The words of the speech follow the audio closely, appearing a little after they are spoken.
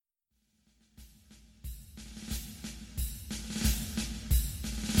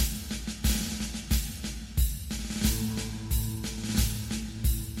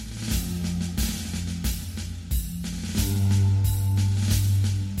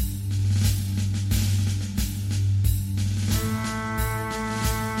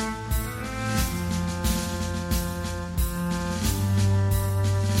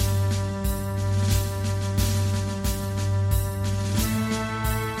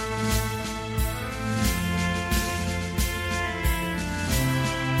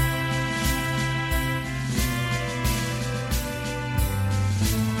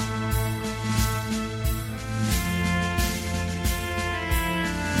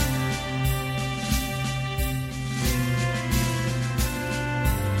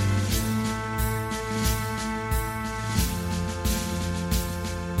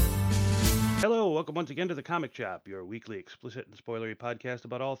welcome once again to the Comic Chop, your weekly explicit and spoilery podcast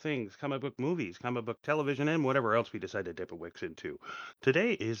about all things comic book movies, comic book television, and whatever else we decide to dip a wicks into.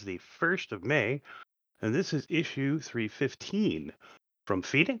 Today is the 1st of May, and this is issue 315. From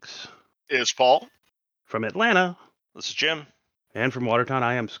Phoenix, Is Paul. from Atlanta, This is Jim. and from Watertown,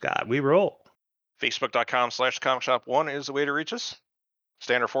 I am Scott. We roll. Facebook.com/comic-shop1 is the way to reach us.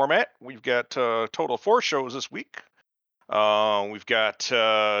 Standard format. We've got a total of 4 shows this week. We've got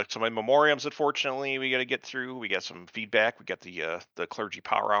some in memoriams, unfortunately, we got to get through. We got some feedback. We got the Clergy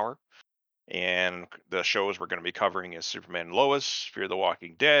Power Hour. And the shows we're going to be covering is Superman and Lois, Fear the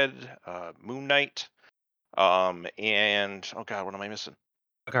Walking Dead, Moon Knight, and, oh God, what am I missing?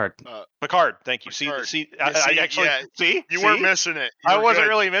 Picard. Picard, thank you. Picard. See, Yeah, I actually, yeah, see? You See? weren't missing it. I wasn't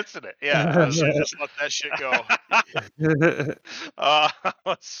really missing it. Yeah. Just let that shit go.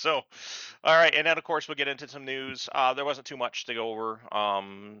 So, all right, and then of course we'll get into some news. There wasn't too much to go over.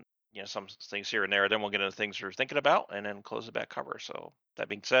 Some things here and there. Then we'll get into things we're thinking about, and then close the back cover. So that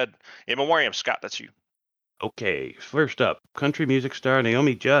being said, in memoriam, Scott, that's you. Okay, first up, country music star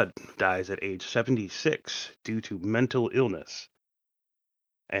Naomi Judd dies at age 76 due to mental illness.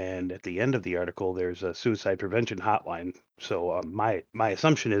 And at the end of the article, there's a suicide prevention hotline. So my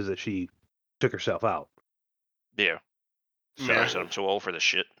assumption is that she took herself out. Yeah. So, I said I'm too old for this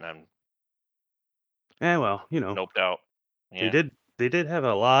shit, and I'm well, noped out. Yeah. They did have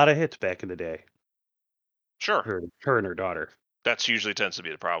a lot of hits back in the day. Sure. Her and her daughter. That's usually tends to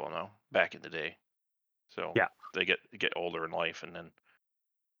be the problem, though. Back in the day. So yeah, they get older in life, and then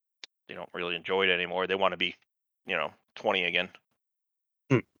they don't really enjoy it anymore. They want to be, 20 again.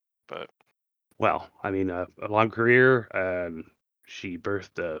 But well, I mean, a long career. She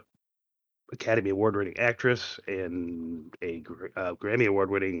birthed a Academy Award-winning actress and a Grammy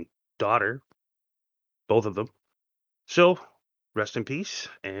Award-winning daughter, both of them. So, rest in peace.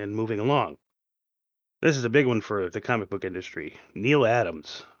 And moving along, this is a big one for the comic book industry. Neil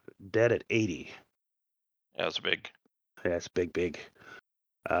Adams, dead at 80. Yeah, that's big. That's big.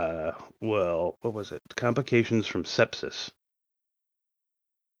 Well, what was it? Complications from sepsis.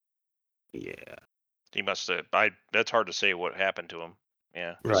 Yeah. He must have. That's hard to say what happened to him.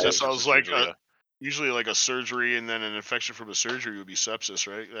 Yeah. Right. That sounds like usually like a surgery, and then an infection from a surgery would be sepsis,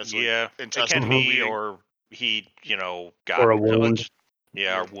 right? That's it can be, or he, got or a wound.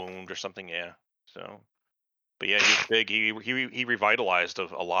 Yeah, or wound or something. Yeah. So, but yeah, he's big. He revitalized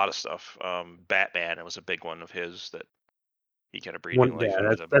a lot of stuff. Batman, it was a big one of his that he kind of breathed life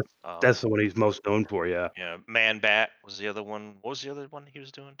into. That's the one he's most known for. Yeah. Yeah. Man Bat was the other one. What was the other one he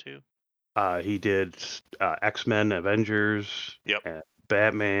was doing too? He did X-Men, Avengers. Yep.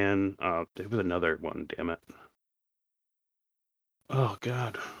 Batman. There was another one. Damn it. Oh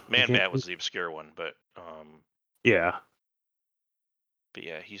God. Man Bat was the obscure one, but yeah. But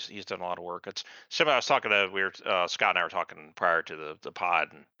yeah, he's done a lot of work. It's something I was talking to. Scott and I were talking prior to the pod,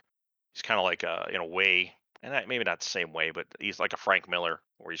 and he's kind of like in a way, and maybe not the same way, but he's like a Frank Miller,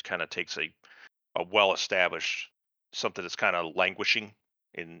 where he's kind of takes a well-established something that's kind of languishing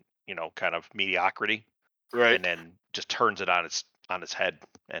in kind of mediocrity, right, and then just turns it on its head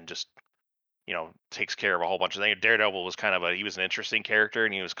and just takes care of a whole bunch of things. Daredevil was kind of he was an interesting character,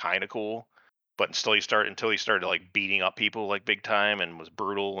 and he was kind of cool. But until he started like beating up people like big time and was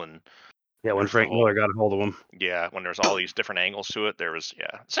brutal, and when Frank Miller got a hold of him. Yeah, when there's all these different angles to it, there was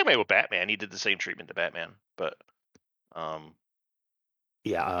same way with Batman. He did the same treatment to Batman, but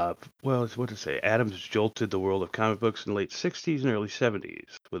well, what to say? Adams jolted the world of comic books in the late 60s and early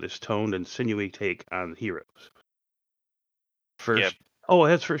 70s with his toned and sinewy take on heroes.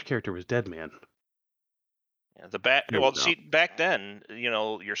 His first character was Deadman. Yeah, see, back then,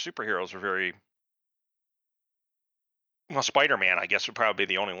 your superheroes were very. Well, Spider-Man, I guess, would probably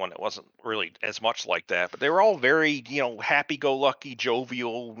be the only one that wasn't really as much like that. But they were all very, happy-go-lucky,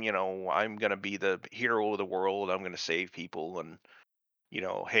 jovial. I'm gonna be the hero of the world. I'm gonna save people, and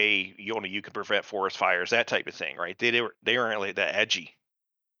hey, you can prevent forest fires, that type of thing, right? They weren't really that edgy.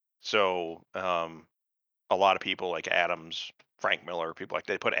 So, a lot of people like Adams, Frank Miller, people like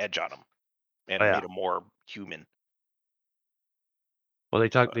they put edge on them and made them more human. Well, they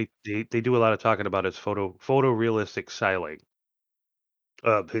do a lot of talking about his photorealistic styling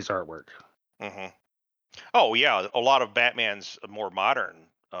of his artwork. Mm-hmm. Oh yeah, a lot of Batman's more modern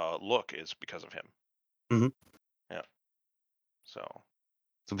look is because of him. Mm-hmm. Yeah. So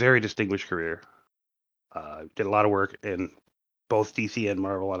it's a very distinguished career. Did a lot of work in both DC and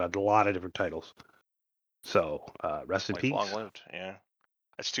Marvel on a lot of different titles. So rest in peace. Long lived. Yeah.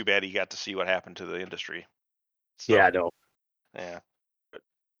 That's too bad he got to see what happened to the industry. So, yeah, I know. Yeah.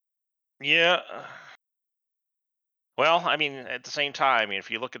 Yeah. Well, I mean, at the same time, I mean, if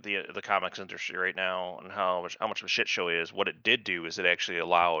you look at the comics industry right now and how much of a shit show it is, what it did do is it actually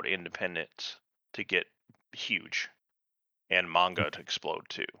allowed independence to get huge and manga to explode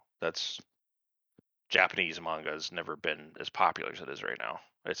too. That's Japanese manga has never been as popular as it is right now.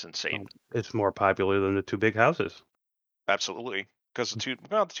 It's insane. It's more popular than the Two Big Houses. Absolutely, because the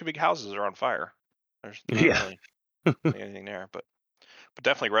two big houses are on fire. There's not Yeah. really anything there, but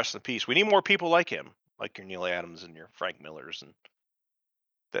definitely rest in peace. We need more people like him, like your Neil Adams and your Frank Millers, and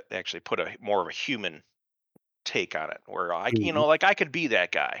that actually put a more of a human take on it. Where Mhm. like I could be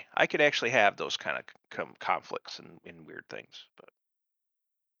that guy. I could actually have those kind of conflicts and weird things. But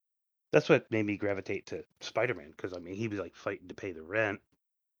That's what made me gravitate to Spider-Man, because I mean, he was like fighting to pay the rent,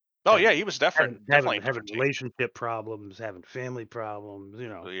 oh yeah, having he was having definitely having a having different take. relationship problems, having family problems.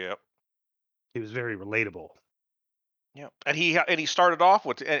 Yeah. He was very relatable. Yeah, and he started off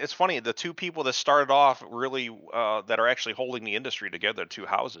with. And it's funny, the two people that started off really that are actually holding the industry together, two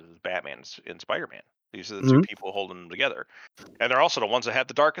houses, is Batman and Spider Man. These are the two Mhm. people holding them together, and they're also the ones that had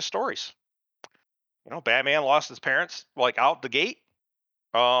the darkest stories. Batman lost his parents like out the gate,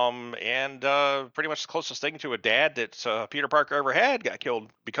 and pretty much the closest thing to a dad that Peter Parker ever had got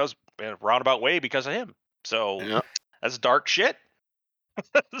killed because in a roundabout way because of him. So Yeah. that's dark shit.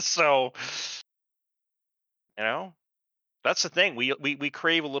 So you know, that's the thing. We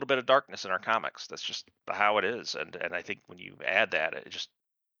crave a little bit of darkness in our comics. That's just how it is. And I think when you add that, it just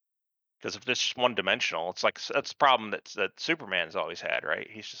because if it's just one dimensional, it's like that's the problem that Superman's always had, right?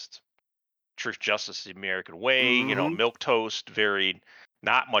 He's just truth, justice, the American way. Mm-hmm. Milk toast, very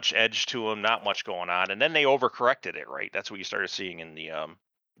not much edge to him, not much going on. And then they overcorrected it, right? That's what you started seeing in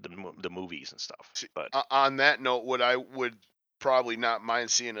the movies and stuff. But On that note, what I would probably not mind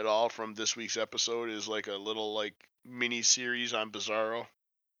seeing at all from this week's episode is like a little like mini series on Bizarro.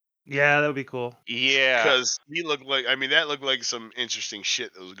 Yeah, that would be cool. yeah, Because he looked like, I mean, that looked like some interesting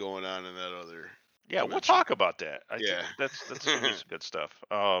shit that was going on in that other yeah, we'll dimension. talk about that. I think Yeah. that's gonna be some good stuff.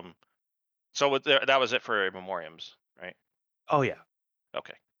 So that was it for memoriams, right? Oh yeah,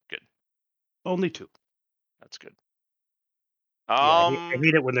 Okay, good. only 2. That's good. Yeah, I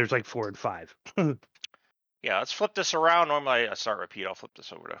hate it when there's like 4 and 5. Yeah, let's flip this around. Normally I start repeat. I'll flip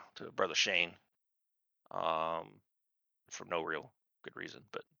this over to brother Shane. For no real good reason,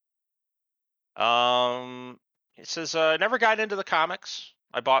 but it says never got into the comics.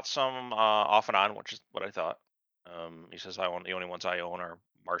 I bought some off and on, which is what I thought. He says the only ones I own are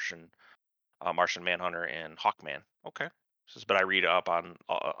Martian Manhunter and Hawkman. Okay. Says, but I read up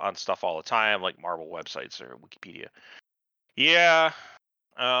on stuff all the time, like Marvel websites or Wikipedia. Yeah.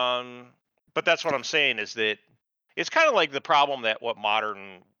 But that's what I'm saying is that it's kind of like the problem that what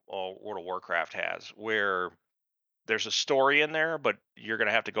modern World of Warcraft has, where there's a story in there, but you're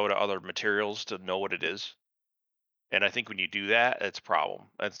gonna have to go to other materials to know what it is. And I think when you do that, it's a problem.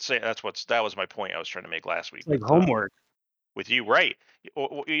 That was my point I was trying to make last week It's like homework. with you, right?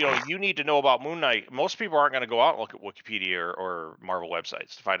 You need to know about Moon Knight. Most people aren't going to go out and look at Wikipedia or Marvel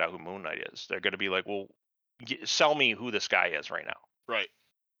websites to find out who Moon Knight is. They're going to be like, well, sell me who this guy is right now. Right.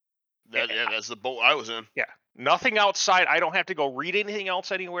 Yeah, That's the boat I was in. Yeah. Nothing outside. I don't have to go read anything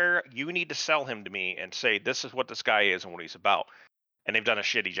else anywhere. You need to sell him to me and say, this is what this guy is and what he's about. And they've done a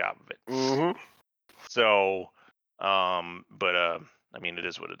shitty job of it. Mm-hmm. So, but I mean, it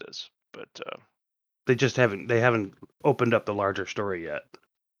is what it is. But They just haven't opened up the larger story yet.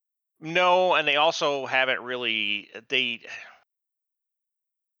 no, and they also haven't really.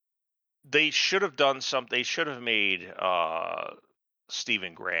 They should have done something. They should have made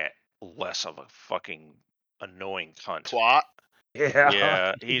Stephen Grant less of a fucking annoying cunt. Plot. Yeah.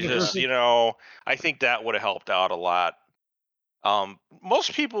 Yeah, he's just, I think that would have helped out a lot.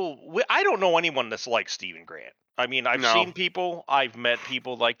 Most people, I don't know anyone that's like Stephen Grant. I mean, I've No. seen people, I've met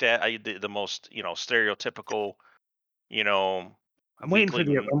people like that. The most, stereotypical, I'm waiting for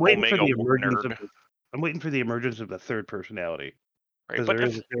weakling the omega woke emergence nerd, of the third personality, right? because But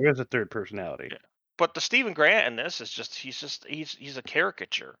there is a third personality. yeah. But the Stephen Grant in this is he's a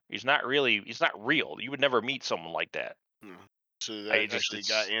caricature. He's not real. You would never meet someone like that. So that actually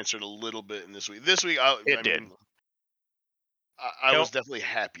got answered a little bit in this week. This week, I did. mean, I was definitely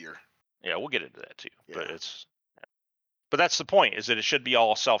happier. Yeah, we'll get into that too. Yeah. But that's the point, is that it should be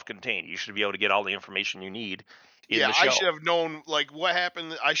all self-contained. You should be able to get all the information you need in the show. I should have known like what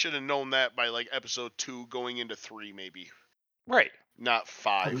happened. I should have known that by like episode 2 going into 3 maybe. Right. Not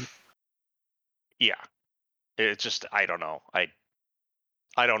 5. Yeah. It's just I don't know. I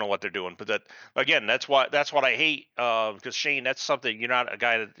don't know what they're doing, but that's what I hate. Because Shane, that's something, you're not a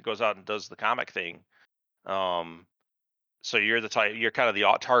guy that goes out and does the comic thing. So you're kind of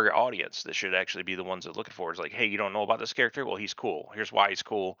the target audience that should actually be the ones that looking for. It's like, hey, you don't know about this character? Well, he's cool. Here's why he's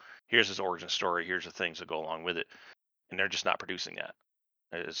cool. Here's his origin story. Here's the things that go along with it. And they're just not producing that.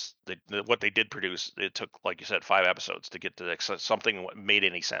 What they did produce, it took, like you said, 5 episodes to get to something that made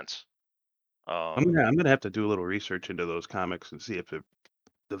any sense. I'm gonna have to do a little research into those comics and see if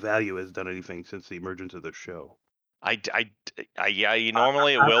the value has done anything since the emergence of the show.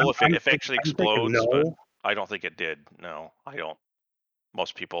 Normally it will if it actually I'm thinking explodes, but no. I don't think it did. No, I don't.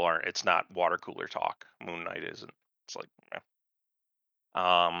 Most people aren't. It's not water cooler talk. Moon Knight isn't. It's like,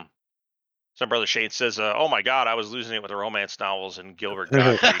 some brother Shane says, "Oh my God, I was losing it with the romance novels and Gilbert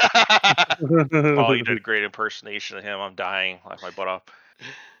Gottfried." Paul, you did a great impersonation of him. I'm dying, laugh my butt off.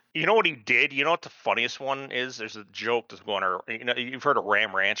 You know what he did? You know what the funniest one is? There's a joke that's going on. You've heard of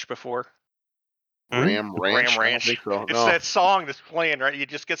Ram Ranch before? Ram Ranch. Ram Ranch. I don't think so. It's that song that's playing, right? You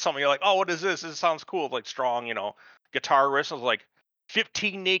just get something, you're like, oh, what is this? This sounds cool. Like strong, guitar riffs. Like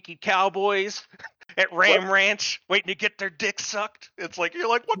 15 naked cowboys at Ram Ranch waiting to get their dicks sucked. It's like, you're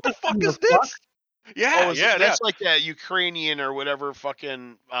like, what the fuck is this? Yeah, that's like that Ukrainian or whatever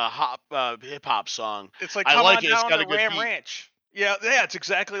fucking hip hop song. It's like, I come like on it. It's down got to a good Ram beat. Ranch. Yeah, it's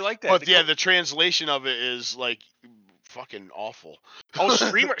exactly like that. But yeah, the translation of it is like fucking awful. Oh,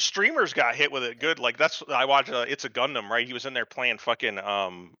 streamers got hit with it good. Like I watched It's a Gundam, right? He was in there playing fucking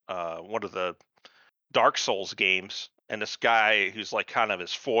one of the Dark Souls games, and this guy who's like kind of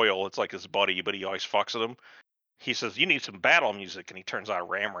his foil, it's like his buddy, but he always fucks with him. He says, "You need some battle music," and he turns on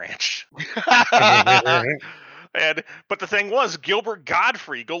Ram Ranch. But the thing was, Gilbert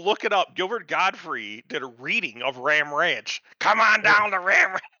Gottfried, go look it up. Gilbert Gottfried did a reading of Ram Ranch. Come on down to Ram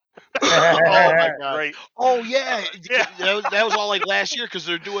Ranch. Oh my God! Right. Oh yeah, that was all like last year because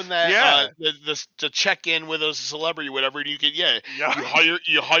they're doing that. Yeah. To check in with a celebrity, whatever. And you can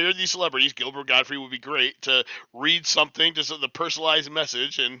you hire these celebrities. Gilbert Gottfried would be great to read something, just the personalized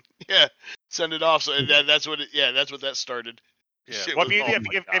message, and send it off. So that's what that started. Yeah. Well,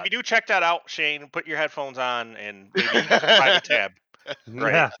 if you do check that out, Shane, put your headphones on and maybe private tab.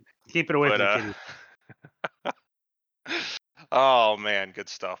 Right. Yeah, keep it away from the kitty. Oh man, good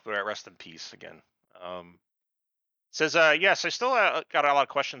stuff. All right, rest in peace again. Says, yes, I still got a lot of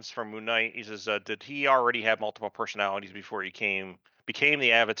questions from Moon Knight. He says, did he already have multiple personalities before he became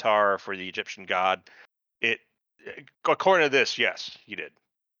the avatar for the Egyptian god? According to this, yes, he did.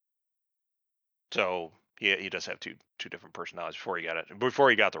 So he does have two different personalities before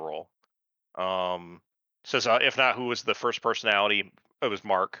he got the role. Says, if not, who was the first personality? It was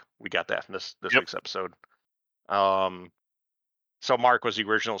Mark. We got that from this week's episode. So Mark was the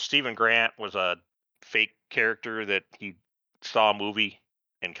original. Stephen Grant was a fake character that he saw a movie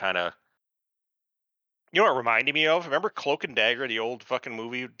and kind of, what it reminded me of? Remember Cloak and Dagger, the old fucking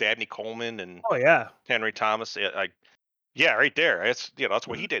movie, Dabney Coleman and Henry Thomas? Yeah, right there. That's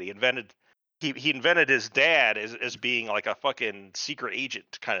what he did. He invented his dad as being like a fucking secret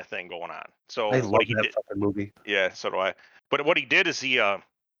agent kind of thing going on. So I love that fucking movie. Yeah, so do I. But what he did is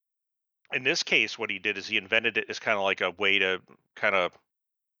in this case, what he did is he invented it as kind of like a way to kind of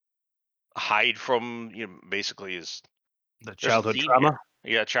hide from, basically the childhood trauma.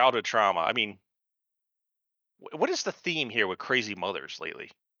 Here. Yeah, childhood trauma. I mean, what is the theme here with crazy mothers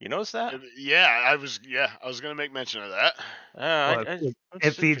lately? You notice that? Yeah, I was gonna make mention of that.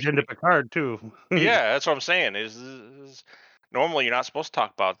 It feeds into Picard too. Yeah, that's what I'm saying. Is normally you're not supposed to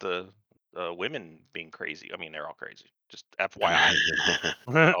talk about the women being crazy. I mean, they're all crazy. Just FYI,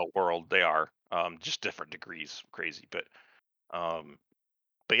 world they are. Just different degrees of crazy, but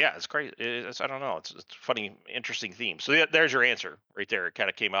yeah, it's crazy. I don't know. It's a funny, interesting theme. So there's your answer right there. It kind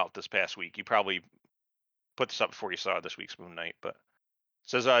of came out this past week. You probably put this up before you saw this week's Moon Knight, but it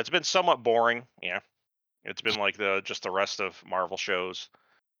says it's been somewhat boring. Yeah, it's been like just the rest of Marvel shows.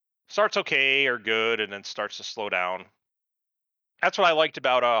 Starts okay or good, and then starts to slow down. That's what I liked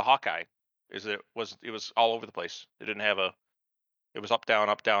about Hawkeye. Is it was all over the place. It didn't have it was up, down,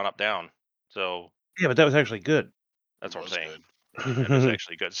 up, down, up, down. So yeah, but that was actually good. That's what I'm saying. It was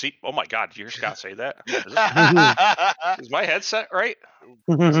actually good. See, oh my God, did you hear Scott say that? Is my headset right?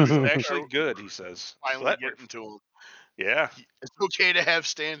 This is actually good, he says. Finally getting to him. Yeah. It's okay to have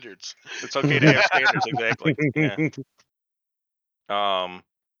standards. It's okay to have standards, exactly. Yeah.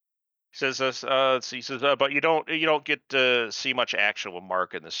 He says, but you don't get to see much action with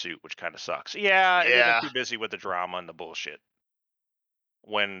Mark in the suit, which kind of sucks. Yeah. They're too busy with the drama and the bullshit.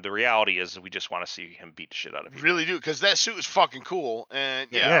 When the reality is, we just want to see him beat the shit out of you. Really do, because that suit is fucking cool, and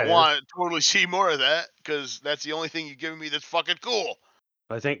I want to totally see more of that, because that's the only thing you've given me that's fucking cool.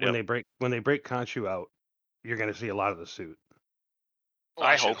 I think when they break Khonshu out, you're gonna see a lot of the suit.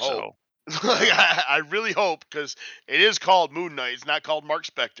 I hope so. I really hope, because it is called Moon Knight. It's not called Mark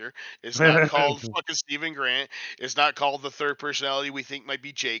Spector. It's not called fucking Stephen Grant. It's not called the third personality we think might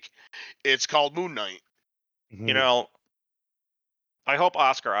be Jake. It's called Moon Knight. You know, I hope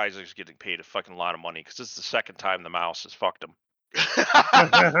Oscar Isaac's getting paid a fucking lot of money, because this is the second time the mouse has fucked him.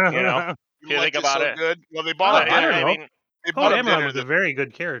 You know, if you think about it. Good. Well, they bought him dinner. I mean, They Poe bought him Dameron dinner. was a very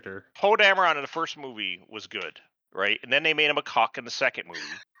good character. Poe Dameron in the first movie was good, right? And then they made him a cock in the second movie.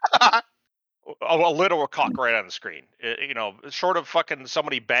 a literal cock right on the screen. You know, short of fucking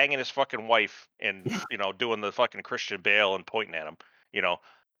somebody banging his fucking wife and doing the fucking Christian Bale and pointing at him. You know,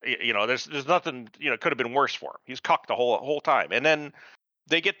 there's nothing. Could have been worse for him. He's cocked the whole time, and then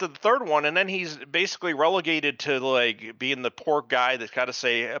they get to the third one, and then he's basically relegated to like being the poor guy that's got to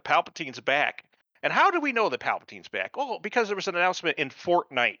say Palpatine's back. And how do we know that Palpatine's back? Well, because there was an announcement in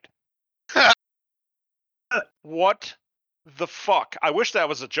Fortnite. What the fuck? I wish that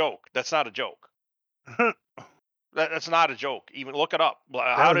was a joke. That's not a joke. That's not a joke. Even look it up.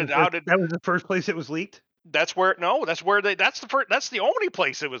 How did that was the first place it was leaked? That's the only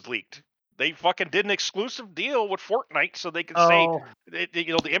place it was leaked. They fucking did an exclusive deal with Fortnite so they could say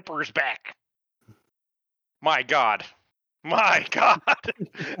the Emperor's back. My God.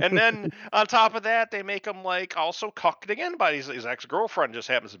 And then on top of that, they make him like also cucked again by his ex-girlfriend. Just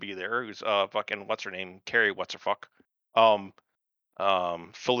happens to be there, who's fucking what's her name, Carrie what's her fuck,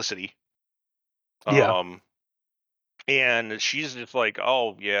 Felicity. Yeah. And she's just like,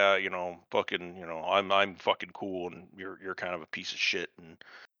 oh yeah, fucking, I'm fucking cool, and you're kind of a piece of shit, and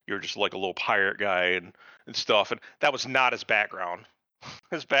you're just like a little pirate guy and stuff. And that was not his background.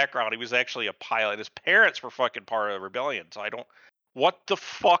 His background, he was actually a pilot. His parents were fucking part of the rebellion. So what the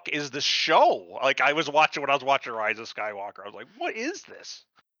fuck is this show? Like, when I was watching Rise of Skywalker, I was like, what is this?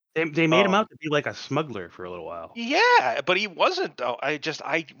 They made him out to be like a smuggler for a little while. Yeah, but he wasn't though.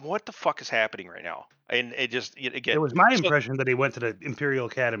 What the fuck is happening right now? And it was my impression that he went to the Imperial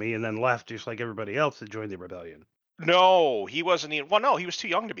Academy and then left, just like everybody else that joined the rebellion. No, he wasn't even. Well, no, he was too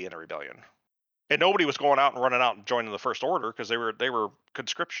young to be in a rebellion. And nobody was going out and running out and joining the First Order because they were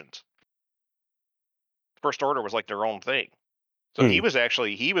conscriptions. First Order was like their own thing. So he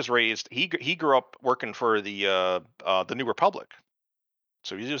was raised. He grew up working for the New Republic.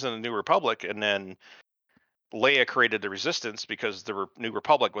 So he was in the New Republic, and then Leia created the Resistance because the New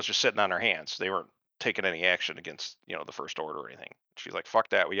Republic was just sitting on their hands. They weren't taking any action against the First Order or anything. She's like, fuck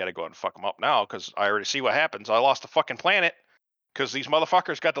that. We got to go out and fuck them up now because I already see what happens. I lost the fucking planet. Because these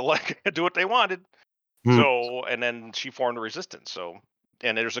motherfuckers got to do what they wanted. So, and then she formed a resistance. So,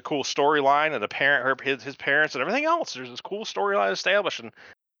 and there's a cool storyline, and his parents, and everything else. There's this cool storyline established, and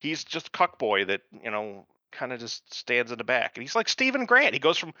he's just a cuckboy that kind of just stands in the back. And he's like Stephen Grant. He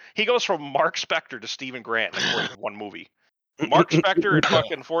goes from Mark Spector to Stephen Grant in the course of one movie. Mark Spector in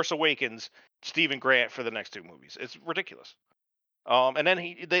fucking Force Awakens, Stephen Grant for the next two movies. It's ridiculous. And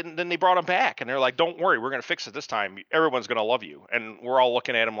then they brought him back, and they're like, "Don't worry, we're gonna fix it this time. Everyone's gonna love you." And we're all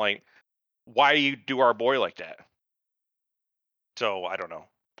looking at him like, "Why do you do our boy like that?" So I don't know.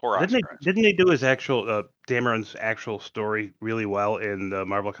 Poor Oscar. Didn't they do his actual Dameron's actual story really well in the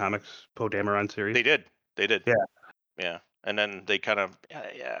Marvel Comics Poe Dameron series? They did. Yeah. And then they kind of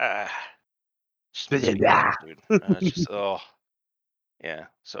yeah. So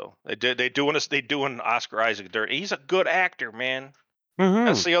they doing Oscar Isaac dirty. He's a good actor, man.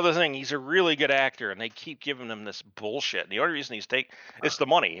 That's the other thing. He's a really good actor, and they keep giving him this bullshit. And the only reason it's the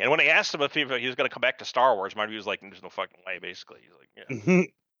money. And when they asked him if he was going to come back to Star Wars, my view was like, "There's no fucking way." Basically, he's like, "Yeah."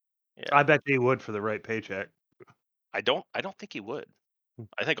 Yeah. I bet he would for the right paycheck. I don't think he would.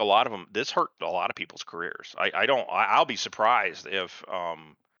 I think a lot of them. This hurt a lot of people's careers. I'll be surprised if.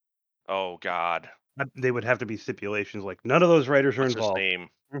 Oh God. They would have to be stipulations like none of those writers are involved.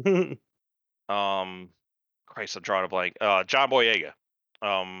 What's his name? Christ, I'm drawing a blank. John Boyega.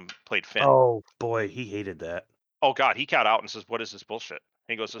 Played Finn. Oh boy, he hated that. Oh God, he got out and says, "What is this bullshit?"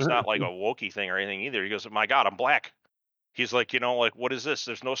 He goes, "It's not like a wokey thing or anything either." He goes, "My God, I'm black." He's like, like, what is this?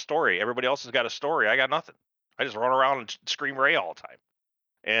 There's no story. Everybody else has got a story. I got nothing. I just run around and scream Ray all the time.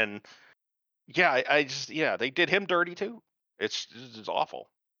 And yeah, they did him dirty too. It's awful.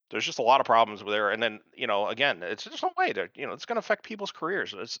 There's just a lot of problems with there. And then, again, it's just no way that, it's going to affect people's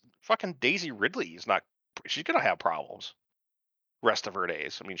careers. It's fucking Daisy Ridley she's going to have problems rest of her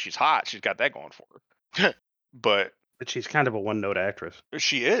days. I mean, she's hot. She's got that going for her. But she's kind of a one-note actress.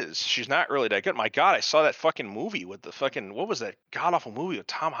 She is. She's not really that good. My God, I saw that fucking movie with the fucking, what was that god-awful movie with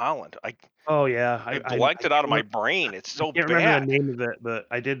Tom Holland? Oh yeah, I blanked it out of my brain. It's so bad. I can't remember the name of it, but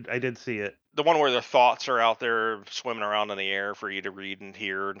I did see it. The one where the thoughts are out there swimming around in the air for you to read and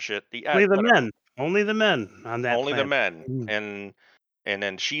hear and shit. Only the men on that. Only the men. And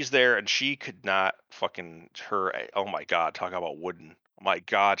then she's there, and she could not fucking oh my god, talk about wooden. Oh my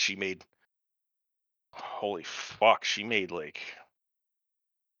god, she made. Holy fuck, she made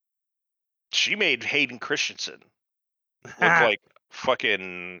Hayden Christensen look like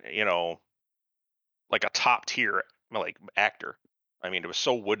fucking, like a top tier like actor. I mean, it was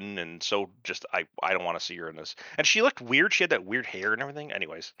so wooden and so just I don't want to see her in this. And she looked weird. She had that weird hair and everything.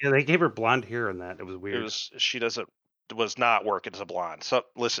 Anyways, Yeah, they gave her blonde hair in that. It was weird. she was not working as a blonde. So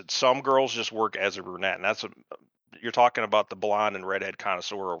listen, some girls just work as a brunette, and that's what you're talking about, the blonde and redhead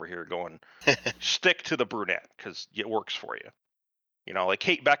connoisseur over here going stick to the brunette because it works for you. Like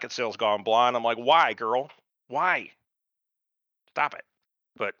Kate Beckinsale's gone blonde. I'm like, why, girl? Why? Stop it.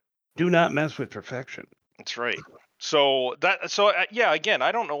 But do not mess with perfection. That's right. So yeah, again,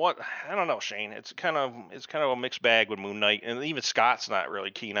 I don't know, Shane. It's kind of a mixed bag with Moon Knight, and even Scott's not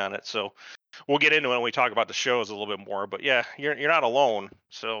really keen on it. So we'll get into it when we talk about the shows a little bit more. But yeah, you're not alone.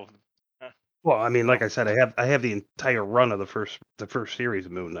 So. Well, I mean, like I said, I have the entire run of the first series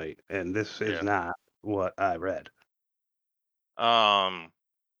of Moon Knight, and this is not what I read. Neither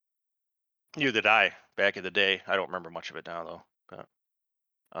did I back in the day. I don't remember much of it now though. But,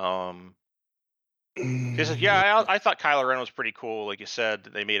 he says, yeah, I thought Kylo Ren was pretty cool. Like you said,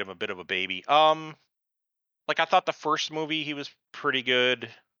 they made him a bit of a baby. Like I thought the first movie he was pretty good.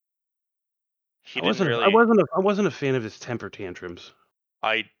 I wasn't a fan of his temper tantrums.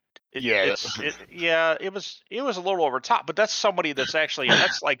 It was a little over top, but that's somebody that's actually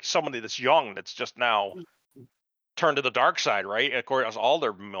that's like somebody that's young that's just now turned to the dark side, right? Of course, all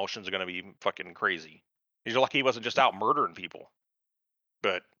their emotions are going to be fucking crazy. He's lucky he wasn't just out murdering people.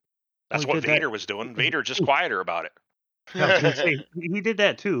 But that's what Vader was doing. Vader just quieter about it. He did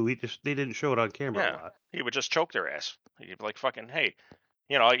that too. They didn't show it on camera a lot. He would just choke their ass. He'd be like, "Fucking hey,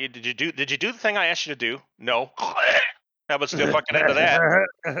 did you do the thing I asked you to do? No. That was the fucking end of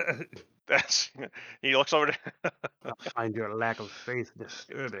that." He looks over to. I find your lack of faith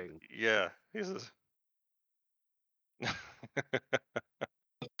disturbing. Yeah, he says.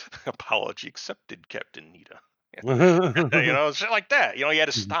 Apology accepted, Captain Nita. Shit like that. He had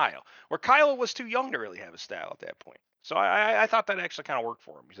a style. Where Kylo was too young to really have a style at that point. So I thought that actually kind of worked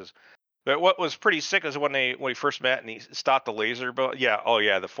for him. He says, but what was pretty sick is when we first met and he stopped the laser. But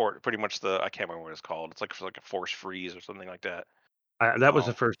pretty much I can't remember what it's called. It's like a force freeze or something like that. That was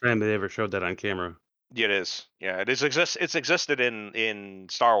the first time they ever showed that on camera. Yeah, it is. Yeah, it's existed in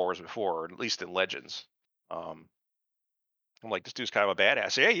Star Wars before, or at least in Legends. I'm like, this dude's kind of a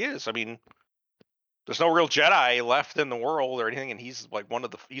badass. Yeah, he is. I mean, there's no real Jedi left in the world or anything, and he's like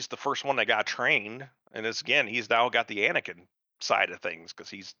he's the first one that got trained. And he's now got the Anakin side of things because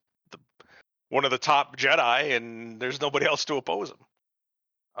he's one of the top Jedi, and there's nobody else to oppose him.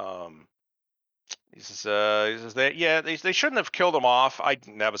 He says that they shouldn't have killed him off.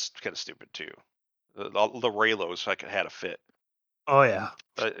 That was kind of stupid too. The Reylos had a fit. Oh yeah.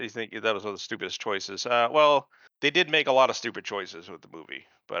 I think that was one of the stupidest choices. Well, they did make a lot of stupid choices with the movie,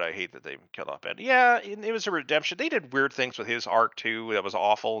 but I hate that they killed off Ben. Yeah, it was a redemption. They did weird things with his arc too. That was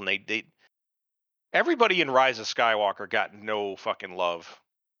awful, and they everybody in Rise of Skywalker got no fucking love.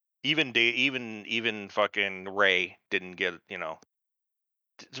 Even fucking Rey didn't get.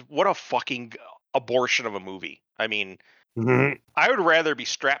 What a fucking abortion of a movie. I mean. Mm-hmm. I would rather be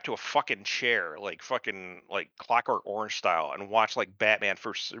strapped to a fucking chair, like Clockwork Orange style, and watch like Batman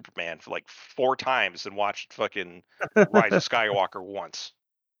vs Superman for like 4 times than watch fucking Rise of Skywalker once.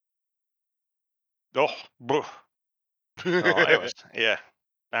 Oh, yeah.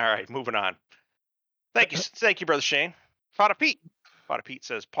 All right, moving on. Thank you, brother Shane. Fada Pete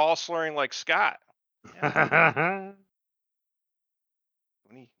says Paul slurring like Scott. Yeah.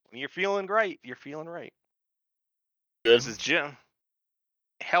 When you're feeling great, you're feeling right. Good. This is Jim.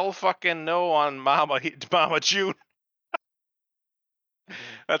 Hell fucking no on Mama June.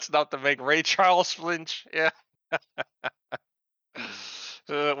 That's not to make Ray Charles flinch. Yeah.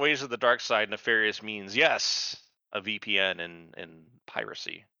 Ways of the dark side, nefarious means. Yes. A VPN and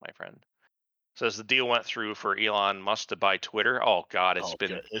piracy, my friend. Says the deal went through for Elon Musk to buy Twitter. Oh God, it's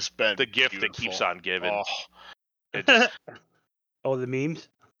been the gift that keeps on giving. Oh, the memes?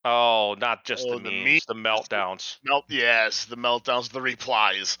 Oh, not just the memes, the meltdowns. The meltdowns, the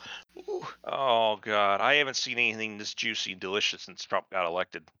replies. Ooh. Oh, God. I haven't seen anything this juicy and delicious since Trump got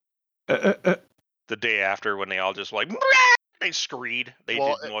elected. The day after when they all just they screed. They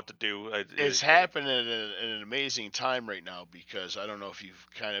didn't know what to do. It's happening at an amazing time right now because I don't know if you've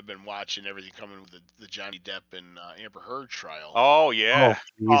kind of been watching everything coming with the Johnny Depp and Amber Heard trial. Oh, yeah.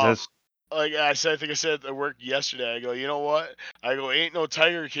 Oh, Jesus. Like I think I said at work yesterday, I go, you know what? I go, ain't no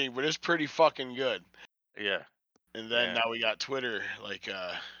Tiger King, but it's pretty fucking good. Yeah. And then Yeah. now we got Twitter, like,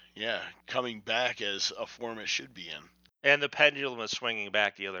 coming back as a form it should be in. And the pendulum is swinging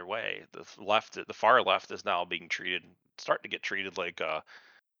back the other way. The far left is now being starting to get treated like,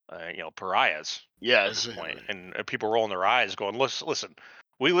 pariahs. Yeah, At this point. And people rolling their eyes, going, "Listen,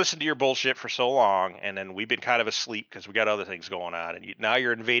 we listened to your bullshit for so long, and then we've been kind of asleep because we got other things going on, and now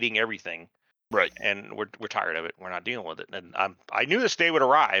you're invading everything, right. and we're tired of it. We're not dealing with it." And I knew this day would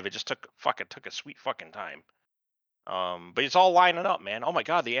arrive. It just took a sweet fucking time. But it's all lining up, man. Oh my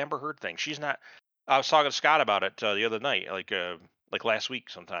God, the Amber Heard thing. She's not. I was talking to Scott about it the other night, like last week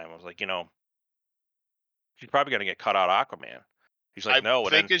sometime. I was like, she's probably gonna get cut out of Aquaman. He's like, I'm no.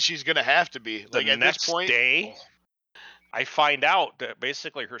 And thinking she's gonna have to be. Like the at next this point, day, I find out that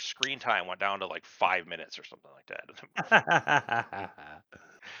basically her screen time went down to like 5 minutes or something like that.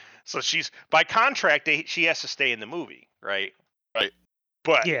 So she's, by contract, she has to stay in the movie, right? Right.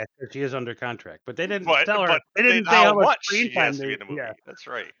 But yeah, she is under contract, but they didn't but tell her. but They didn't say how how much much screen she time has to be in the movie. Yeah, That's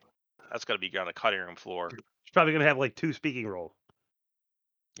right. That's got to be on the cutting room floor. she's probably gonna have like 2 speaking roles.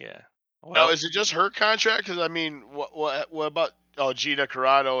 Yeah. Now, is it just her contract? Because I mean, what about Gina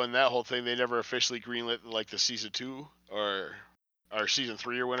Carano and that whole thing? They never officially greenlit like the season 2 or season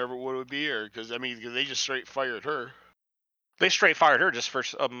 3 or whatever it would be, or because I mean, they just straight fired her. They straight fired her just for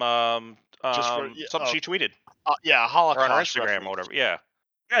something she tweeted. Yeah, or Holocaust on her Instagram reference. or whatever. Yeah.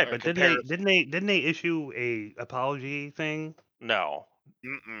 Right, but didn't they issue a apology thing? No.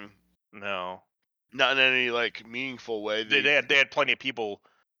 Mm-mm. No. Not in any like meaningful way. They had plenty of people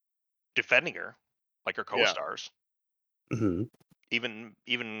defending her, like her co-stars. Yeah. Mm-hmm.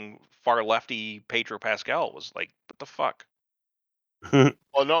 Even far lefty Pedro Pascal was like, "What the fuck?"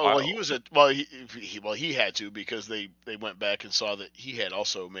 Well, no. Well, he was he had to, because they went back and saw that he had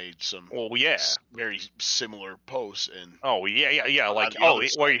also made some. Well, yeah, very similar posts and. Oh yeah. Like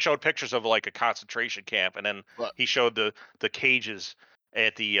he showed pictures of like a concentration camp, and then he showed the cages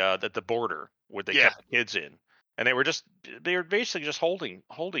at the border where they kept the kids in, and they were basically just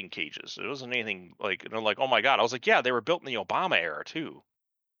holding cages. It wasn't anything like, like, oh my God. I was like, yeah, they were built in the Obama era too.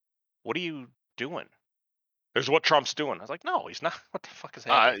 What are you doing? There's what Trump's doing. I was like, no, he's not. What the fuck is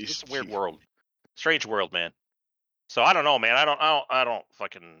happening? It's a weird world, strange world, man. So I don't know, man. I don't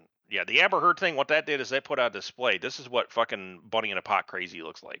fucking. Yeah, the Amber Heard thing, what that did is they put out a display. This is what fucking Bunny in a Pot crazy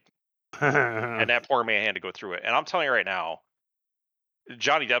looks like. And that poor man had to go through it. And I'm telling you right now,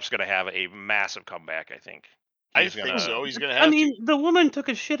 Johnny Depp's going to have a massive comeback, I think. I think so. He's going to have I mean, the woman took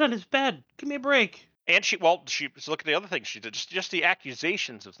a shit on his bed. Give me a break. And she look at the other things she did. Just the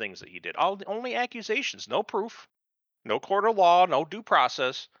accusations of things that he did. Only accusations. No proof. No court of law. No due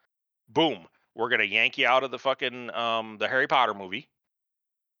process. Boom. We're going to yank you out of the fucking the Harry Potter movie.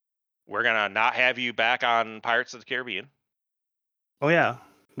 We're going to not have you back on Pirates of the Caribbean. Oh, yeah.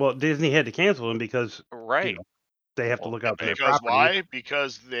 Well, Disney had to cancel him because right. They have to look out for their property. Because why?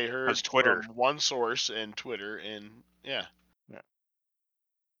 Because they heard Twitter. From one source and Twitter, and yeah.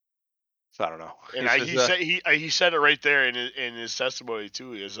 So I don't know. And he said it right there in his testimony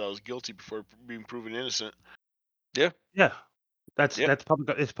too. As I was guilty before being proven innocent. Yeah. Yeah. That's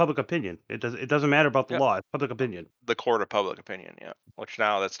public. It's public opinion. It doesn't matter about the law. It's public opinion. The court of public opinion, yeah. Which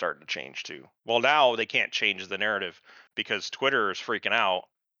now that's starting to change too. Well, now they can't change the narrative because Twitter is freaking out,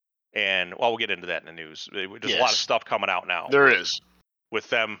 and we'll get into that in the news. There's a lot of stuff coming out now. There is with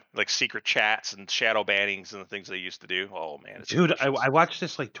them, like secret chats and shadow bannings and the things they used to do. Oh man, dude, I watched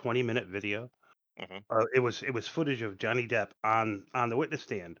this like 20-minute video. Mm-hmm. It was footage of Johnny Depp on the witness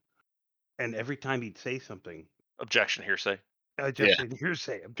stand, and every time he'd say something, objection, hearsay.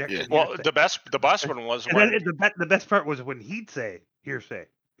 Hearsay. Objection. Well, hearsay. the best one was and when the best part was when he'd say hearsay.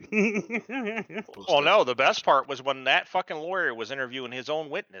 Well, no, the best part was when that fucking lawyer was interviewing his own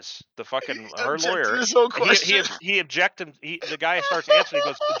witness, her lawyer. His own question. He objected. The guy starts answering. He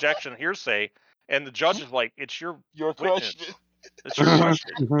goes, objection, hearsay, and the judge is like, "It's your question. It's your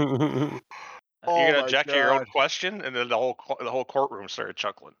question. You're gonna object to your own question," and then the whole courtroom started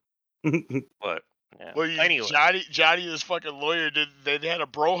chuckling. But. Yeah. Well, anyway. Johnny, this fucking lawyer, they had a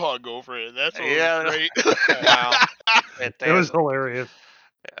bro hug over it. That's what was great. Wow, it was hilarious.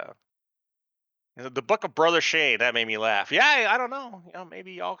 Yeah. The Book of Brother Shane, that made me laugh. Yeah, I don't know.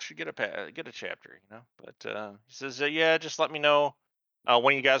 Maybe y'all should get a chapter. But he says, yeah, just let me know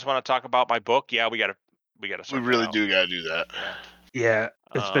when you guys want to talk about my book. Yeah, we gotta. We really do gotta do that. Yeah,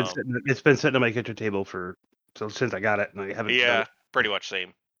 it's been sitting on my kitchen table since I got it, and I haven't. Yeah, pretty much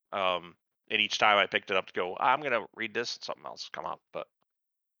same. And each time I picked it up to go, I'm gonna read this, and something else come up. But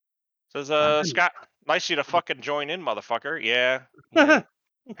says Scott, nice you to fucking join in, motherfucker. Yeah.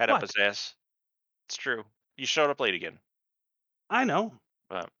 Head up his ass. It's true. You showed up late again. I know.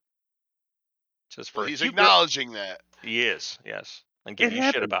 But Says for Well, a he's cute girl, acknowledging that. he is, yes, and give It you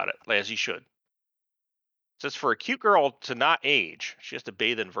shit happens. about it, as he should. Says for a cute girl to not age, she has to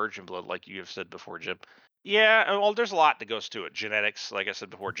bathe in virgin blood, like you have said before, Jim. Yeah, well, there's a lot that goes to it. Genetics, like I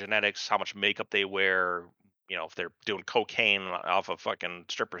said before, genetics, how much makeup they wear, if they're doing cocaine off a fucking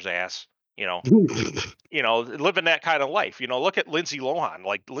stripper's ass, living that kind of life. Look at Lindsay Lohan.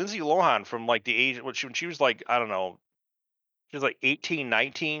 Like Lindsay Lohan from like the age when she was like, I don't know, she was like 18,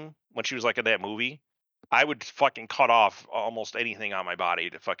 19 when she was like in that movie. I would fucking cut off almost anything on my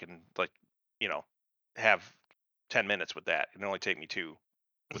body to fucking like, have 10 minutes with that. It'd only take me 2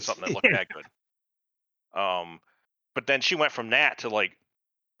 with something that looked that good. But then she went from that to like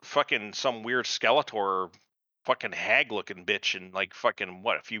fucking some weird Skeletor fucking hag looking bitch in like fucking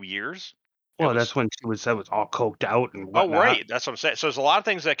a few years. Well, that's when she was all coked out and whatnot. Right. That's what I'm saying. So there's a lot of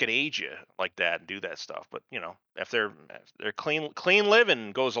things that can age you like that and do that stuff. But if they're clean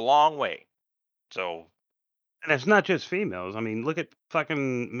living goes a long way. So. And it's not just females. I mean, look at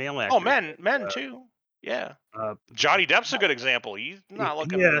fucking male actors. Oh, men too. Yeah. Johnny Depp's a good example. He's not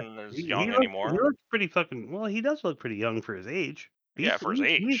looking as young anymore. He looks pretty fucking. Well, he does look pretty young for his age. For his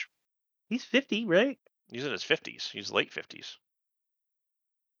age. He's 50, right? He's in his 50s. He's late 50s.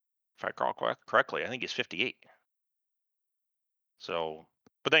 If I recall correctly, I think he's 58. So,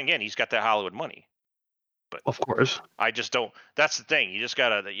 but then again, he's got that Hollywood money. But of course, I just don't. That's the thing. You just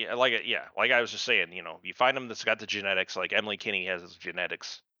gotta, like I was just saying. You find him that's got the genetics. Like Emily Kinney has his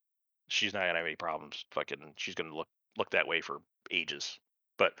genetics. She's not gonna have any problems. Fucking, she's gonna look that way for ages.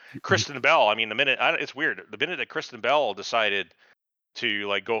 But Kristen Bell, I mean, it's weird. The minute that Kristen Bell decided to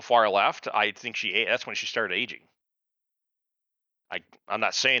like go far left, I think that's when she started aging. I'm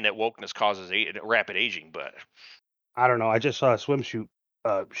not saying that wokeness causes rapid aging, but I don't know. I just saw a swimsuit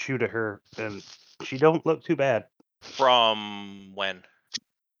shoot of her, and she don't look too bad. From when?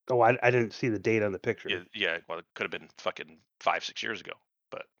 Oh, I didn't see the date on the picture. Yeah. Well, it could have been fucking 5-6 years ago,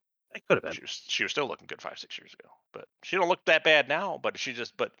 but it could have been. She was still looking good 5-6 years ago, but she don't look that bad now. But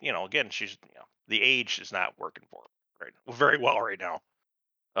again, she's the age is not working for her very well right now.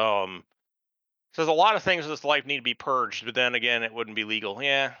 So there's a lot of things in this life need to be purged, but then again, it wouldn't be legal.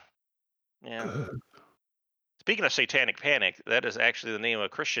 Yeah. Speaking of Satanic Panic, that is actually the name of a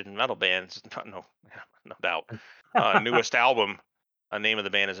Christian metal band. No doubt. Newest album. The name of the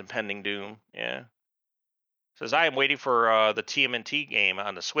band is Impending Doom. Yeah. Says I am waiting for the TMNT game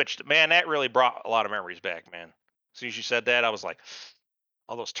on the Switch. Man, that really brought a lot of memories back, man. As soon as you said that, I was like,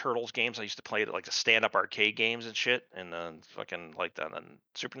 all those Turtles games I used to play, like the stand-up arcade games and shit, and fucking like on the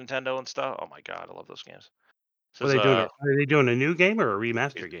Super Nintendo and stuff. Oh my god, I love those games. Says, are they doing a new game or a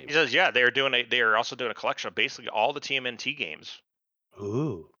remaster game? He says, yeah, they are also doing a collection of basically all the TMNT games.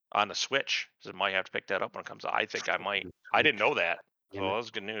 Ooh. On the Switch. So I might have to pick that up when it comes out. I think I might. I didn't know that. So that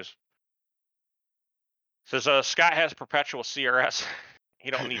was good news. Says Scott has perpetual CRS. He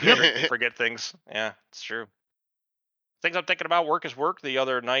don't need to forget things. Yeah, it's true. Things I'm thinking about. Work is work. The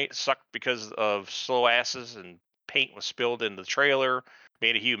other night sucked because of slow asses and paint was spilled in the trailer.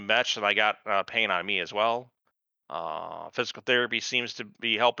 Made a huge mess, and I got paint on me as well. Physical therapy seems to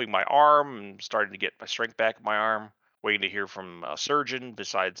be helping my arm and starting to get my strength back in my arm. Waiting to hear from a surgeon.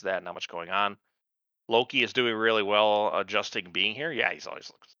 Besides that, not much going on. Loki is doing really well adjusting being here. Yeah, he's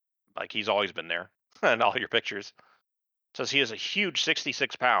always looks like he's always been there in all your pictures. Says he is a huge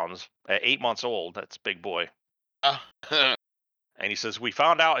 66 pounds at 8 months old. That's a big boy. And he says we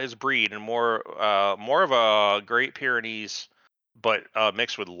found out his breed and more of a Great Pyrenees, but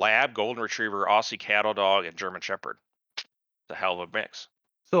mixed with Lab, Golden Retriever, Aussie Cattle Dog, and German Shepherd. It's a hell of a mix.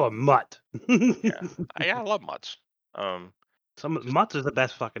 So a mutt. Yeah, I love mutts. Mutts are the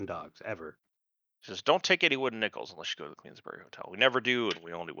best fucking dogs ever. Says don't take any wooden nickels unless you go to the Queensbury Hotel. We never do, and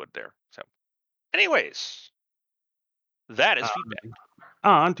we only would there. So, anyways, that is feedback.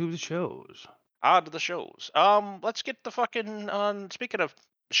 On to the shows. Let's get the fucking. Speaking of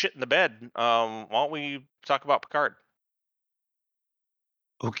shit in the bed, why don't we talk about Picard?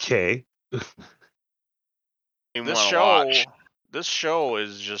 Okay. This show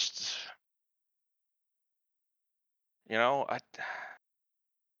is just,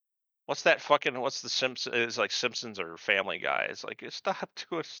 what's the Simpsons? It's like Simpsons or Family Guy. It's like,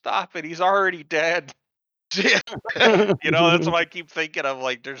 stop it. He's already dead. That's what I keep thinking of.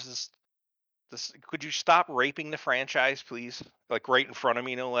 Like, there's this. Could you stop raping the franchise, please? Like right in front of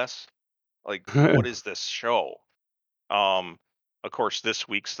me, no less. Like, what is this show? Of course, this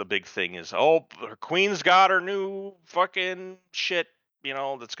week's the big thing is, Queen's got her new fucking shit.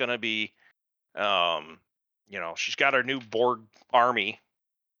 That's gonna be, she's got her new Borg army,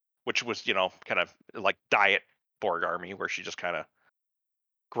 which was, kind of like diet Borg army, where she just kind of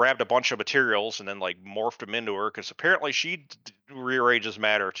grabbed a bunch of materials and then like morphed them into her, because apparently she rearranges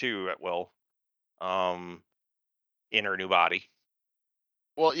matter too at will, in her new body.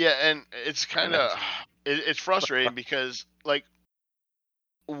 Well, yeah, and it's kind of that's- it's frustrating because like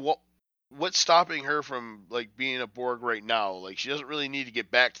what's stopping her from like being a Borg right now? Like she doesn't really need to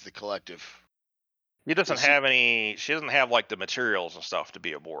get back to the collective. She doesn't Does she- have any. She doesn't have like the materials and stuff to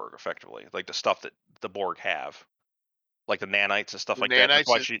be a Borg, effectively, like the stuff that the Borg have, like the nanites and stuff The like that. That's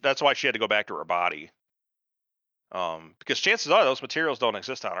nanites why is- she. That's why she had to go back to her body. Because chances are those materials don't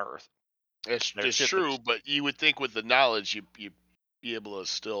exist on Earth. It's There's shit true, that's- but you would think with the knowledge you'd be able to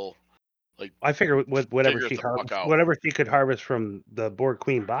still like I figure with whatever Figure she it the fuck out. whatever she could harvest from the Borg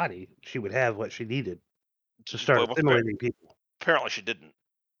Queen body, she would have what she needed to start Well, assimilating people. apparently she didn't.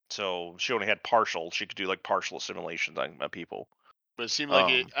 So she only had partial. She could do like partial assimilations on people. But it seemed like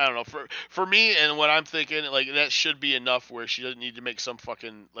it. I don't know. For me and what I'm thinking, like that should be enough where she doesn't need to make some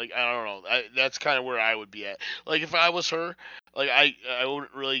fucking like I don't know. That's kind of where I would be at. Like if I was her, like I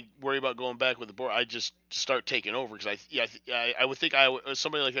wouldn't really worry about going back with the Borg. I just start taking over because I would think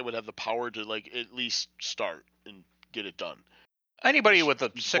somebody like that would have the power to like at least start and get it done. Anybody with a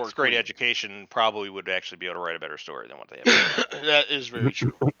Borg sixth grade Queen. education probably would actually be able to write a better story than what they have. That is very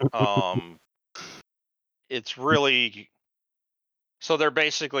true. It's really. So they're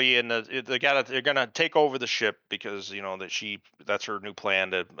basically they're gonna take over the ship because that's her new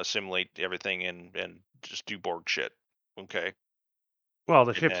plan to assimilate everything and just do Borg shit. Okay. Well,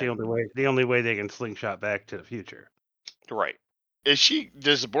 the ship's then- the only way they can slingshot back to the future. Right.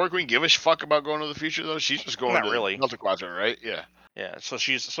 Does the Borg Queen give a fuck about going to the future though? She's just going Not to really. the Delta Quadrant, right? Yeah. Yeah.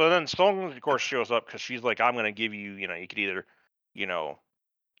 So then Sloan of course shows up because she's like, I'm gonna give you, you could either,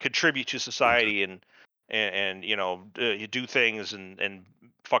 contribute to society and you do things and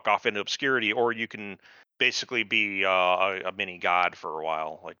fuck off into obscurity, or you can basically be a mini god for a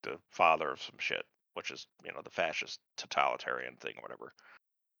while, like the father of some shit, which is the fascist totalitarian thing or whatever.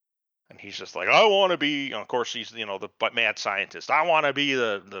 And he's just like, I want to be. Of course, he's the mad scientist. I want to be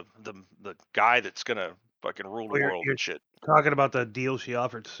the guy that's gonna fucking rule the world you're and shit. talking about the deal she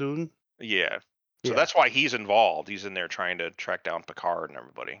offered soon. Yeah. So Yeah. that's why he's involved. He's in there trying to track down Picard and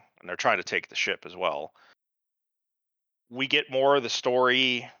everybody, and they're trying to take the ship as well. We get more of the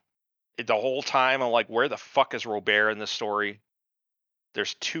story the whole time. I'm like, where the fuck is Robert in this story?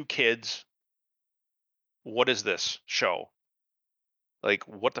 There's 2 kids. What is this show? Like,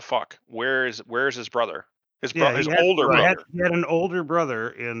 what the fuck? Where is his brother? His older brother. He had an older brother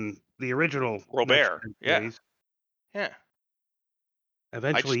in the original Robert. Yeah. series. Yeah.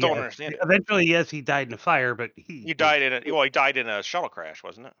 Eventually, don't understand it. Eventually, yes, he died in a fire, but He died in a shuttle crash,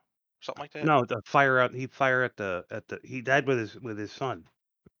 wasn't it? Something like that. No, the fire out. He died with his son.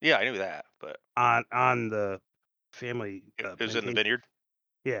 Yeah, I knew that, but on the family. it was in the vineyard.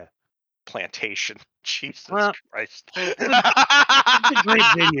 Yeah. Plantation. Jesus Christ. It's a great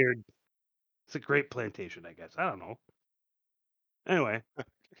vineyard. It's a great plantation, I guess. I don't know. Anyway.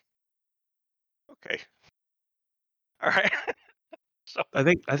 Okay. All right. So I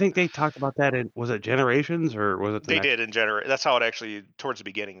think they talked about that in, was it Generations or was it they did in Generation? That's how it actually towards the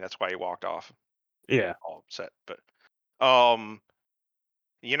beginning. That's why he walked off. Yeah. All upset, but and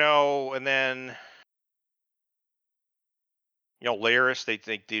then Laris, they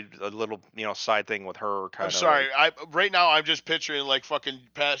did a little side thing with her. I'm sorry. Right now I'm just picturing like fucking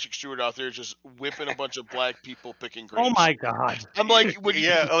Patrick Stewart out there just whipping a bunch of black people picking grapes. Oh my god. I'm like,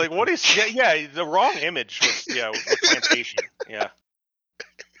 like what is? Yeah, the wrong image was with Plantation. Yeah,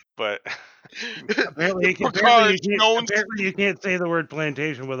 but apparently you can't say the word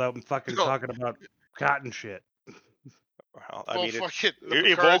plantation without fucking talking about cotton shit. Well, it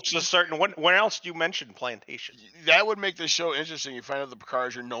evokes a certain. When else do you mention plantation? That would make the show interesting. You find out the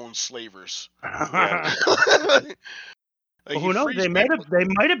Picards are known slavers. Yeah. Like who knows? They might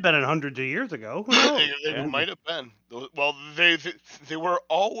have been hundreds of years ago. Who knows? They might have been. Well, they were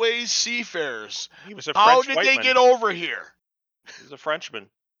always seafarers. He was a How French did they get over here? He was a Frenchman,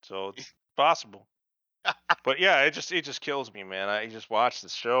 so it's possible. But yeah, it just kills me, man. I just watch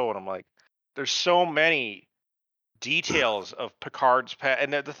this show and I'm like, there's so many details of Picard's past,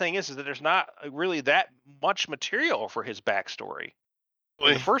 and the thing is that there's not really that much material for his backstory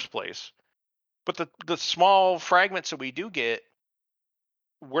in the first place. But the small fragments that we do get,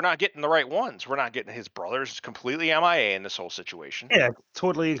 we're not getting the right ones. We're not getting his brother's completely MIA in this whole situation. Yeah,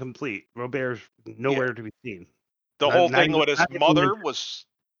 totally incomplete. Robert's nowhere to be seen. The whole thing with his mother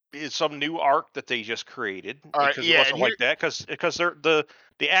is some new arc that they just created because it wasn't like that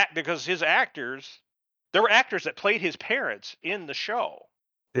because his actors. There were actors that played his parents in the show.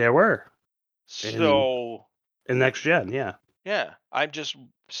 There were. So in Next Gen, yeah. Yeah, I'm just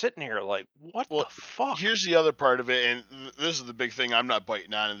sitting here like, what the fuck? Here's the other part of it, and this is the big thing I'm not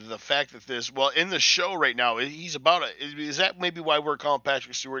biting on, and the fact that in the show right now, he's about is that maybe why we're calling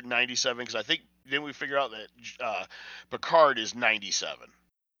Patrick Stewart 97? Because I think, didn't we figure out that Picard is 97?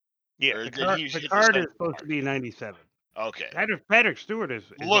 Yeah, Picard is supposed to be 97. Okay. Patrick Stewart is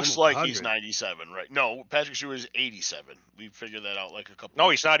looks like 100. he's 97, right? No, Patrick Stewart is 87. We figured that out like a couple. No,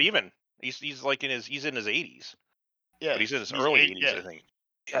 he's not even. He's like in his 80s. Yeah, but he's in his early 80s, I think.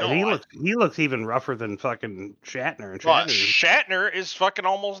 Yeah, no, he looks even rougher than fucking Shatner. And Shatner is fucking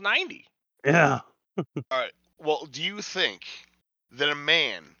almost 90. Yeah. All right. Well, do you think that a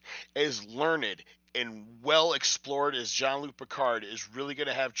man as learned and well explored as Jean-Luc Picard is really going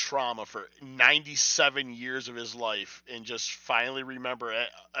to have trauma for 97 years of his life and just finally remember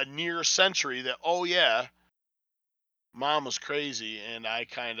a near century that, oh yeah, mom was crazy and I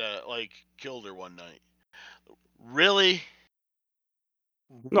kind of like killed her one night? Really?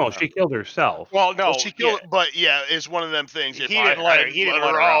 No, she killed herself. Well, no, she killed, but yeah, it's one of them things. He didn't let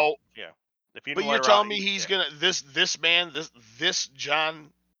her out. Yeah. But you're telling me he's gonna this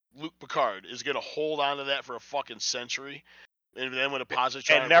Jean-Luc Picard is gonna hold on to that for a fucking century, and then when a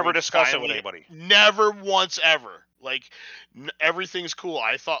positron and never discuss it with anybody. Never once ever. Like everything's cool.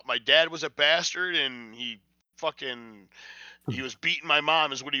 I thought my dad was a bastard, and he was beating my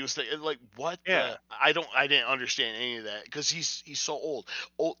mom, is what he was thinking. Like, what? Yeah. I didn't understand any of that because he's so old.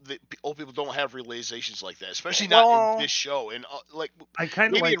 Old people don't have realizations like that, especially not in this show. And I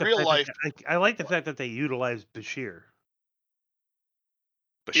kind of like in real life. I like the fact that they utilized Bashir.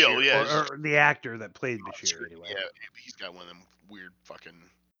 Or the actor that played Bashir. Anyway. Yeah, he's got one of them weird fucking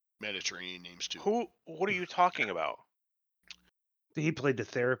Mediterranean names too. What are you talking about? He played the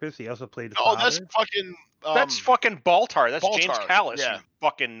therapist. He also played the father. That's fucking... that's fucking Baltar. That's Baltar. James Callis, yeah. you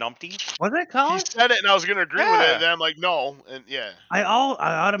fucking numpty. Was that Callis? He said it, and I was going to agree with it, and then I'm like, no. And yeah. I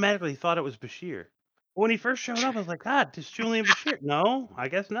automatically thought it was Bashir. When he first showed up, I was like, God, it's Julian Bashir. No, I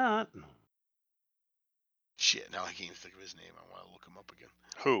guess not. Shit, now I can't even think of his name. I want to look him up again.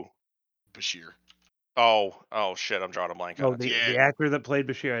 Who? Bashir. Oh shit! I'm drawing a blank on it. The actor that played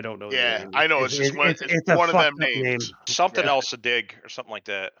Bashir, I don't know. Yeah, I know. It's just one of them names. Something else, Sadig or something like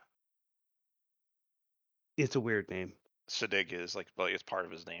that. It's a weird name. Sadig is it's part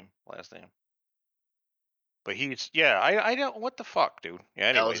of his name, last name. But I don't. What the fuck, dude? Yeah,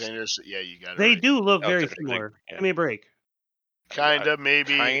 anyways. Yeah, you got it. They do look very similar. Yeah. Give me a break. Kinda,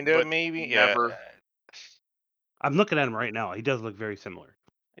 maybe. Maybe. Never. Yeah. I'm looking at him right now. He does look very similar.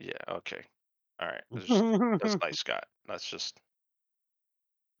 Yeah. Okay. All right. That's nice, Scott. That's just.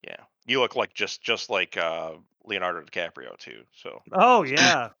 Yeah, you look like just like Leonardo DiCaprio too. So. Oh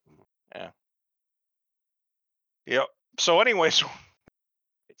yeah. Yeah. Yep. So, anyways,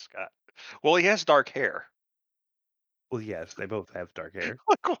 Scott. Well, he has dark hair. Well, yes, they both have dark hair.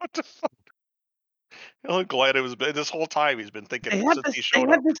 Like, what the fuck? I'm glad it was this whole time he's been thinking since he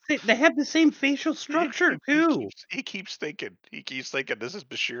showed up. They have the same facial structure too. He keeps thinking this is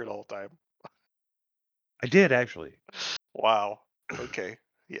Bashir the whole time. I did actually. Wow. Okay.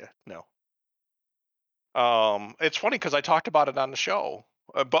 Yeah. No. It's funny because I talked about it on the show.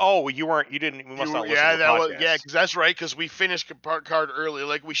 But you weren't. You didn't. We must not listen to the podcast. Because that's right. Because we finished Picard early,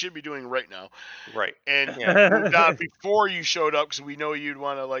 like we should be doing right now. Right. And moved on before you showed up, because we know you'd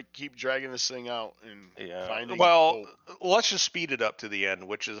want to keep dragging this thing out and finding. Well, let's just speed it up to the end,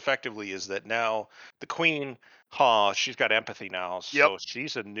 which is effectively is that now the Queen, she's got empathy now, so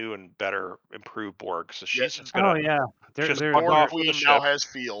she's a new and better, improved Borg. So she's gonna. Oh yeah. The Queen now has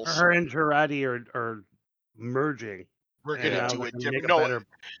feels. Her and Jurati are merging. We're gonna do it different.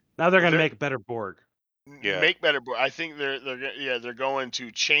 Now they're gonna make a better Borg. Yeah. Make better Borg. I think they're going to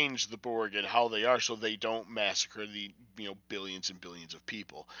change the Borg and how they are, so they don't massacre the billions and billions of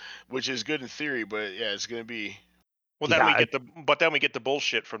people, which is good in theory, but it's gonna be. Well, then we get the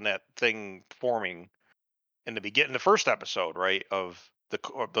bullshit from that thing forming in the first episode, right? Of the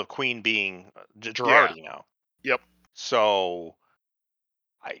Queen being Jurati now. Yep. So,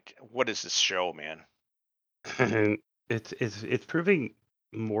 what is this show, man? It's proving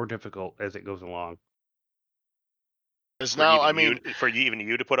more difficult as it goes along. It's now, for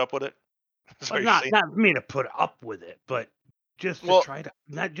you to put up with it. Not for me to put up with it, but just to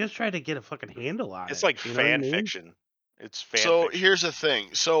try to get a fucking handle on it. It's like fan fiction. It's fan. So fiction. Here's the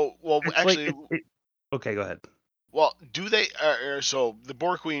thing. So actually, okay, go ahead. Well, do they? So the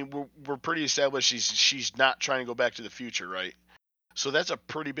Borg Queen, we're pretty established. She's not trying to go back to the future, right? So that's a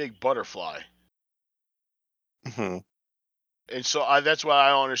pretty big butterfly. Mm-hmm. And so that's why I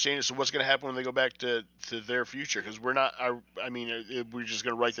don't understand it. So what's going to happen when they go back to their future? Because we're not. We're just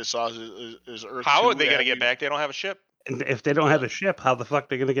going to write this off as Earth. How are they going to get back? They don't have a ship. And if they don't have a ship, how the fuck are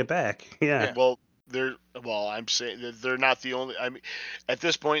they gonna get back? Yeah. Well, I'm saying that they're not the only. I mean, at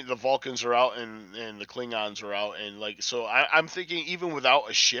this point, the Vulcans are out and the Klingons are out, and like, so I'm thinking even without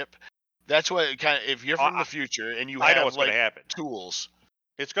a ship, that's what kind of. If you're from the future and you I know have what's gonna like happen. tools,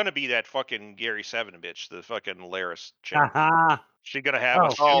 It's gonna be that fucking Gary Seven bitch, the fucking Laris chick. Aha. She's gonna have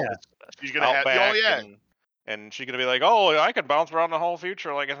us Oh, yeah. she's gonna have. back, Oh yeah. and she's gonna be like, "Oh, I can bounce around the whole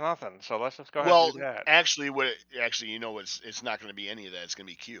future like it's nothing. So let's just go ahead and do that." Actually, it's not going to be any of that. It's going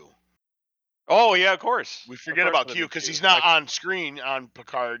to be Q. Oh yeah, of course. We forget about Q because he's not on screen on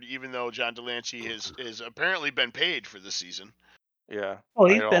Picard, even though John Delancey has apparently been paid for this season. Yeah. Well,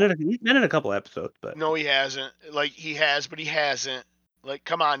 he's been in a couple episodes, but no, he hasn't. Like he has, but he hasn't. Like,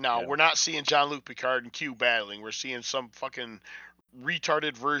 come on now, we're not seeing Jean-Luc Picard and Q battling. We're seeing some fucking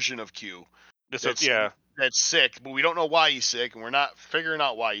retarded version of Q. That's sick, but we don't know why he's sick, and we're not figuring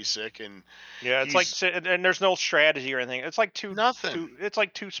out why he's sick. And yeah, it's like, and there's no strategy or anything. It's like nothing. It's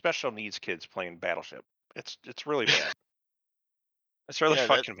like two special needs kids playing Battleship. It's really bad. It's really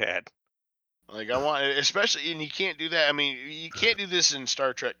fucking bad. Like, I want, especially, and you can't do that. I mean, you can't do this in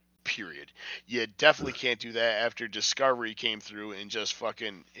Star Trek. Period. You definitely can't do that after Discovery came through and just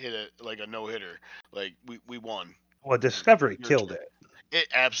fucking hit a no-hitter. Like, we won. Well, Discovery killed it. It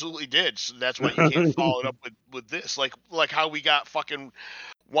absolutely did. So that's why you can't follow it up with this. Like how we got fucking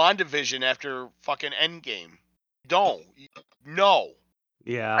WandaVision after fucking Endgame. No.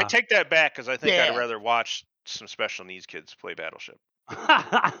 Yeah. I take that back because I think I'd rather watch some special needs kids play Battleship.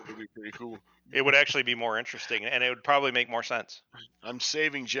 It'd be pretty cool. It would actually be more interesting, and it would probably make more sense. I'm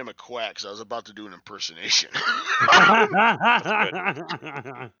saving Jim a quack because I was about to do an impersonation.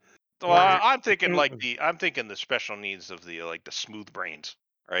 Well, I'm thinking the special needs of the smooth brains,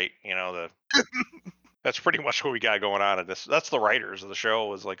 right? You know, that's pretty much what we got going on in this. That's the writers of the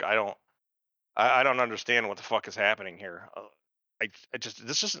show. Is like I don't understand what the fuck is happening here.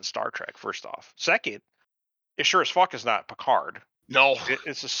 This isn't Star Trek. First off, second, it sure as fuck is not Picard. No,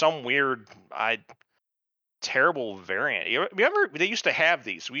 it's just some weird, terrible variant. They used to have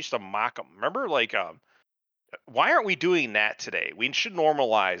these. We used to mock them. Remember, like, why aren't we doing that today? We should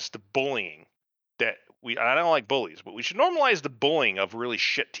normalize the bullying that I don't like bullies, but we should normalize the bullying of really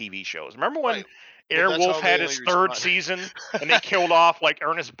shit TV shows. Remember when Airwolf had his third season and they killed off like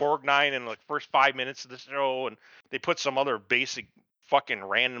Ernest Borgnine in the first 5 minutes of the show, and they put some other basic fucking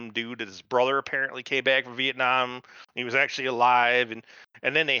random dude that his brother apparently came back from Vietnam. He was actually alive,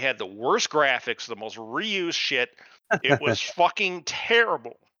 and then they had the worst graphics, the most reused shit. It was fucking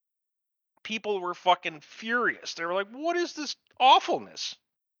terrible. People were fucking furious. They were like, "What is this awfulness?"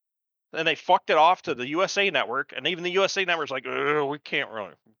 And they fucked it off to the USA Network, and even the USA Network's like, "We can't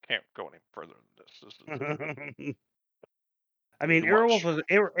go any further than this." I mean,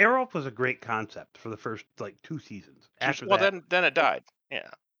 Airwolf was a great concept for the first 2 seasons. After that, then it died. Yeah,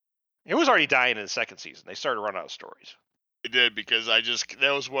 it was already dying in the second season. They started running out of stories. It did, because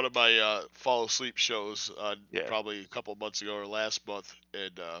that was one of my fall asleep shows probably a couple months ago or last month,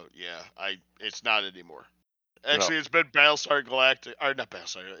 and it's not anymore. Actually, It's been Battlestar Galactica, or not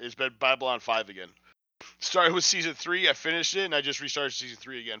Battlestar. It's been Babylon 5 again. Started with season 3, I finished it, and I just restarted season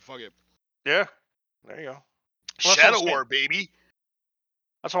 3 again. Fuck it. Yeah, there you go. Well, Shadow War, baby.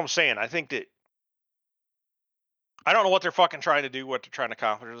 That's what I'm saying. I think that I don't know what they're fucking trying to do, what they're trying to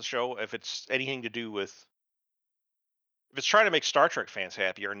accomplish with the show. If it's anything to do with, if it's trying to make Star Trek fans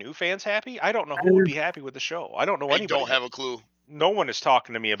happy or new fans happy, I don't know who would be happy with the show. I don't know anybody. I don't have a clue. No one is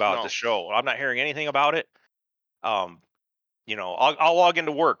talking to me about the show. I'm not hearing anything about it. I'll log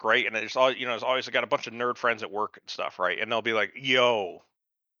into work, right? And it's all, it's always got a bunch of nerd friends at work and stuff, right? And they'll be like, "Yo,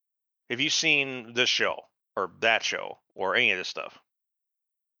 have you seen this show or that show or any of this stuff?"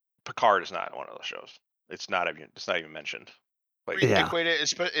 Picard is not one of those shows. It's not even mentioned. Like,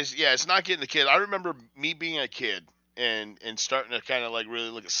 it's not getting the kid. I remember me being a kid and starting to kind of like really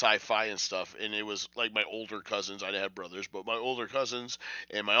look at sci-fi and stuff, and it was like my older cousins. I had brothers, but my older cousins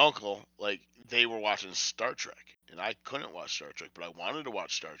and my uncle, like, they were watching Star Trek, and I couldn't watch Star Trek, but I wanted to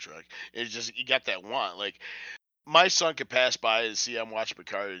watch Star Trek. It's just, you got that want. Like, my son could pass by and see I'm watching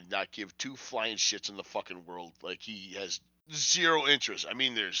Picard and not give two flying shits in the fucking world. Like, he has zero interest. I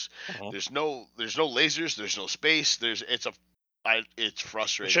mean, there's no lasers, there's no space, it's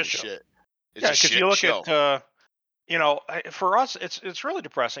frustrating as shit. Because you look at for us, it's really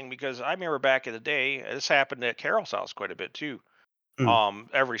depressing, because I remember back in the day, this happened at Carol's house quite a bit too.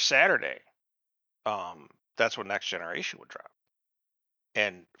 Every Saturday, that's when Next Generation would drop,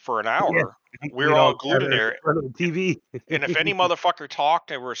 and for an hour we were all glued in there in front of the TV. And if any motherfucker talked,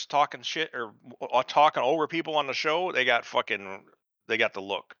 they were talking shit or talking over people on the show, they got the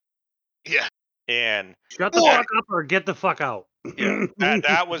look. Yeah. And Shut the fuck up or get the fuck out. yeah,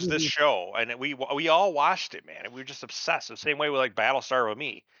 that was this show, and we all watched it, man, and we were just obsessed. The same way with like Battlestar with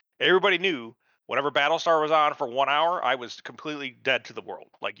me. Everybody knew whenever Battlestar was on for 1 hour, I was completely dead to the world.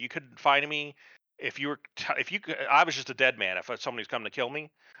 Like you couldn't find me. If you were, I was just a dead man. If somebody's coming to kill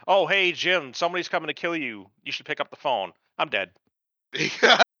me, oh hey Jim, somebody's coming to kill you. You should pick up the phone. I'm dead.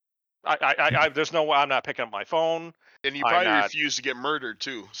 There's no way I'm not picking up my phone. And you probably refuse to get murdered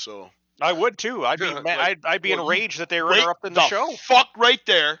too. So I would too. I'd be mad. I'd be enraged that they were interrupting the show. Fuck right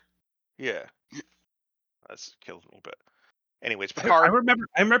there. Yeah, that's killed me. But anyways, Picard.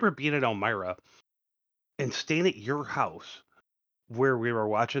 I remember being at Elmira and staying at your house where we were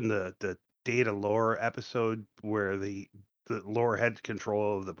watching the Data Lore episode where the Lore had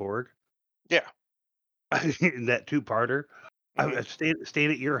control of the Borg. Yeah. In that 2-parter. Mm-hmm. I stayed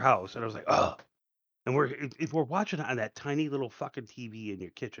at your house and I was like, oh. And we're watching it on that tiny little fucking TV in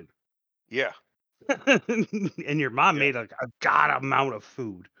your kitchen. Yeah. And your mom made a god amount of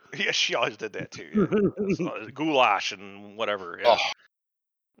food. Yeah, she always did that too. Yeah. Goulash and whatever. Yeah. Oh.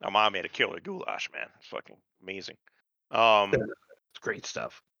 My mom made a killer goulash, man. It's fucking amazing. It's great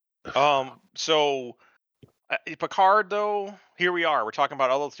stuff. So Picard, though, here we are. We're talking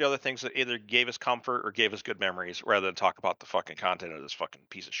about all the other things that either gave us comfort or gave us good memories, rather than talk about the fucking content of this fucking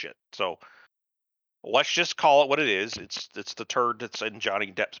piece of shit. So let's just call it what it is. It's the turd that's in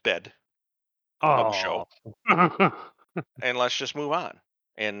Johnny Depp's bed of the show. And let's just move on.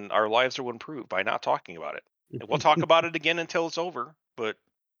 And our lives will improve by not talking about it. And we'll talk about it again until it's over. But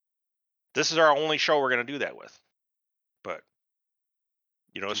this is our only show we're going to do that with. But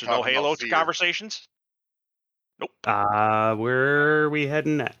you notice there's no Halo conversations? Nope. Where are we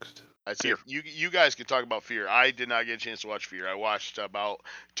heading next? I'd say you guys can talk about Fear. I did not get a chance to watch Fear. I watched about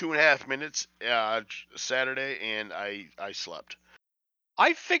 2.5 minutes Saturday, and I slept.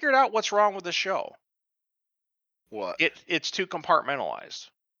 I figured out what's wrong with the show. What? It's too compartmentalized.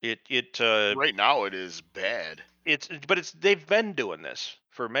 Right now it is bad. They've been doing this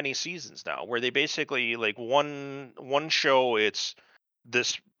for many seasons now, where they basically like one show it's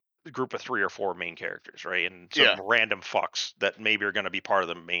this group of 3 or 4 main characters, right? And some random fucks that maybe are going to be part of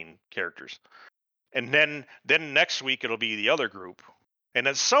the main characters. And then next week it'll be the other group. And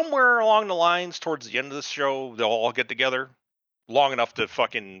then somewhere along the lines towards the end of the show, they'll all get together long enough to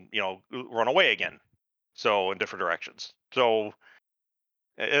fucking, run away again. So in different directions. So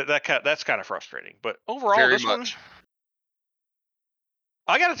that's kind of frustrating. But overall, this one,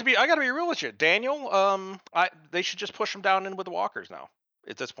 I got to be real with you, Daniel. They should just push him down in with the walkers now.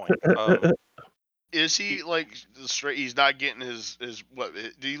 At this point, is he like straight? He's not getting his what?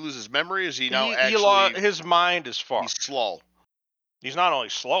 Did he lose his memory? Is he now actually? His mind is fucked. He's slow. He's not only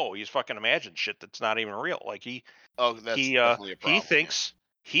slow. He's fucking imagined shit that's not even real. Like that's definitely a problem.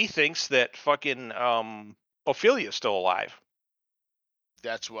 He thinks that fucking Ophelia's still alive.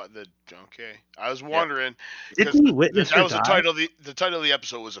 That's what okay. I was wondering. Did he witness that was the title. The title of the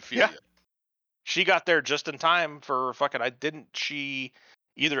episode was Ophelia. Yeah. She got there just in time for fucking. I think he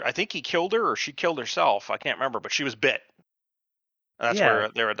killed her or she killed herself. I can't remember, but she was bit. That's where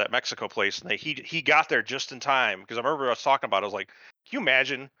they were at that Mexico place, and he got there just in time because I remember I was talking about it. I was like, can you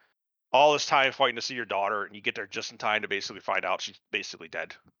imagine all this time fighting to see your daughter, and you get there just in time to basically find out she's basically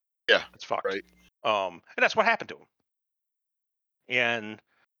dead? Yeah, it's fucked. Right. And that's what happened to him. And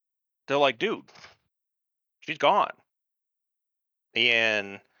they're like, dude, she's gone.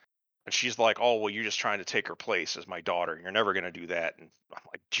 And she's like, oh, well, you're just trying to take her place as my daughter. You're never going to do that. And I'm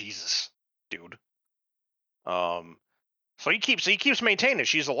like, Jesus, dude. So he keeps maintaining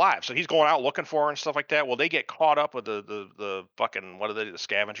she's alive. So he's going out looking for her and stuff like that. Well, they get caught up with the fucking, what are they, the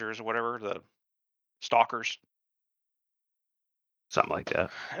scavengers or whatever, the stalkers. Something like that.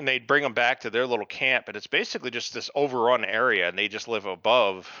 And they bring them back to their little camp, and it's basically just this overrun area, and they just live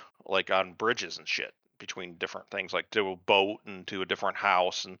above, like on bridges and shit between different things, like to a boat and to a different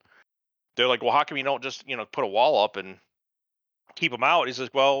house. And they're like, well, how come you don't just, put a wall up and keep them out? He says,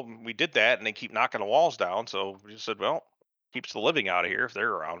 well, we did that, and they keep knocking the walls down. So we just said, well, keeps the living out of here if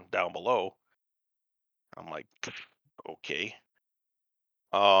they're around down below. I'm like, okay.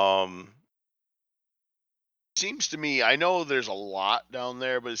 Seems to me, I know there's a lot down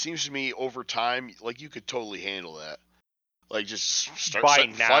there, but it seems to me over time, like you could totally handle that. Like just start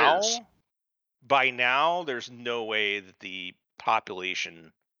setting fires. By now, there's no way that the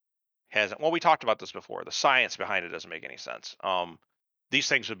population hasn't. Well, we talked about this before. The science behind it doesn't make any sense. These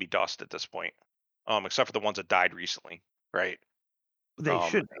things would be dust at this point, except for the ones that died recently, right? They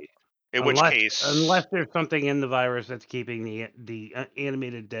should be. In which case, unless there's something in the virus that's keeping the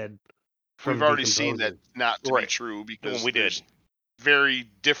animated dead. We've already seen that not to be true because very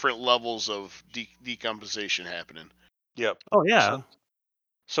different levels of decomposition happening. Yep. Oh yeah.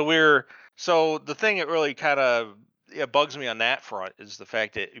 So the thing that really kind of bugs me on that front is the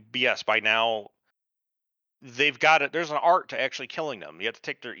fact that yes, by now they've got it. There's an art to actually killing them. You have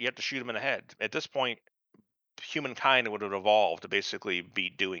to shoot them in the head. At this point, humankind would have evolved to basically be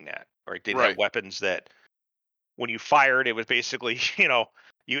doing that. Right? They'd have weapons that when you fired, it was basically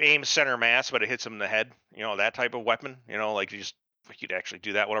you aim center mass, but it hits them in the head. That type of weapon. Like you'd actually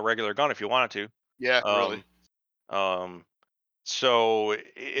do that with a regular gun if you wanted to. Yeah, really. So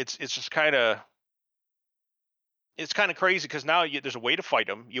it's just kind of crazy because now there's a way to fight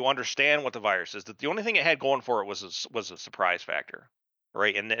them. You understand what the virus is. That the only thing it had going for it was a surprise factor,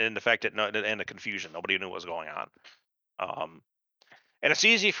 right? And the fact that and the confusion, nobody knew what was going on. And it's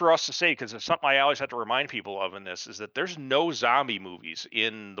easy for us to say because it's something I always have to remind people of in this is that there's no zombie movies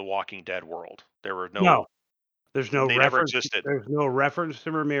in the Walking Dead world. There were no. There's no They never reference. existed. There's no reference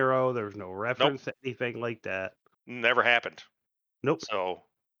to Ramiro. There's no reference to anything like that. Never happened. Nope. So,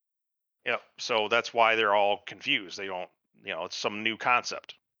 so that's why they're all confused. They don't, it's some new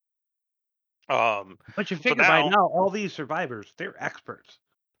concept. But you figure by now all these survivors, they're experts.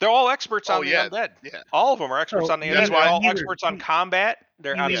 They're all experts on the undead. Yeah. All of them are experts on the undead. They're all experts on combat.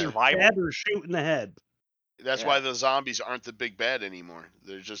 They're on survival. Or shoot in the head. That's why the zombies aren't the big bad anymore.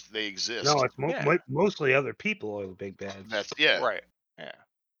 They exist. No, it's mostly other people are the big bad. That's right. Yeah,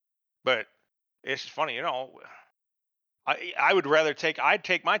 but it's funny, I would rather I'd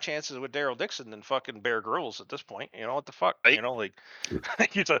take my chances with Daryl Dixon than fucking Bear Grylls at this point. What the fuck? Right? Like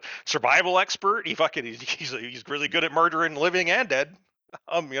he's a survival expert. He's really good at murdering living and dead.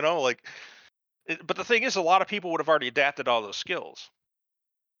 But the thing is, a lot of people would have already adapted all those skills.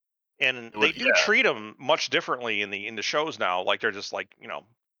 And they do treat them much differently in the shows now. Like they're just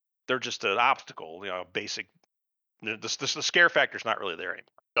they're just an obstacle. Basic. The scare factor's not really there anymore.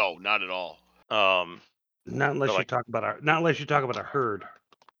 No, not at all. Not unless you talk about a herd.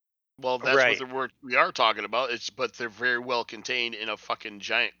 Well, that's what we are talking about. But they're very well contained in a fucking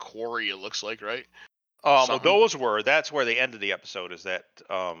giant quarry. It looks like, right? Well, that's where they ended the episode. Is that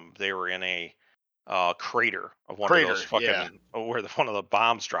they were in a crater of one of those fucking where one of the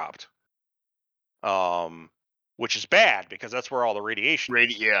bombs dropped. Which is bad because that's where all the radiation.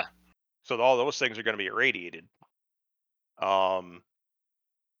 Yeah. So all those things are going to be irradiated.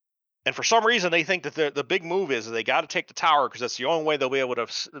 And for some reason they think that the big move is they got to take the tower because that's the only way they'll be able to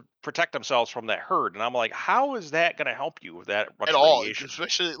protect themselves from that herd. And I'm like, how is that going to help you with that much radiation?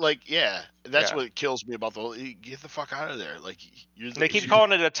 Especially that's what kills me about the whole. Get the fuck out of there! They keep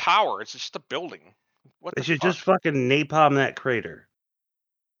calling it a tower. It's just a building. They should just fucking napalm that crater.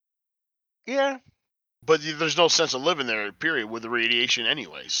 Yeah. But there's no sense of living there, period, with the radiation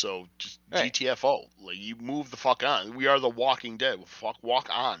anyway. So just GTFO. You move the fuck on. We are the Walking Dead. Walk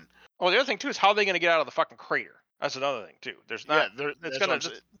on. Well, the other thing too is how are they going to get out of the fucking crater? That's another thing too. There's not. There's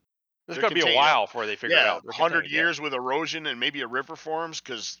going to be a while before they figure it out. 100 years with erosion and maybe a river forms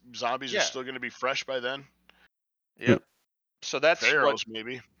because zombies are still going to be fresh by then. Yep. So that's Pharaohs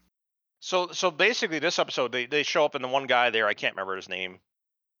maybe. So basically, this episode they show up and the one guy there, I can't remember his name.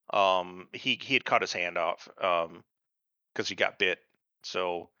 He had cut his hand off because he got bit.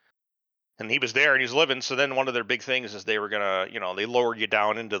 So. And he was there and he was living. So then one of their big things is they were gonna, they lower you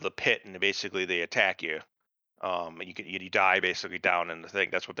down into the pit and basically they attack you. And you die basically down in the thing.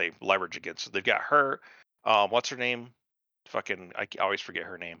 That's what they leverage against. So they've got her. What's her name? Fucking, I always forget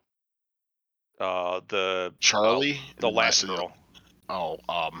her name. The Charlie, the Latin girl.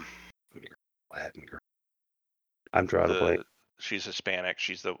 Latin girl. I'm drawing a blank. She's Hispanic.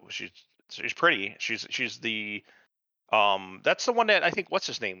 She's pretty. She's the. That's the one that I think what's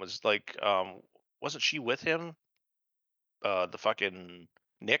his name was like. Wasn't she with him? The fucking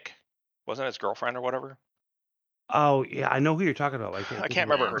Nick wasn't his girlfriend or whatever. Oh yeah, I know who you're talking about. I can't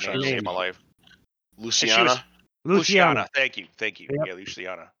remember her name in my life. Luciana. Luciana. Thank you. Yep. Yeah,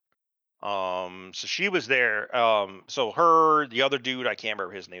 Luciana. So she was there. So her, the other dude, I can't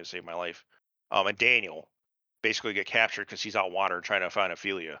remember his name to save my life. And Daniel basically get captured because he's out wandering trying to find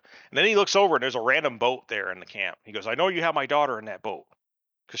Ophelia. And then he looks over and there's a random boat there in the camp. He goes, I know you have my daughter in that boat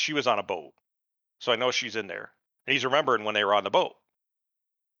because she was on a boat. So I know she's in there. And he's remembering when they were on the boat.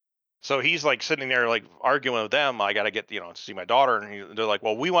 So he's like sitting there like arguing with them. I got to get, to see my daughter. And they're like,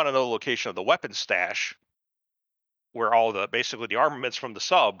 well, we want to know the location of the weapons stash where all basically the armaments from the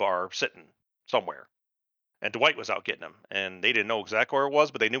sub are sitting somewhere. And Dwight was out getting them. And they didn't know exactly where it was,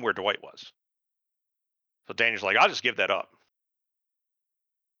 but they knew where Dwight was. So Daniel's like, I'll just give that up.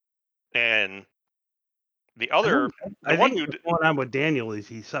 And the other, I think what's going on with Daniel is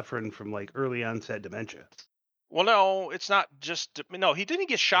he's suffering from like early onset dementia. Well, no, it's not just. No, he didn't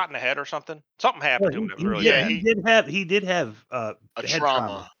get shot in the head or something. Something happened to him. Really Yeah, bad. he did have a head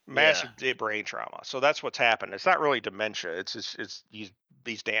trauma. Massive brain trauma. So that's what's happened. It's not really dementia. It's just,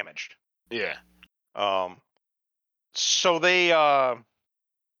 he's damaged. Yeah. So they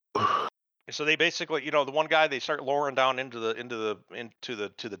basically, the one guy, they start lowering down into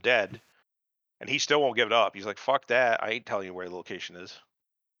the dead, and he still won't give it up. He's like, "Fuck that! I ain't telling you where the location is."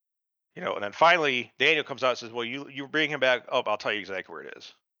 And then finally Daniel comes out and says, "Well, you bring him back up. I'll tell you exactly where it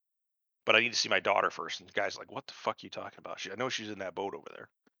is. But I need to see my daughter first." And the guy's like, "What the fuck are you talking about? I know she's in that boat over there."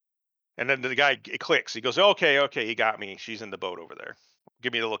 And then the guy, it clicks. He goes, "Okay, he got me. She's in the boat over there.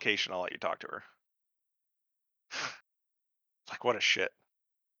 Give me the location. I'll let you talk to her." Like, what a shit.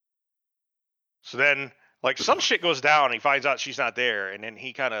 So then, like, some shit goes down, and he finds out she's not there, and then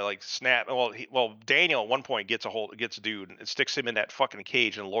he kind of like snap. Well, Daniel at one point gets a dude and sticks him in that fucking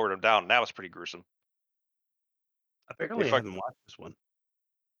cage and lowered him down. And that was pretty gruesome. Apparently, I haven't watched this one.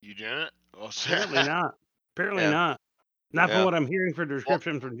 You didn't? Apparently not. Apparently Yeah. not. Not from what I'm hearing for the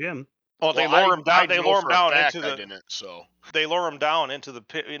description from Jim. Well, they lower him down. They lower him down into the. I didn't, so they lower him down into the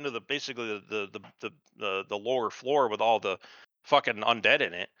pit, into the basically the lower floor with all the fucking undead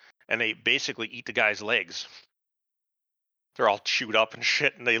in it, and they basically eat the guy's legs. They're all chewed up and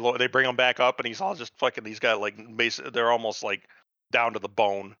shit, and they bring him back up, and he's all just fucking. These guys like they're almost like down to the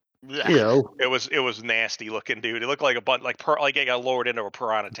bone. Yeah. It was nasty looking, dude. It looked like a butt like it got lowered into a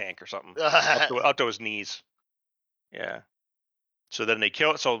piranha tank or something up to his knees. Yeah. So then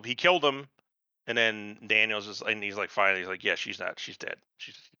so he killed him. And then Daniel's he's like, finally, he's like, yeah, she's dead.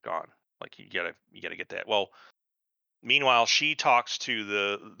 She's gone. Like, you gotta get that. Well, meanwhile, she talks to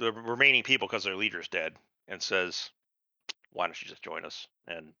the remaining people because their leader's dead, and says, why don't you just join us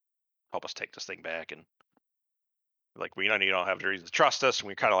and help us take this thing back? And like, we don't have the reason to trust us, and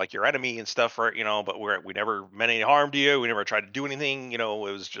we're kind of like your enemy and stuff, right? But we never meant any harm to you. We never tried to do anything. It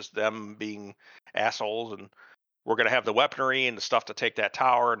was just them being assholes, and we're gonna have the weaponry and the stuff to take that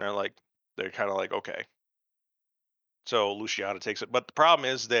tower. And they're kind of like, okay. So Luciana takes it, but the problem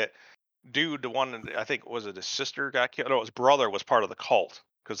is that dude, the one, I think, was it his sister got killed? No, his brother was part of the cult,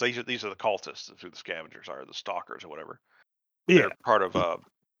 because these are the cultists, who the scavengers are, the stalkers or whatever. Yeah, they're part of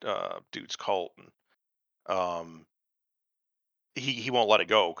dude's cult, and he won't let it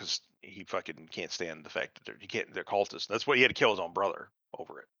go because he fucking can't stand the fact that they're cultists. That's why he had to kill his own brother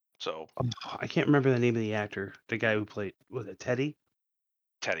over it. So I can't remember the name of the actor, the guy who played, was it Teddy?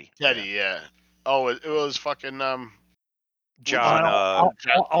 Teddy, yeah. Oh, it was fucking John.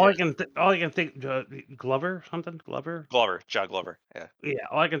 All I can think, Glover, John Glover. Yeah. Yeah.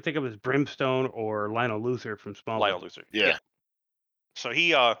 All I can think of is Brimstone or Lionel Luthor from Smallville. Lionel Luthor. Yeah. So he,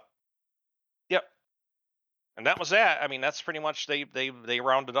 yep. And that was that. I mean, that's pretty much they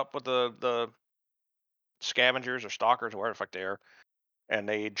rounded up with the scavengers or stalkers or whatever the fuck they are, and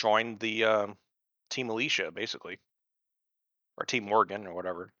they joined the Team Alicia, basically, or Team Morgan or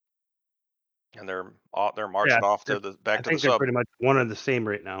whatever. And they're marching off to the back to the sub. They're pretty much one and the same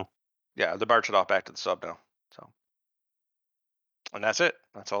right now. Yeah, they're marching off back to the sub now. So, and that's it.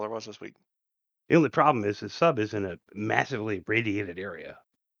 That's all there was this week. The only problem is the sub is in a massively radiated area.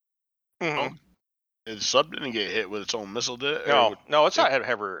 Mm-hmm. The sub didn't get hit with its own missile, did it? No, it's not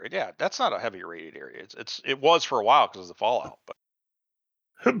heavy. Yeah, that's not a heavy radiated area. It was for a while because of the fallout, but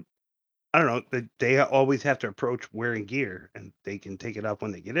I don't know. They always have to approach wearing gear, and they can take it off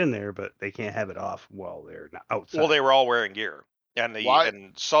when they get in there, but they can't have it off while they're not outside. Well, they were all wearing gear, and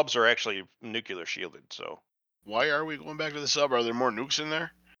and subs are actually nuclear shielded. So why are we going back to the sub? Are there more nukes in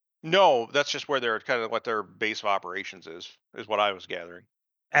there? No, that's just where they're kind of what their base of operations is what I was gathering.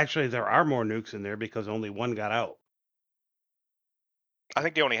 Actually, there are more nukes in there because only one got out. I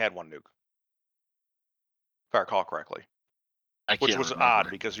think they only had one nuke, if I recall correctly. Which was remember. odd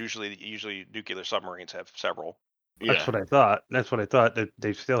because usually nuclear submarines have several. Yeah. That's what I thought. That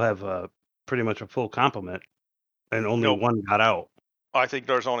they still have pretty much a full complement, and only one got out. I think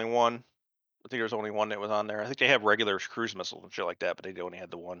there's only one. I think there's only one that was on there. I think they have regular cruise missiles and shit like that, but they only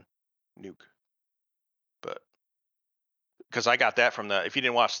had the one nuke. But because I got that from if you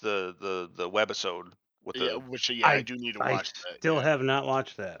didn't watch the webisode with I do need to watch that. Still have not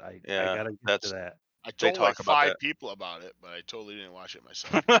watched that. I gotta get to that. I told like 5 people about it, but I totally didn't watch it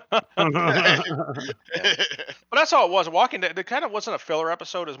myself. But that's all it was. Walking Dead, it kind of wasn't a filler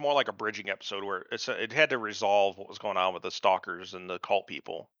episode. It was more like a bridging episode where it had to resolve what was going on with the stalkers and the cult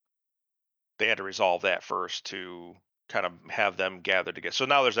people. They had to resolve that first to kind of have them gathered together. So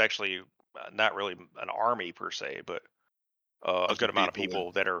now there's actually not really an army per se, but a good amount of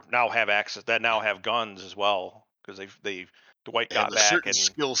people that now have access, that now have guns as well, because Dwight got back and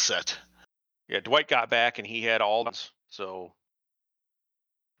skill set. Yeah, Dwight got back and he had all guns, so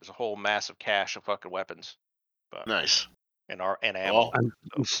there's a whole massive cache of fucking weapons. But Nice. and ammo. Well,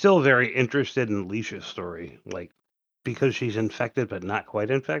 I'm still very interested in Alicia's story, like because she's infected but not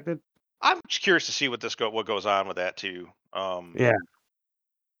quite infected. I'm just curious to see what goes on with that too. Yeah.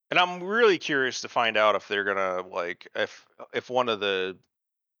 And I'm really curious to find out if they're gonna like if one of the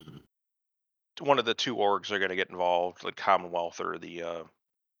two orgs are gonna get involved, like Commonwealth or the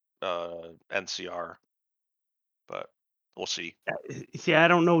NCR. But we'll see. See, I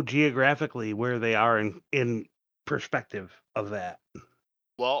don't know geographically where they are in perspective of that.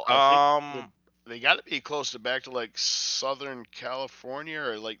 well, I think they got to be close to back to like Southern California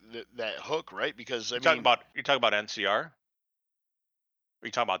or like that hook, right? Because I you're mean, talking about NCR? Or are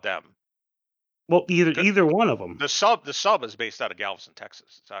you talking about them? Well, either one of them. The sub is based out of Galveston,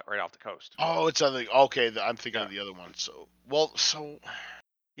 Texas. It's right off the coast. oh, it's on the okay. I'm thinking Yeah. of the other one. So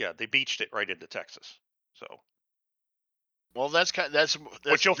Yeah, they beached it right into Texas. So that's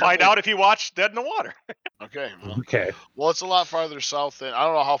which you'll find out if you watch Dead in the Water. Okay. Okay. Well, it's a lot farther south than I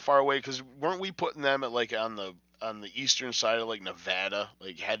don't know how far away because weren't we putting them at like on the eastern side of like Nevada,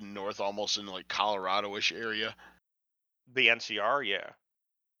 like heading north almost into like Colorado-ish area? The NCR, yeah.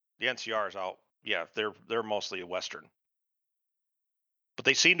 The NCR is out. Yeah, they're mostly western. But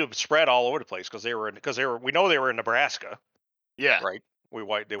they seem to have spread all over the place because we know they were in Nebraska. Yeah. Right.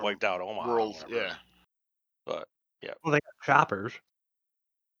 They wiped out Omaha. Rural, yeah. But yeah. Well, they got choppers.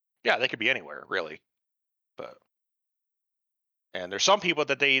 Yeah, they could be anywhere really. But and there's some people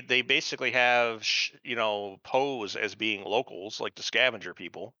that they basically have pose as being locals, like the scavenger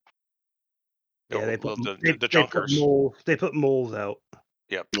people. Yeah, they put the junkers. They put moles out.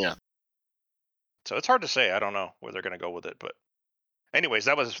 Yep. Yeah. So it's hard to say. I don't know where they're going to go with it, but anyways,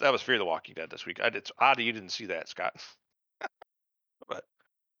 that was Fear the Walking Dead this week. It's odd you didn't see that, Scott. But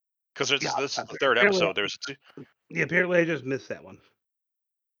because this is the third episode. There's two. Yeah, apparently I just missed that one.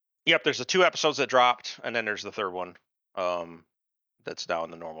 Yep, there's the 2 episodes that dropped, and then there's the third one. That's now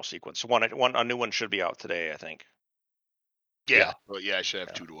in the normal sequence. A new one should be out today, I think. Yeah. Well, yeah, I should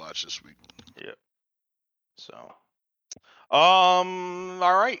have 2 to watch this week. Yep. So, all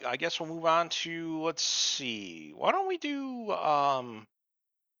right. I guess we'll move on to, let's see. Why don't we do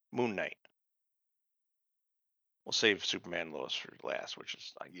Moon Knight? We'll save Superman and Lois for last, which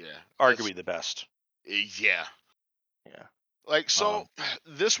is arguably the best. Yeah. Yeah. Like so,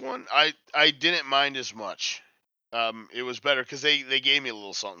 this one I didn't mind as much. It was better because they gave me a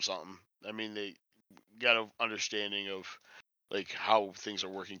little something. I mean, they got an understanding of like how things are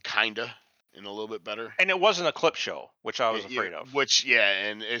working, kinda, and a little bit better. And it wasn't a clip show, which I was afraid of.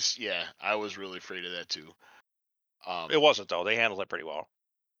 And I was really afraid of that too. It wasn't though. They handled it pretty well.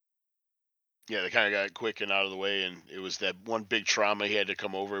 Yeah, they kind of got it quick and out of the way, and it was that one big trauma he had to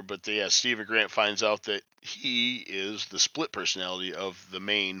come over. But Stephen Grant finds out that he is the split personality of the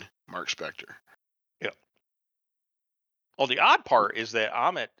main Mark Spector. Yeah. Well, the odd part is that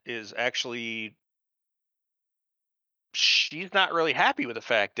Amit is actually, she's not really happy with the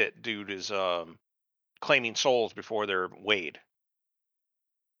fact that dude is claiming souls before they're weighed.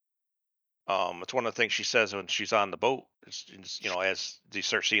 It's one of the things she says when she's on the boat. It's, as they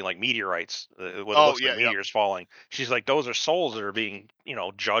start seeing like meteorites, when it looks like meteors falling, she's like, "Those are souls that are being,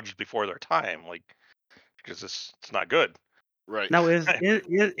 judged before their time, like because it's not good." Right. Now is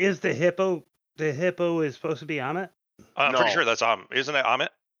the hippo is supposed to be Amit? I'm pretty sure that's Isn't it Amit?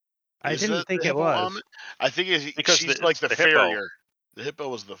 I didn't think it was. Amit? I think it's because she's like the farrier. The hippo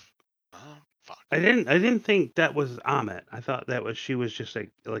was the. Oh, fuck. I didn't think that was Amit. I thought she was just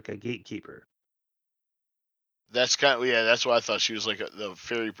like a gatekeeper. That's kind of that's why I thought she was like the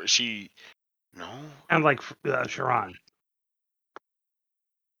fairy. I'm like Sharon.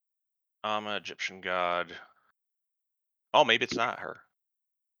 Amit, Egyptian god. Oh, maybe it's not her.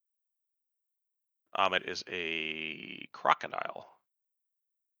 Amit is a crocodile.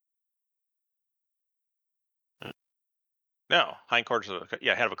 No, hindquarters of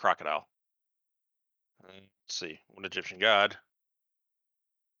head of a crocodile. Let's see, what Egyptian god?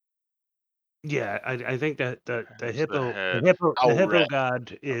 Yeah, I think that the hippo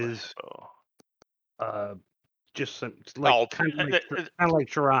god is just like kind of like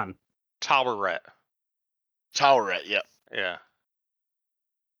Sharon. Taweret, yep. Yeah.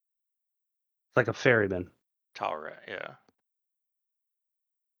 Like a ferryman. Taweret, yeah.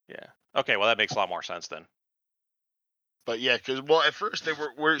 Yeah. Okay, well that makes a lot more sense then. But because at first they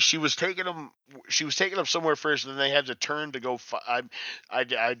were she was taking them somewhere first, and then they had to turn to go. I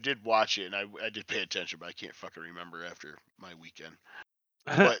did watch it, and I did pay attention, but I can't fucking remember after my weekend.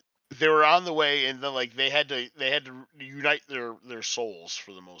 But they were on the way, and then like they had to unite their souls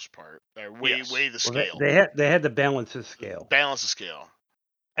for the most part. Weigh Yes. the Well, scale, they had to balance the scale. balance the scale.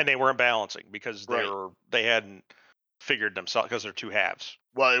 And they weren't balancing because Right. they hadn't figured themselves because they're two halves.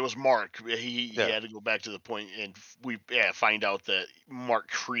 Well, it was Mark. He Yeah. had to go back to the point, and we find out that Mark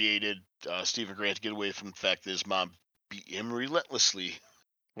created Stephen Grant to get away from the fact that his mom beat him relentlessly.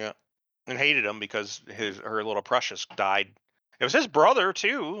 Yeah. And hated him because her little precious died. It was his brother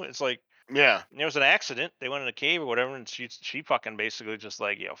too. It's like Yeah. it was an accident. They went in a cave or whatever, and she fucking basically just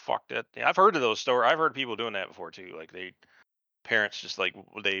like, yeah, fuck that. Yeah, I've heard of those stories. I've heard people doing that before too. Like parents just like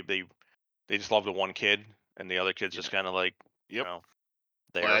they just love the one kid, and the other kid's just kind of like, Yep.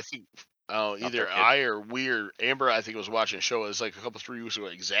 there. Well, I think either I or we or Amber, I think, was watching a show. It was like a couple 3 weeks ago,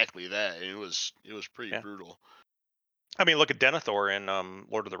 exactly that, and it was pretty brutal. I mean, look at Denethor in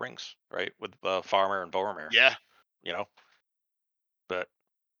Lord of the Rings, right? With Faramir and Boromir. Yeah. But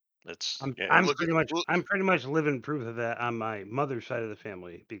it's I'm pretty much living proof of that on my mother's side of the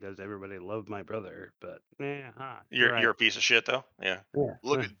family because everybody loved my brother. But you're a piece of shit though. Yeah.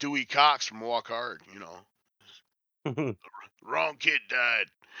 Look at Dewey Cox from Walk Hard. Wrong kid died.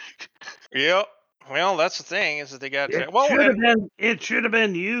 Yep. Well, that's the thing is that they got. It should have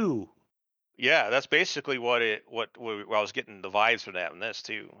been you. Yeah, that's basically what I was getting the vibes from that in this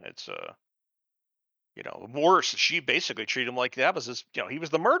too. It's worse. She basically treated him like that was his. He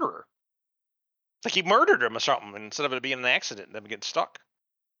was the murderer. It's like he murdered him or something, and instead of it being an accident and them getting stuck.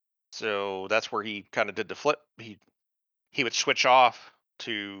 So that's where he kind of did the flip. He would switch off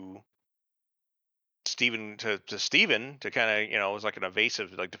to Steven to Steven to kind of it was like an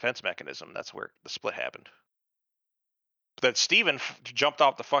evasive like defense mechanism. That's where the split happened. That Steven jumped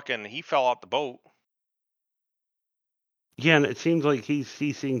off he fell off the boat. Yeah, and it seems like he's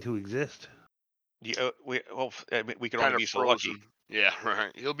ceasing to exist. Yeah, we can Kind only be so lucky. Yeah,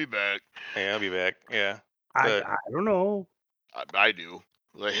 right. He'll be back. Yeah, he'll be back. Yeah. I don't know. I do.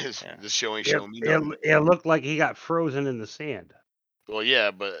 Like this show ain't showing me nothing. It looked like he got frozen in the sand. Well, yeah,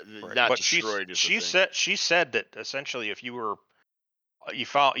 but not destroyed. She said that essentially, if you were you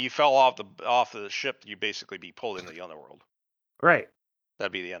fell off the ship, you'd basically be pulled into the underworld. Right.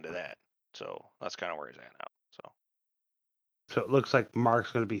 That'd be the end of that. So that's kind of where he's at now. So it looks like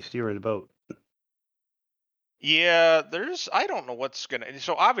Mark's going to be steering the boat. Yeah, I don't know what's gonna.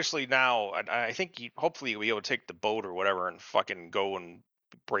 So obviously now, I think hopefully you'll be able to take the boat or whatever and fucking go and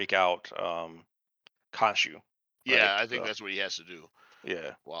break out Khonshu. Yeah, I think that's what he has to do.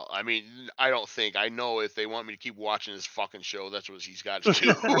 Yeah. Well, I mean, I know if they want me to keep watching this fucking show, that's what he's got to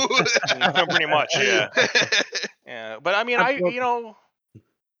do. Pretty much, yeah. Yeah, but I mean, go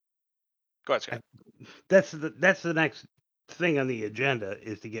ahead, Scott. That's the next thing on the agenda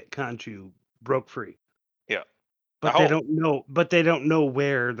is to get Khonshu broke free. Yeah. But they don't know. But they don't know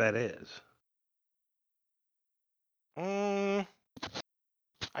where that is.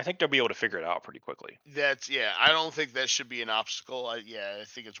 I think they'll be able to figure it out pretty quickly. I don't think that should be an obstacle. I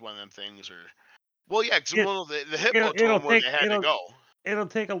think it's one of them things. Because the Hippo told them where they had to go. It'll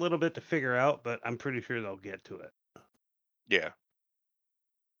take a little bit to figure out, but I'm pretty sure they'll get to it. Yeah.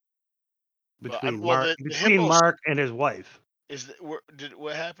 Between Mark and his wife.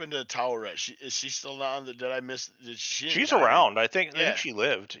 What happened to Towerette? Is she still not on the? Did I miss? She's around. I think she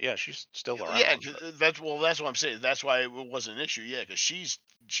lived. Yeah, she's still around. Yeah, that's what I'm saying. That's why it wasn't an issue. Yeah, because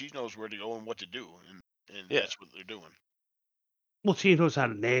she knows where to go and what to do, and that's what they're doing. Well, she knows how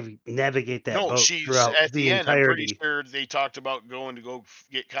to navigate that boat she's throughout at the end. entirety. I'm pretty sure they talked about going to go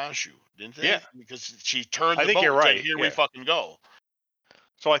get Khonshu, didn't they? Yeah, because she turned the boat. I think you're right. And here we fucking go.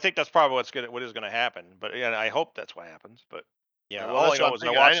 So I think that's probably what is going to happen. But yeah, I hope that's what happens. But yeah, well, all I know is I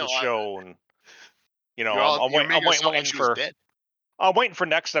watch the show, and I'm waiting for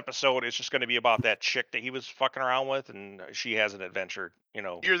next episode. It's just going to be about that chick that he was fucking around with, and she has an adventure.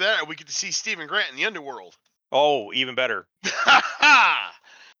 You're there. We get to see Stephen Grant in the underworld. Oh, even better. Oh,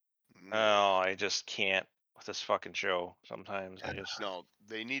 I just can't with this fucking show. Sometimes no.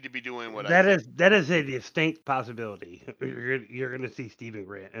 They need to be doing what that is a distinct possibility. You're going to see Stephen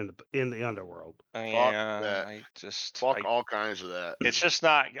Grant in the underworld. Yeah, fuck all kinds of that. It's just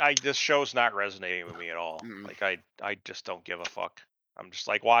not. This show's not resonating with me at all. Mm-hmm. Like I just don't give a fuck. I'm just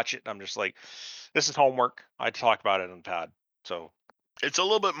like watch it. And I'm just like, this is homework. I talked about it on Pod, so. It's a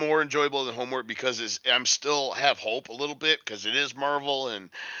little bit more enjoyable than homework because I'm still have hope a little bit because it is Marvel and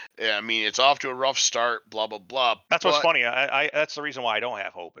I mean it's off to a rough start. Blah blah blah. That's what's funny. I that's the reason why I don't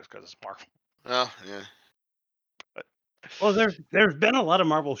have hope is because it's Marvel. Oh yeah. Well, there's been a lot of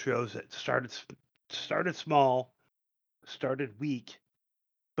Marvel shows that started small, started weak,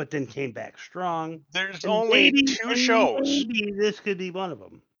 but then came back strong. There's only 2 shows. Maybe this could be one of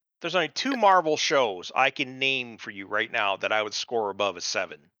them. There's only 2 Marvel shows I can name for you right now that I would score above a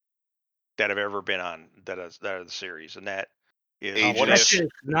 7 that have ever been on that are the series, and that is What Agents. If. That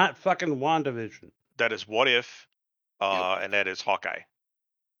is not fucking WandaVision. That is What If, and that is Hawkeye.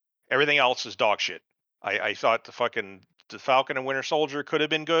 Everything else is dog shit. I thought the Falcon and Winter Soldier could have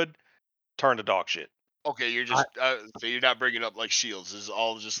been good. Turned to dog shit. Okay, you're just so you're not bringing up like Shields. This is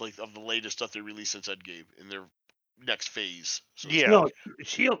all just like of the latest stuff they released since Endgame in their next phase. So Yeah. No,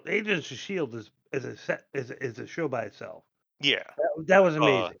 Shield, Agents of Shield is a show by itself. Yeah. That was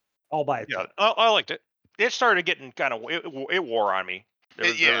amazing, all by Yeah, itself. I liked it. It started getting kind of it wore on me.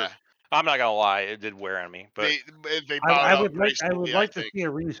 I'm not gonna lie, it did wear on me. But they I bowed would out like gracefully, to see a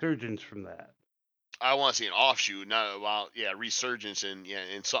resurgence from that. I want to see an offshoot, not resurgence and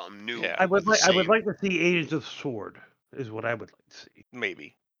something new. Yeah. I would with the like same- to see Agents of Sword is what I would like to see.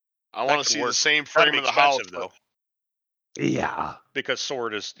 maybe I want could to see work. the same That'd frame be of the house, expensive, though, Yeah, because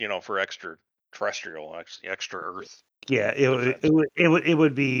Sword is for extraterrestrial, extra Earth. yeah, it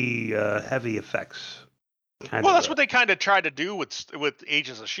would be heavy effects. Well, that's what they kind of tried to do with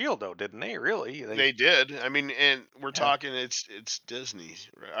Agents of Shield, though, didn't they? Really, They did. I mean, and we're talking it's Disney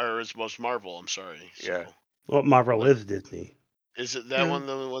or it's most Marvel. I'm sorry. So. Yeah. Well, Marvel is Disney. Is it that one?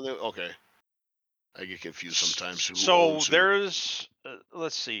 The one that okay. I get confused sometimes. So there's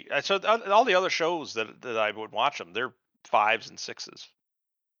let's see. So all the other shows that I would watch them, they're 5s and 6s.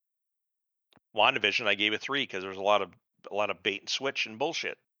 WandaVision, I gave it 3 because there's a lot of bait and switch and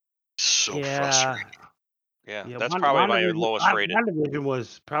bullshit. So frustrating. Yeah, that's probably my lowest rated. WandaVision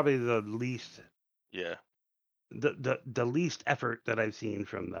was probably the least. Yeah. The least effort that I've seen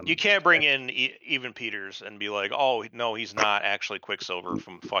from them. You can't bring in Evan Peters and be like, oh no, he's not actually Quicksilver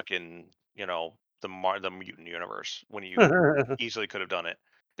from fucking the mutant universe, when you easily could have done it.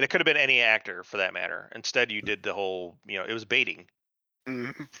 And it could have been any actor for that matter. Instead, you did the whole, it was baiting.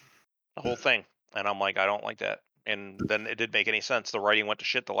 Mm-hmm. The whole thing. And I'm like, I don't like that. And then it didn't make any sense. The writing went to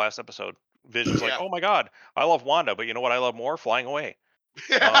shit the last episode. Vision's like, oh my God, I love Wanda, but you know what I love more? Flying away.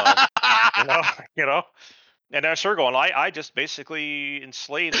 And there's her going, I just basically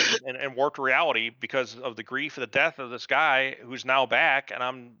enslaved and warped reality because of the grief of the death of this guy who's now back, and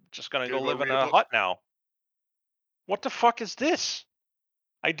I'm just going to go live in a hut now. What the fuck is this?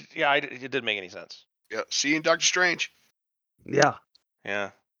 It didn't make any sense. Yeah, seeing Doctor Strange. Yeah.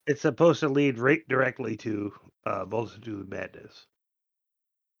 Yeah. It's supposed to lead right directly to Multitude of Madness.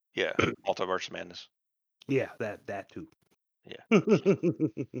 Yeah, Multiverse of Madness. Yeah, that too. Yeah.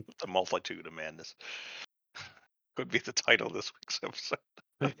 The Multitude of Madness. Could be the title of this week's episode.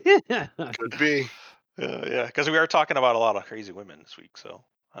 Could be. Yeah, because we are talking about a lot of crazy women this week. So,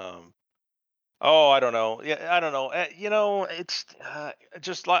 I don't know. Yeah, I don't know. It's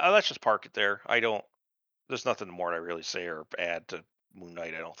just let's just park it there. There's nothing more to really say or add to Moon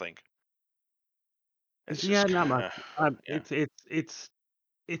Knight, I don't think. It's not much.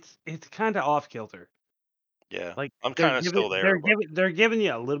 It's kind of off kilter. Yeah, like I'm kind of still there. They're giving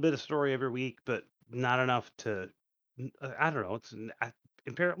you a little bit of story every week, but not enough to. I don't know.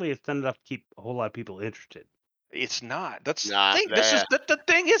 Apparently it's not enough to keep a whole lot of people interested. It's not. That's not the thing. This is the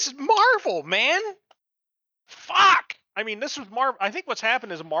thing. Is Marvel, man. Fuck. I mean, this is Marvel. I think what's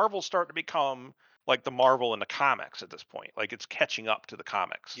happened is Marvel's starting to become like the Marvel in the comics at this point. Like it's catching up to the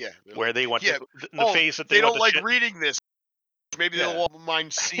comics. Yeah. Where they went in the phase that they don't like reading this. Maybe they won't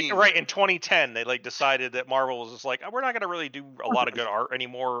mind seeing. Right, in 2010, they decided that Marvel was just like, we're not going to really do a lot of good art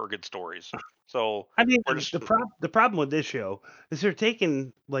anymore or good stories. So I mean, the problem with this show is they're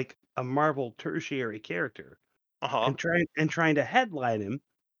taking like a Marvel tertiary character and trying to headline him,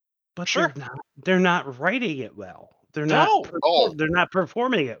 but they're not writing it well. They're not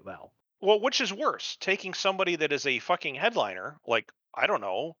performing it well. Well, which is worse, taking somebody that is a fucking headliner, like I don't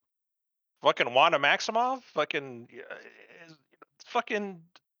know, fucking Wanda Maximoff, fucking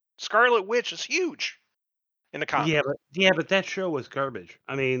Scarlet Witch is huge in the comics. But that show was garbage.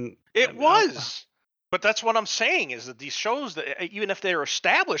 I mean, it was. But that's what I'm saying is that these shows that even if they're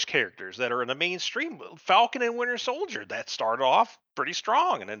established characters that are in the mainstream, Falcon and Winter Soldier, that started off pretty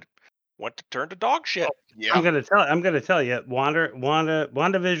strong and then went to turn to dog shit. Yeah. I'm gonna tell you,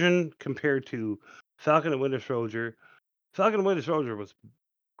 WandaVision compared to Falcon and Winter Soldier, Falcon and Winter Soldier was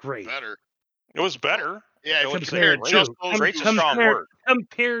great. Better. It was better. Yeah, compared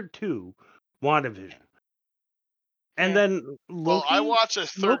to WandaVision. And then Loki. Well, I watched a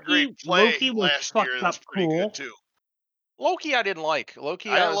third-grade play Loki was last fucked year. up That's pretty cool. good too. Loki, I didn't like. Loki,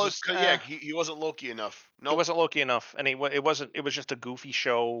 he wasn't Loki enough. No, it wasn't Loki enough, and it wasn't. It was just a goofy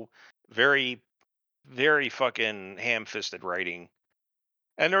show, very, very fucking ham-fisted writing.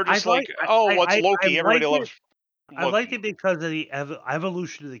 And they're just what's Loki? Everybody loves. I liked it because of the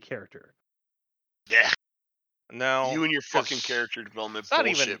evolution of the character. Yeah. No, You and your fucking 'cause character development it's not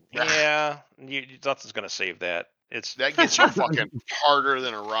bullshit. even. Yeah, nothing's gonna save that. It's That gets you fucking harder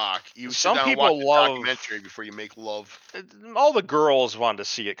than a rock. You sit Some down and watch people the love- documentary before you make love. all the girls wanted to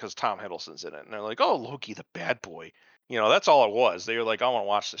see it because Tom Hiddleston's in it, and they're like, "Oh, Loki, the bad boy." That's all it was. They were like, "I want to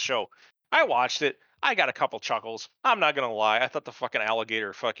watch the show." I watched it. I got a couple chuckles. I'm not gonna lie. I thought the fucking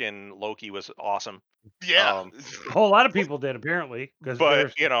alligator fucking Loki was awesome. Yeah. A whole lot of people did apparently, because But,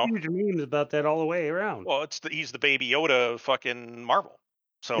 there's huge memes about that all the way around. Well, he's the Baby Yoda of fucking Marvel.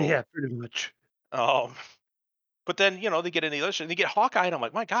 So Yeah, pretty much. But then they get into the other shit, and they get Hawkeye, and I'm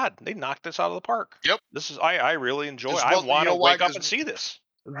like, my God, they knocked this out of the park. Yep. This is I really enjoy. As I well- want you to know why? wake up 'Cause and see this.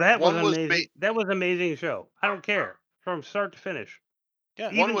 That was One was amazing. That was an amazing show. I don't care from start to finish.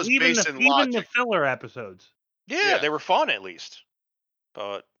 Yeah. One was even based the, in even the logic. filler episodes. Yeah, they were fun at least.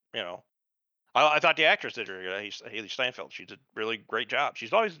 But I thought the actress did really good. Haley Steinfeld. She did a really great job.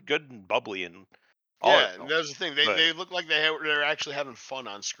 She's always good and bubbly and all Yeah, that. and that was the thing. They looked like they're actually having fun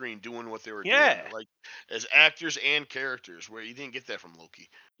on screen doing what they were doing, like as actors and characters. Where you didn't get that from Loki.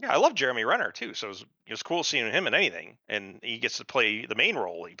 Yeah, I love Jeremy Renner too. So it was cool seeing him in anything, and he gets to play the main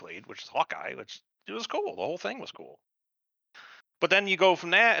role he played, which is Hawkeye, which it was cool. The whole thing was cool. But then you go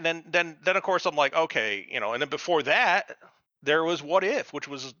from that, and then of course I'm like, okay, and then before that there was What If, which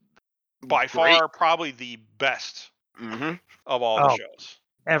was by far probably the best of all the shows.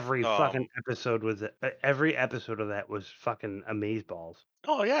 Every fucking episode was every episode of that was fucking amazeballs.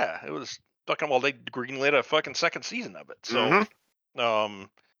 Oh yeah, it was fucking. Well, they greenlit a fucking second season of it. So,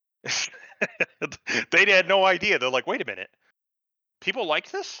 they had no idea. They're like, wait a minute, people like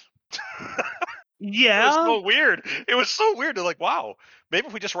this? Yeah, it was so weird. It was so weird. They're like, wow, maybe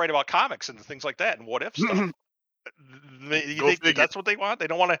if we just write about comics and things like that and what if stuff. You think that's what they want? They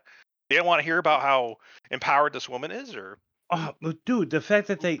don't want to. They don't want to hear about how empowered this woman is, or dude, the fact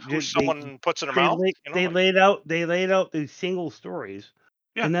that someone puts in her mouth. They laid out these single stories,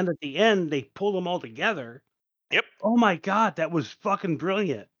 Yeah. and then at the end they pulled them all together. Yep. Oh my God, that was fucking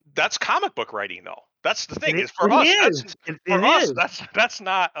brilliant. That's comic book writing, though. That's the thing. It us. That's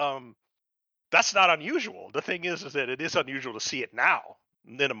not unusual. The thing is that it is unusual to see it now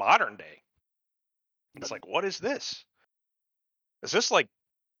in a modern day. It's like, what is this? Is this like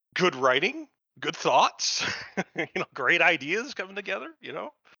good writing, good thoughts, great ideas coming together,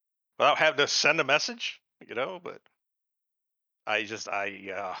 without having to send a message, But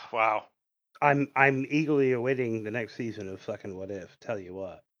wow. I'm eagerly awaiting the next season of fucking What If. Tell you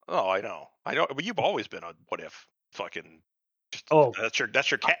what. Oh, I know. But you've always been a What If fucking. That's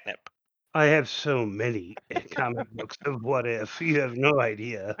your catnip. I have so many comic books of What If. You have no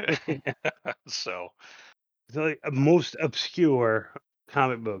idea. So, the most obscure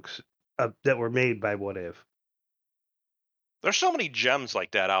comic books that were made by What If. There's so many gems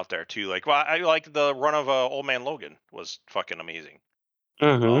like that out there too. Like, I like the run of Old Man Logan was fucking amazing.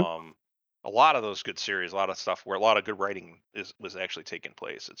 A lot of those good series, a lot of stuff where a lot of good writing was actually taking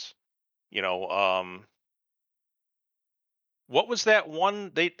place. It's, what was that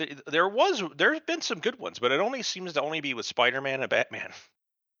one? There's been some good ones, but it only seems to only be with Spider-Man and Batman.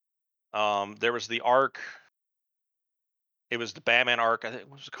 There was the arc. It was the Batman arc. I think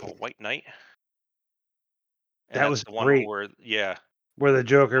what was it called? White Knight. And that was the one great. Where the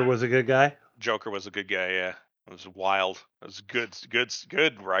Joker was a good guy. Joker was a good guy. Yeah, it was wild. It was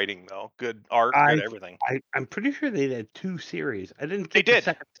good writing though. Good art, good everything. I'm pretty sure they did 2 series. I didn't get the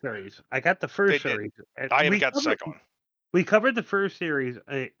second series. I got the first series. I haven't got the second one. We covered the first series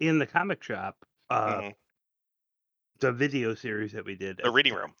in the comic shop. The video series that we did. The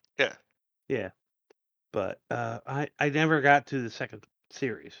reading room. Yeah. Yeah. But I never got to the second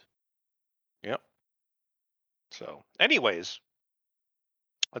series. Yep. So, anyways,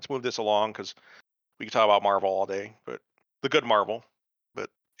 let's move this along because we can talk about Marvel all day, but the good Marvel. But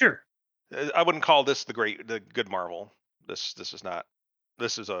sure, I wouldn't call this the good Marvel. This is not.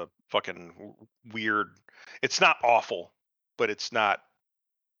 This is a fucking weird. It's not awful, but it's not.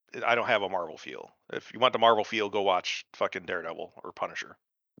 I don't have a Marvel feel. If you want the Marvel feel, go watch fucking Daredevil or Punisher.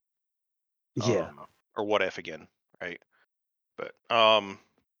 Yeah. Or What If again, right? But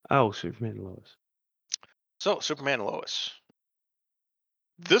Superman and Lois. So Superman and Lois.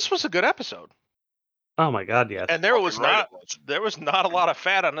 This was a good episode. Oh my God, yes. And there was not a lot of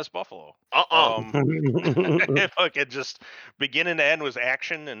fat on this buffalo. It just beginning to end was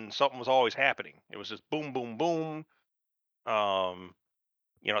action, and something was always happening. It was just boom, boom, boom.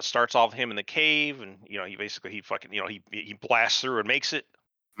 It starts off with him in the cave, and he blasts through and makes it.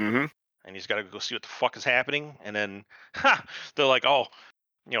 Mm-hmm. And he's got to go see what the fuck is happening. And then they're like, oh,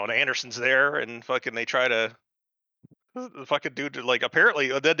 the Andersons there, and fucking they try to The fucking dude did, like, apparently,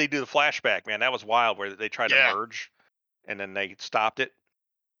 then they do the flashback, man. That was wild where they tried to Yeah. merge and then they stopped it.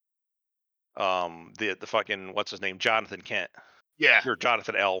 The fucking, what's his name? Jonathan Kent. Yeah. Or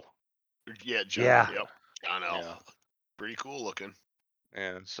Jonathan L. Yeah. John, Yeah. Yep. John L. Yeah. Pretty cool looking.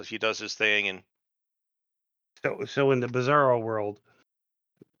 And so he does his thing, and So in the Bizarro world,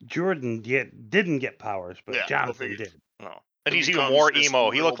 Jordan didn't get powers, but Yeah, go Jonathan figure. did. no. And He he's even becomes more this emo.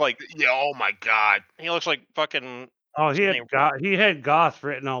 He looked little- like Yeah. Oh my god. fucking. Oh, what's his name? he had goth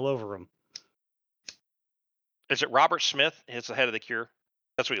written all over him. Is it Robert Smith? He's the head of the Cure.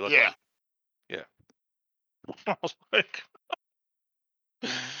 That's what he looked Yeah. like. Yeah. I was like,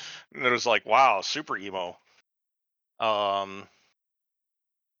 and it was like, wow, super emo.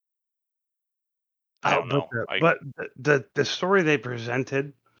 I don't know. But the story they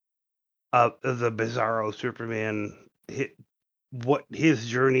presented of the Bizarro Superman, what his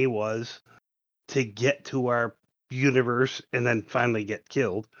journey was to get to our universe and then finally get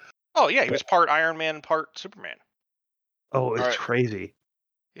killed. Oh yeah, he was part Iron Man, part Superman. Oh, it's Alright. crazy.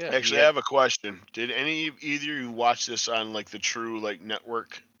 Yeah. Actually, I have a question. Did either of you watch this on like the True like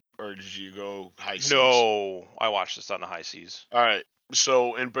network, or did you go high seas? No, I watched this on the high seas. All right.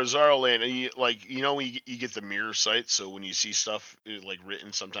 So in Bizarro Land, you get the mirror sight. So when you see stuff like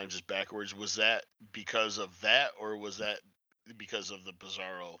written, sometimes it's backwards. Was that because of that, or was that because of the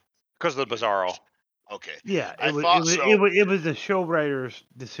Bizarro? Because of the Bizarro. Okay. Yeah, I thought so. it was the show writer's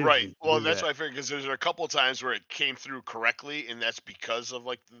decision. Right. to Well, do that's that. what I figured, because there's a couple of times where it came through correctly, and that's because of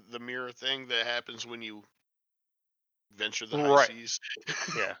like the mirror thing that happens when you venture the high Right. seas.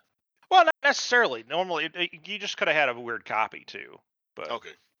 Yeah. Well, not necessarily. Normally, you just could have had a weird copy too. But Okay.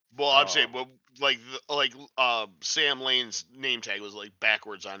 Well, I'm saying, well, Sam Lane's name tag was like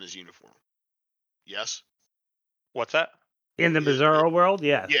backwards on his uniform. Yes. what's that? In the Yeah, Bizarro world,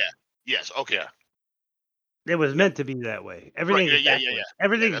 yes. Yeah. Yes. Okay. Yeah. It was meant to be that way. Everything is yeah, backwards. yeah.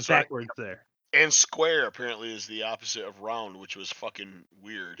 Everything's that's what I- backwards there. And square apparently is the opposite of round, which was fucking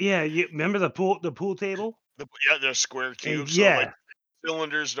weird. Yeah, you remember the pool table? They're square And cubes. yeah, So like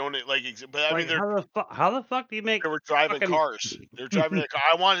cylinders don't like. But I mean, like how the fuck do you make? they were driving fucking- cars. They were driving a car.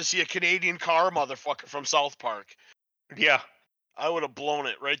 I wanted to see a Canadian car, motherfucker, from South Park. Yeah. I would have blown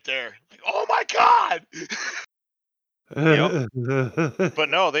it right there. Like, oh my god! But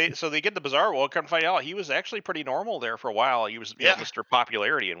no, they get the Bizarro. Well, come find out he was actually pretty normal there for a while. He was, Yeah. Mr.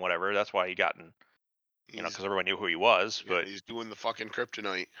 Popularity and whatever. That's why he got in, because everyone knew who he was. Yeah, But he's doing the fucking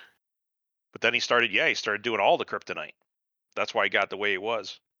kryptonite. but then he started doing all the kryptonite. That's why he got the way he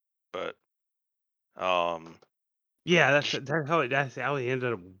was. But yeah, that's how he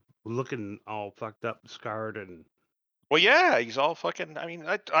ended up looking all fucked up, scarred, and well, yeah, he's all fucking. I mean,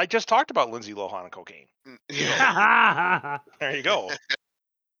 I just talked about Lindsay Lohan and cocaine. Yeah. There you go.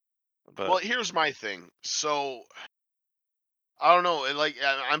 But Well, here's my thing. So I don't know. Like,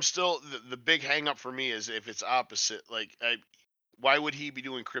 I'm still the big hang up for me is if it's opposite. Like, why would he be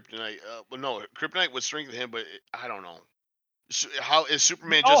doing kryptonite? Well, no, kryptonite would strengthen him, but I don't know. How is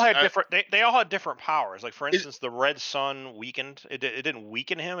Superman they all just had different. They all had different powers. Like, for instance, the Red Sun weakened. It didn't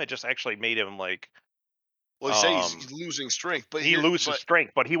weaken him. It just actually made him like. Well, he says he's losing strength, but he loses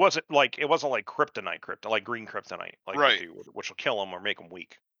strength, but it wasn't like kryptonite, like green kryptonite, like Right. they do, which will kill him or make him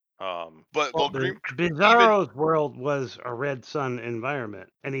weak. But well, Bizarro's world was a red sun environment,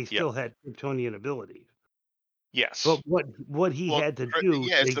 and he still had Kryptonian abilities. Yes. But what he had to do,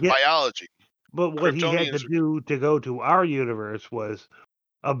 yeah, it's the biology. But what he had to Kryptonians do to go to our universe was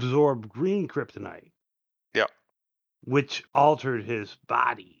absorb green kryptonite. Yeah. Which altered his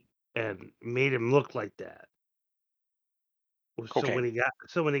body and made him look like that. Cocaine.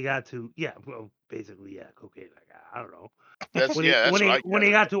 So when he got to basically cocaine. I don't know. That's when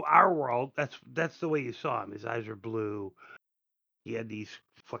he got to our world, that's the way you saw him. His eyes were blue. He had these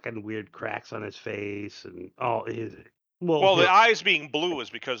fucking weird cracks on his face and all his. Well, the eyes being blue is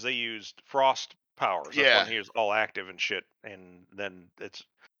because they used frost powers. That's when he was all active and shit, and then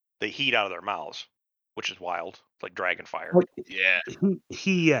they heat out of their mouths, which is wild, like dragon fire. Yeah.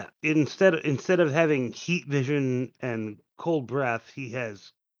 He instead of having heat vision and cold breath, he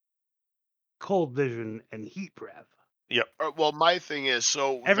has cold vision and heat breath. Yep. Well, my thing is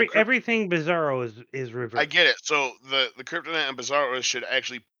everything Bizarro is reversed. I get it. So the kryptonite and Bizarro should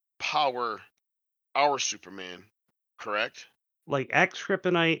actually power our Superman, correct? Like X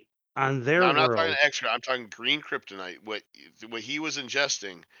kryptonite on their I'm not world. talking extra. I'm talking green kryptonite. What he was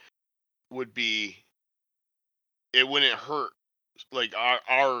ingesting would be. It wouldn't hurt like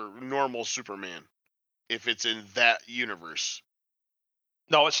our normal Superman if it's in that universe.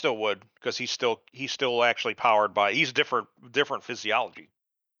 No, it still would, because he's still actually powered by. He's different physiology.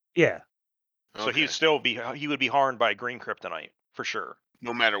 Yeah. So Okay. he would be harmed by green kryptonite for sure.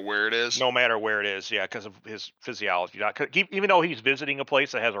 No matter where it is. No matter where it is, yeah, because of his physiology. Even though he's visiting a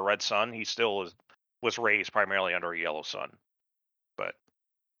place that has a red sun, he still was raised primarily under a yellow sun. But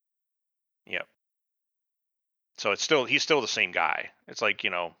yeah, so he's still the same guy. It's like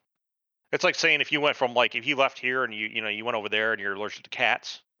it's like saying if you went from if you left here and you went over there and you're allergic to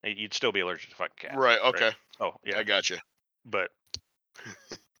cats, you'd still be allergic to fucking cats. Right. Okay. Oh yeah, I got you. but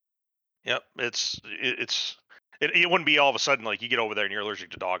yep, it wouldn't be all of a sudden like you get over there and you're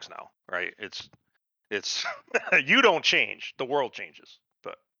allergic to dogs now, right? It's you don't change, the world changes.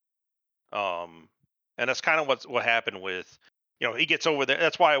 But and that's kind of what happened with he gets over there.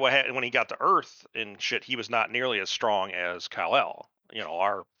 That's why when he got to Earth and shit, he was not nearly as strong as Kal-El,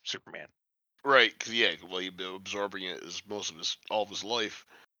 our Superman. Right. Yeah. Well, he'd been absorbing it as all of his life.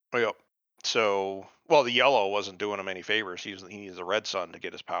 Yep. So, well, the yellow wasn't doing him any favors. He needs a red sun to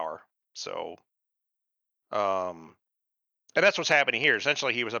get his power. So, and that's what's happening here.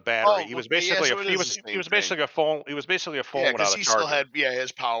 Essentially, he was a battery. He was basically he was basically a phone. He was basically a phone without a charger. He still had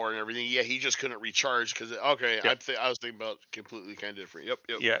his power and everything. Yeah, he just couldn't recharge because I was thinking about completely kind of different. Yep.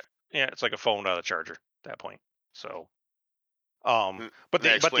 Yeah, it's like a phone without a charger at that point. So, but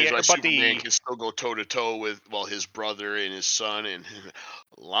Superman can still go toe to toe with his brother and his son and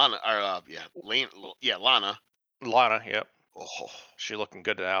Lana. Lana. Lana, yep. Oh, she looking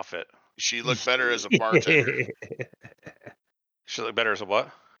good in the outfit. She looked better as a bartender. She looked better as a what?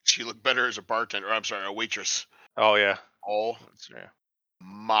 She looked better as a bartender. I'm sorry, a waitress. Oh yeah. Oh, yeah.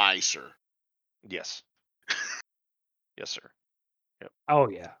 My sir. Yes. Yes, sir. Yep. Oh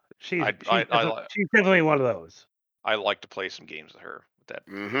yeah, she's definitely one of those. I like to play some games with her with that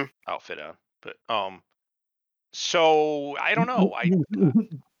outfit on, but so I don't know.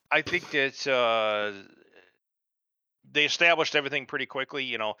 I think that they established everything pretty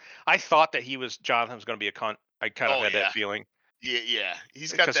quickly. I thought that Jonathan was going to be a cunt. I kind of had that feeling. Yeah.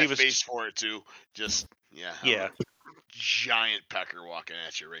 He's got that face for it too. Just yeah. Giant pecker walking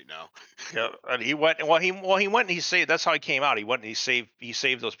at you right now. Yeah, and he went. Well, he went and he saved. That's how he came out. He went and he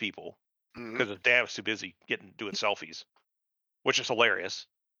saved those people because his dad was too busy doing selfies, which is hilarious.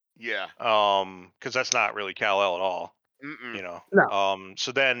 Yeah. Because that's not really Kal-El at all. No.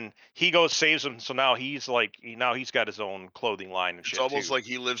 So then he goes saves him. So now he's got his own clothing line and shit. It's almost like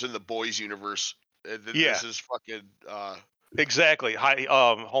he lives in the boys universe. Yeah. This is fucking. Exactly.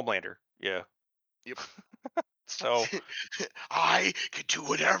 Homelander. Yeah. Yep. So I can do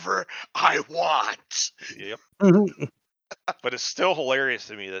whatever I want. Yep. But it's still hilarious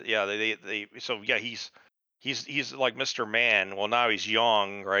to me that he's like Mr. Man. Well, now he's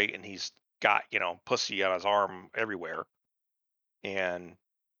young, right? And he's got pussy on his arm everywhere. And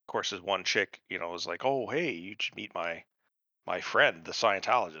of course, his one chick, is like, "Oh, hey, you should meet my friend, the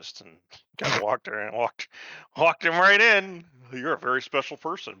Scientologist," and kind of walked him right in. You're a very special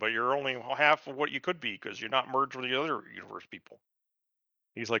person, but you're only half of what you could be because you're not merged with the other universe people.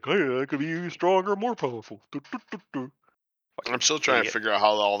 He's like, "Hey, I could be stronger, more powerful." I'm still trying to figure out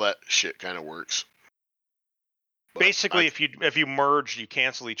how all that shit kind of works. Basically, if you merge, you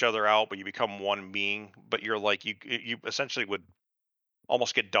cancel each other out, but you become one being. But you're like you essentially would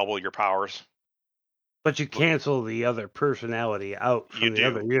almost get double your powers. But you cancel the other personality out from the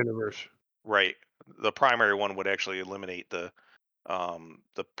other universe. Right. The primary one would actually eliminate the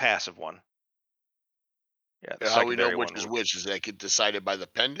passive one. Yeah. How we know which is which? Is that get decided by the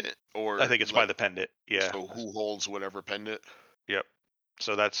pendant, or I think it's by the pendant. Yeah. So who holds whatever pendant? Yep.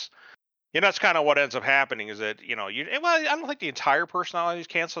 So that's kind of what ends up happening is that I don't think the entire personality is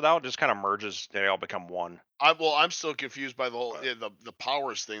canceled out. It just kind of merges. They all become one. I'm still confused by the whole the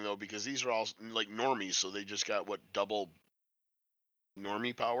powers thing though, because these are all like normies, so they just got double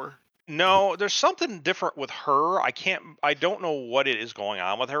normie power. No, there's something different with her. I don't know what it is going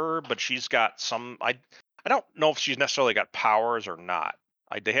on with her, but she's got some. I don't know if she's necessarily got powers or not.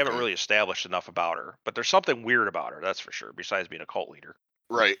 They haven't really established enough about her, but there's something weird about her. That's for sure. Besides being a cult leader.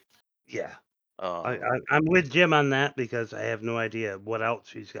 Right. Yeah. I'm with Jim on that because I have no idea what else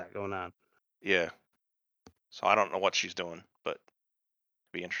she's got going on. Yeah. So I don't know what she's doing, but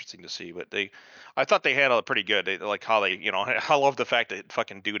it'd be interesting to see. But I thought they handled it pretty good. They like how they, I love the fact that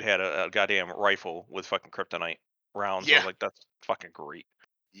fucking dude had a goddamn rifle with fucking kryptonite rounds. Yeah. I was like, that's fucking great.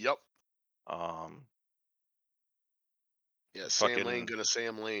 Yep. Yeah, Sam Lane gonna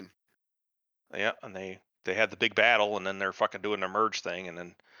Sam Lane. Yeah, and they had the big battle, and then they're fucking doing their merge thing, and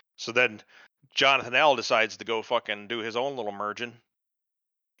then Jonathan L decides to go fucking do his own little merging.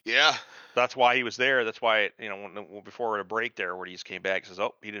 Yeah. That's why he was there. That's why before a break there where he just came back, says,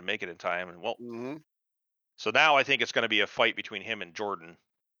 "Oh, he didn't make it in time," and well. Mm-hmm. So now I think it's going to be a fight between him and Jordan.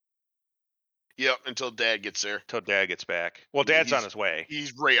 Yep, until Dad gets there. Till Dad gets back. Well, Dad's on his way.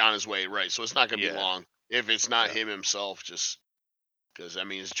 He's right on his way, right? So it's not going to be Yeah. long if it's not Yeah. him himself. Just because I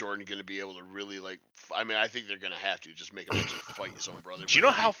mean, is Jordan going to be able to really I mean, I think they're going to have to just make him actually fight his own brother. Do you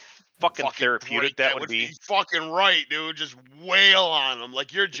know how fucking therapeutic that would be? Fucking right, dude. Just wail on him.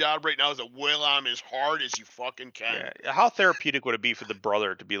 Like your job right now is to wail on him as hard as you fucking can. Yeah. How therapeutic would it be for the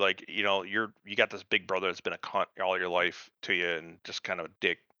brother to be like, you know, you got this big brother that's been a cunt all your life to you and just kind of a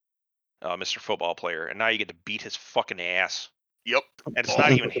dick, Mr. Football player, and now you get to beat his fucking ass. Yep. And it's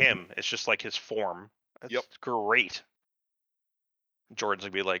not even him. It's just like his form. It's great. Jordan's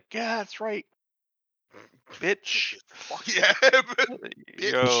gonna be like, yeah, that's right, bitch. Yeah,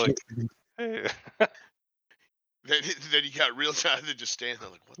 you know, like, then you got real time to just stand there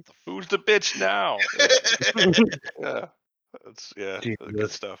like, what the? Who's the bitch now? Yeah, that's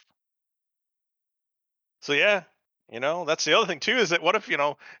good stuff. So yeah, you know, that's the other thing too. Is that what if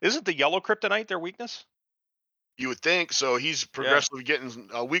isn't the yellow kryptonite their weakness? You would think so. He's progressively getting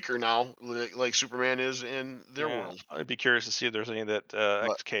weaker now, like Superman is in their world. I'd be curious to see if there's any that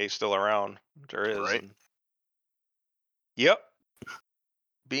XK still around. There is. Right. Yep.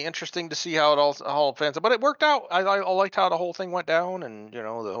 Be interesting to see how it all fans. But it worked out. I liked how the whole thing went down, and the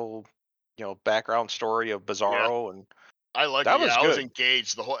whole background story of Bizarro and. I like that. I was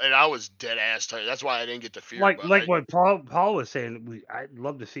engaged and I was dead ass tired. That's why I didn't get to fear. Like what Paul was saying. I'd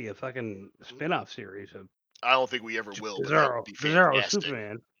love to see a fucking spin-off series of. I don't think we ever will. Bizarro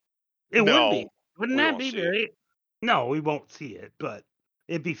Superman. It would be. Wouldn't that be very? No, we won't see it, but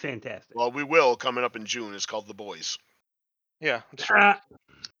it'd be fantastic. Well, we will coming up in June. It's called The Boys. Yeah, that's true.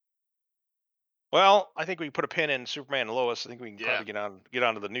 Well, I think we put a pin in Superman and Lois. I think we can probably get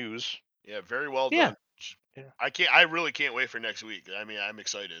onto the news. Yeah, very well done. Yeah. I really can't wait for next week. I mean, I'm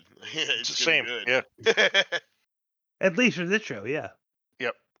excited. It's the same. Good. Yeah. At least for this show, yeah.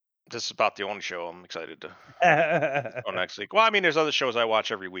 Yep. This is about the only show I'm excited to go next week. Well, I mean, there's other shows I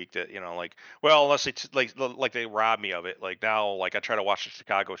watch every week that unless they like they rob me of it. Like now, like I try to watch the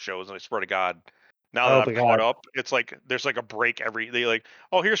Chicago shows, and I swear to God, now that I'm caught up, it's like there's like a break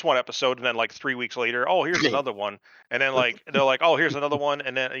here's one episode, and then like 3 weeks later, here's another one, and then like they're like, here's another one,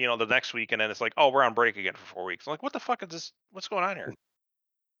 and then the next week, and then it's like, we're on break again for 4 weeks. I'm like, what the fuck is this? What's going on here?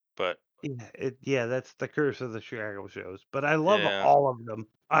 But that's the curse of the Chicago shows. But I love all of them.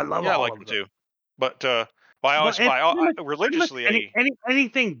 I love all of them too. But religiously,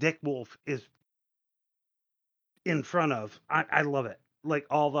 anything Dick Wolf is in front of, I love it. Like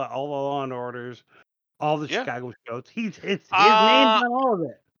all the Law and Orders, all the Chicago shows. His name's on all of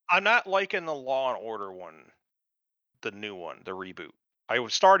it. I'm not liking the Law and Order one, the new one, the reboot. I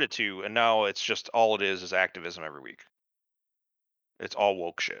started to, and now it's just all it is activism every week. It's all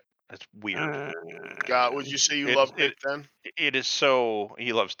woke shit. It's weird. God, would you say you love Dick then? It is so.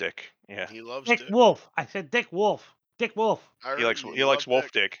 He loves Dick. Yeah. He loves Dick Wolf. I said Dick Wolf. Dick Wolf. He likes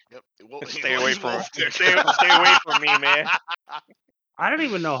Wolf Dick. Yep. Stay away from him. Stay away from me, man. I don't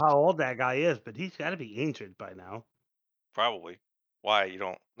even know how old that guy is, but he's got to be ancient by now. Probably. Why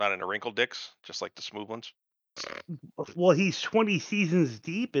not into wrinkled dicks, just like the smooth ones? Well, he's 20 seasons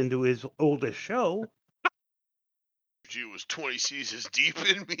deep into his oldest show. He was 20 seasons deep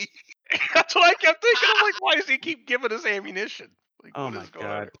in me. That's what I kept thinking. I'm like, why does he keep giving us ammunition? Like, oh my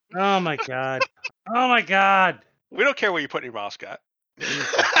god! Oh my god! Oh my god! We don't care what you put in your mouth, Scott.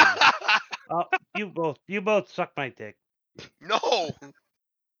 You both suck my dick. No.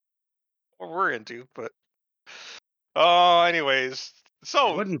 What we're into, but anyways,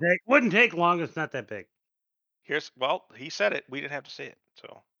 so wouldn't take long. It's not that big. He said it. We didn't have to say it,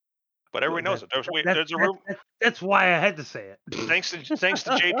 so. But everyone knows it. There's a room. That's why I had to say it. Thanks to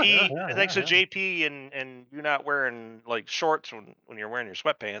JP. Thanks to JP and you not wearing like shorts when you're wearing your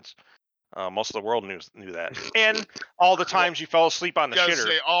sweatpants. Most of the world knew that. And all the times you fell asleep on the shitter.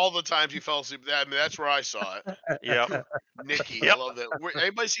 Say all the times you fell asleep. That's where I saw it. Yep. Nikki, I love that.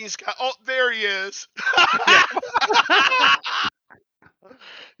 Anybody seen Scott? Oh, there he is.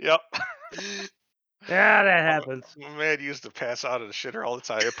 Yep. Yeah, that happens. Man, he used to pass out of the shitter all the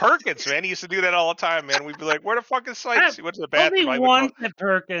time. Perkins, man, he used to do that all the time, man. We'd be like, "Where the fuck is Sykes?" He went to the bathroom. Only once at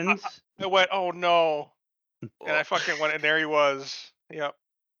Perkins. I went, "Oh no," and I fucking went, and there he was. Yep,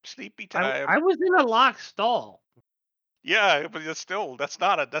 sleepy time. I was in a locked stall. Yeah, but that's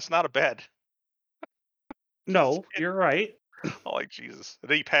not a bed. No, you're right. Oh, like Jesus!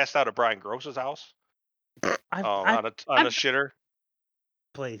 And then he passed out at Brian Gross's house. On a shitter.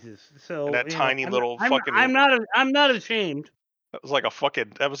 Places. So and that tiny little fucking. I'm not ashamed. That was like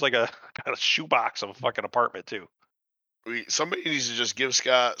a shoebox of a fucking apartment too. Somebody needs to just give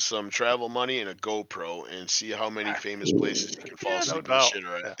Scott some travel money and a GoPro and see how many famous places he can fall asleep in the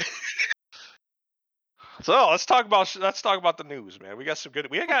shitter at. So let's talk about the news, man. We got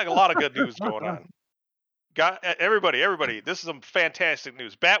a lot of good news going on. Got everybody. This is some fantastic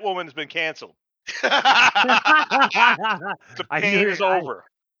news. Batwoman's been canceled. The pain is over.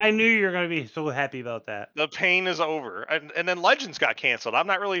 I knew you were going to be so happy about that. The pain is over, and then Legends got canceled. I'm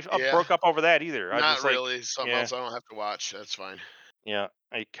not really broke up over that either. Not really. Something else I don't have to watch. That's fine. Yeah,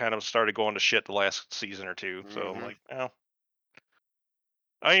 I kind of started going to shit the last season or two, so I'm like, well.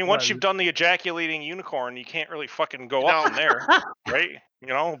 I mean, once you've done the ejaculating unicorn, you can't really fucking go up from there, right?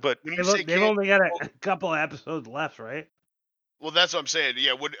 But they've only got a couple episodes left, right? Well, that's what I'm saying.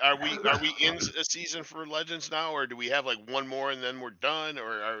 Yeah, are we in a season for Legends now, or do we have like one more and then we're done,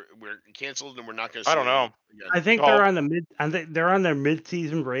 or we're canceled and we're not going to? I don't know. I think they're on the mid. I think they're on their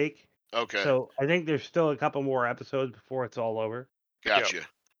mid-season break. Okay. So I think there's still a couple more episodes before it's all over. Gotcha. Yep.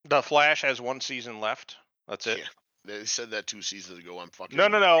 The Flash has one season left. That's it. Yeah. They said that 2 seasons ago. I'm fucking. No.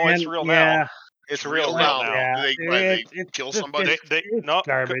 It's real now. It's real now. Yeah. Do they kill somebody? No,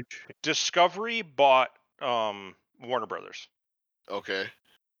 garbage. Discovery bought Warner Brothers. Okay.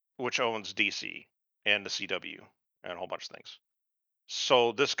 Which owns DC and the CW and a whole bunch of things.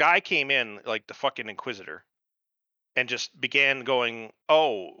 So this guy came in like the fucking Inquisitor and just began going,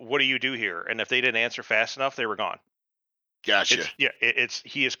 "Oh, what do you do here?" And if they didn't answer fast enough, they were gone. Gotcha.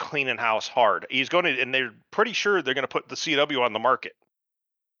 He is cleaning house hard. He's going to, and they're pretty sure they're going to put the CW on the market.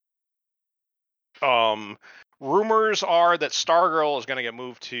 Rumors are that Stargirl is going to get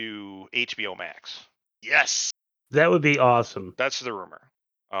moved to HBO Max. Yes. That would be awesome. That's the rumor.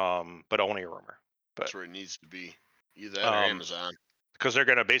 But only a rumor. But that's where it needs to be. Either that or Amazon. Because they're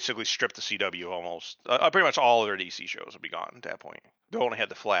going to basically strip the CW almost. Pretty much all of their DC shows will be gone at that point. They'll only have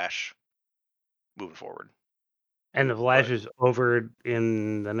the Flash moving forward. And the Flash is over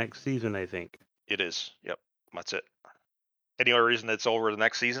in the next season, I think. It is. Yep. That's it. Any other reason it's over the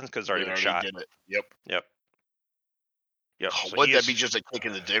next season? Because it's already been shot. Did it. Yep. So wouldn't that be just like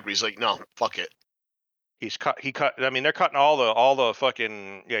kicking the dick? Where he's like, no, fuck it. He cut. I mean, they're cutting all the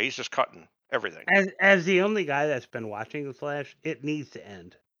fucking. Yeah, he's just cutting everything. As the only guy that's been watching the Flash, it needs to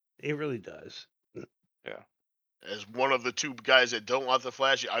end. It really does. Yeah. As one of the 2 guys that don't want the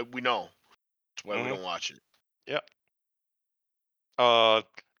Flash, we know. That's why we don't watch it. Yep. I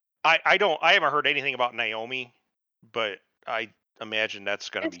haven't heard anything about Naomi, but I imagine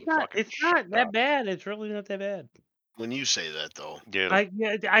that's gonna be fucking. It's not that bad. It's really not that bad. When you say that, though,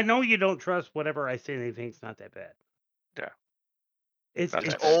 I know you don't trust whatever I say. They think it's not that bad. Yeah. It's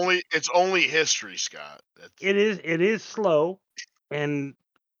only history, Scott. It is slow, and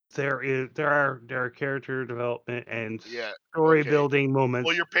there are character development and story building moments.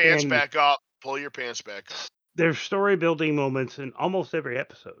 Pull your pants back up. There's story building moments in almost every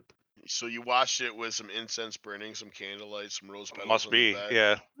episode. So you watched it with some incense burning, some candlelight, some rose petals. Must be,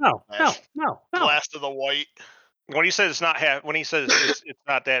 yeah. No. Blast of the white. When he says it's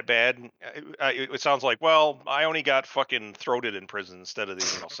not that bad, it sounds like, well, I only got fucking throated in prison instead of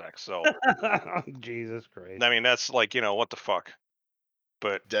the anal sex. So Jesus Christ. I mean, that's like, what the fuck.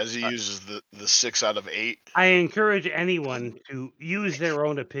 But Desi uses the 6 out of 8. I encourage anyone to use their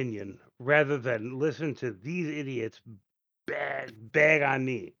own opinion rather than listen to these idiots bag on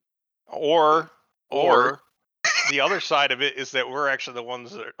me. Or the other side of it is that we're actually the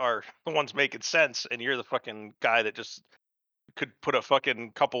ones that are the ones making sense, and you're the fucking guy that just could put a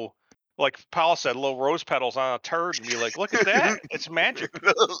fucking couple, like Paul said, little rose petals on a turd and be like, look at that, it's magic.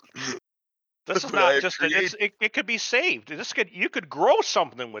 This is not just it could be saved. You could grow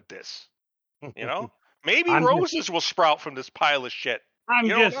something with this. Maybe roses will sprout from this pile of shit. I'm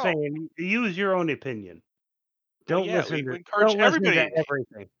just saying, use your own opinion. Don't listen to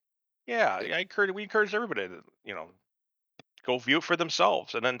everything. Yeah, we encourage everybody to, go view it for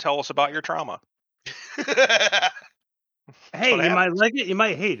themselves and then tell us about your trauma. Hey, you might like it, you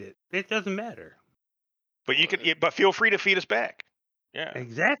might hate it. It doesn't matter. But but feel free to feed us back. Yeah.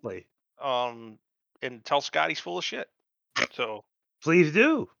 Exactly. And tell Scott he's full of shit. So please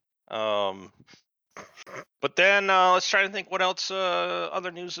do. But then let's try to think what else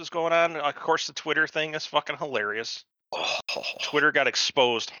other news is going on. Of course, the Twitter thing is fucking hilarious. Twitter got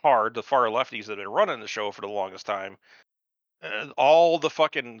exposed hard. The far lefties that have been running the show for the longest time. All the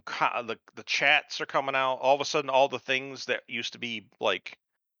fucking the chats are coming out. All of a sudden, all the things that used to be like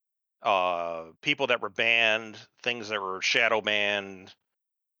people that were banned, things that were shadow banned,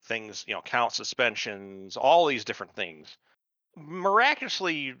 things, account suspensions, all these different things,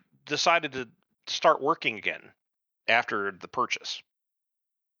 miraculously decided to start working again after the purchase.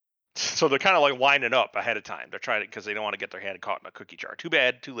 So they're kind of like lining up ahead of time. They're trying to, because they don't want to get their hand caught in a cookie jar. Too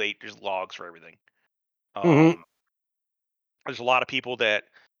bad, too late. There's logs for everything. There's a lot of people that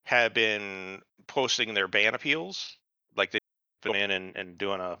have been posting their ban appeals, like they've been in and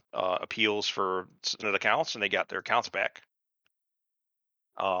doing appeals for suspended accounts, and they got their accounts back.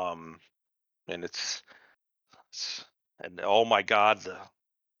 And it's and oh my god, the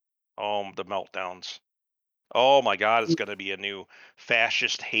meltdowns. Oh my god, it's gonna be a new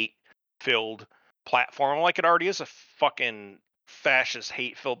fascist hate-filled platform. Like it already is a fucking fascist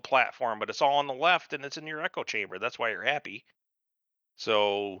hate-filled platform, but it's all on the left and it's in your echo chamber. That's why you're happy.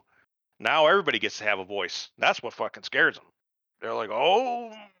 So now everybody gets to have a voice. That's what fucking scares them. They're like, oh,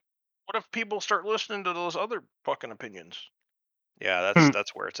 what if people start listening to those other fucking opinions? Yeah,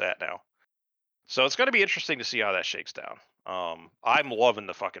 that's where it's at now. So it's gonna be interesting to see how that shakes down. I'm loving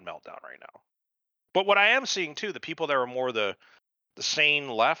the fucking meltdown right now. But what I am seeing too, the people that are more the sane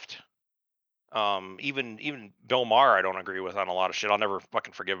left, even Bill Maher, I don't agree with on a lot of shit. I'll never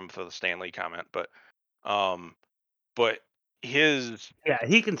fucking forgive him for the Stan Lee comment, but his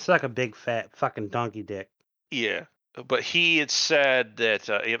he can suck a big fat fucking donkey dick. Yeah, but he had said that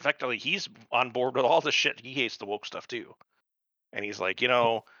effectively he's on board with all the shit. He hates the woke stuff too, and he's like,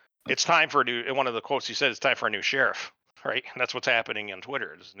 it's time for a new. In one of the quotes he said, it's time for a new sheriff, right? And that's what's happening on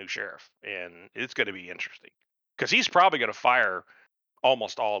Twitter. Is a new sheriff, and it's going to be interesting because he's probably going to fire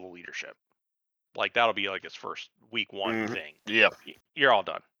almost all the leadership. Like that'll be like his first week one thing. Yeah, you're all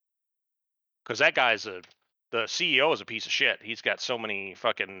done. Because that guy's the CEO is a piece of shit. He's got so many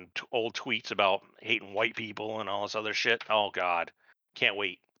fucking old tweets about hating white people and all this other shit. Oh god, can't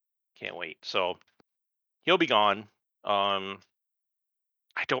wait. So he'll be gone.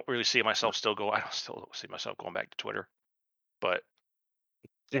 I don't really see myself still go. I don't still see myself going back to Twitter, but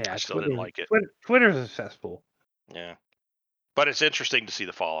yeah, I still didn't like it. Twitter's a cesspool. Yeah, but it's interesting to see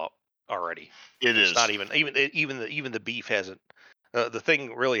the fallout already. It's not even the beef hasn't. The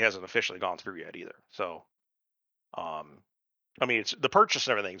thing really hasn't officially gone through yet either. So, I mean, it's the purchase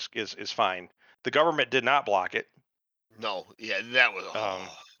and everything is fine. The government did not block it. No, yeah, that was.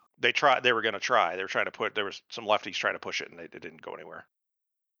 They tried. They were going to try. They were trying to put. There was some lefties trying to push it, and it didn't go anywhere.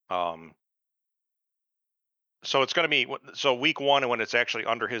 So it's going to be week one, and when it's actually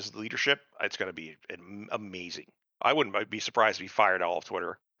under his leadership, it's going to be amazing. I wouldn't be surprised if he fired all of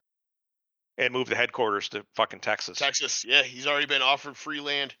Twitter and moved the headquarters to fucking Texas. Texas, yeah, he's already been offered free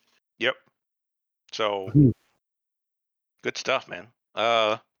land. Yep. So good stuff, man.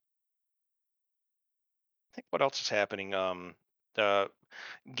 I think what else is happening?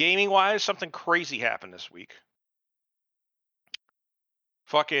 Gaming wise, something crazy happened this week.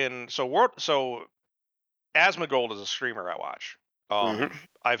 Fucking so Asmongold is a streamer I watch.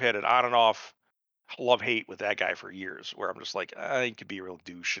 I've had it on and off love-hate with that guy for years, where I'm just like, he could be a real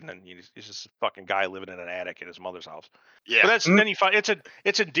douche, and then he's just a fucking guy living in an attic at his mother's house. Yeah, but that's then you find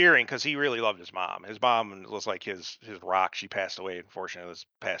it's endearing because he really loved his mom. His mom was like his rock. She passed away unfortunately this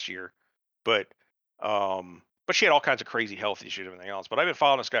past year, but she had all kinds of crazy health issues and everything else. But I've been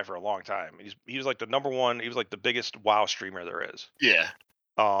following this guy for a long time. He was like the number one. He was like the biggest WoW streamer there is. Yeah.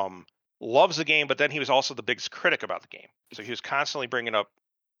 Loves the game, but then he was also the biggest critic about the game. So he was constantly bringing up,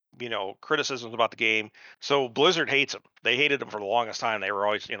 criticisms about the game. So Blizzard hates him. They hated him for the longest time. They were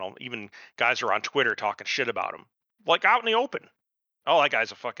always, even guys are on Twitter talking shit about him, like out in the open. Oh, that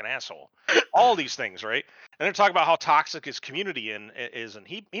guy's a fucking asshole. All these things, right? And they're talking about how toxic his community is, and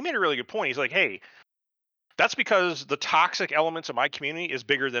he made a really good point. He's like, hey, that's because the toxic elements of my community is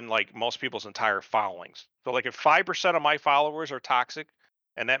bigger than like most people's entire followings. So like if 5% of my followers are toxic,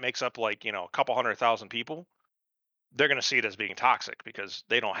 and that makes up like, a couple 100,000 people, they're going to see it as being toxic because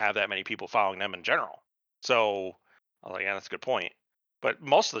they don't have that many people following them in general. So I was like, yeah, that's a good point. But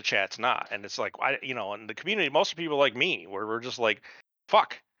most of the chat's not. And it's like, in the community, most people like me, where we're just like,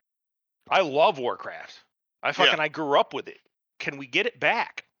 fuck, I love Warcraft. I grew up with it. Can we get it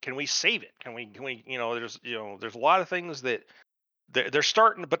back? Can we save it? Can we, there's a lot of things that they're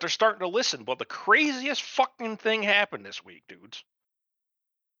starting to listen. But the craziest fucking thing happened this week, dudes.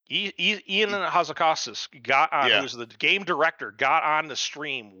 Ian Hazzikostas got on, who was the game director, got on the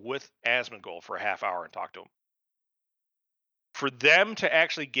stream with Asmongold for a half hour and talked to him. For them to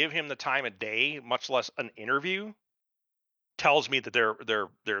actually give him the time of day, much less an interview, tells me that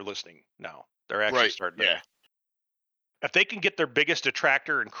they're listening now. They're actually starting. Yeah. If they can get their biggest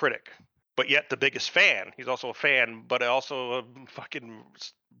detractor and critic, but yet the biggest fan, he's also a fan, but also a fucking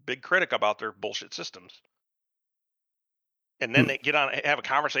big critic about their bullshit systems. And then they get on, have a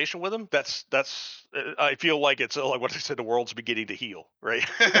conversation with him. That's. I feel like it's like what they said. The world's beginning to heal, right?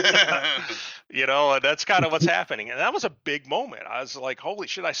 And that's kind of what's happening. And that was a big moment. I was like, holy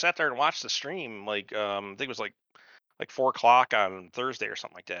shit! I sat there and watched the stream. Like, I think it was like 4:00 on Thursday or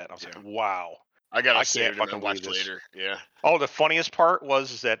something like that. And I was like, wow. I gotta I save can't it and fucking then watch believe this. later. Yeah. Oh, the funniest part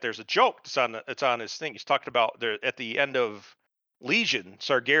was that there's a joke that's on his thing. He's talking about there at the end of Legion,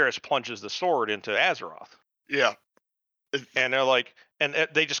 Sargeras plunges the sword into Azeroth. Yeah. And they're like, and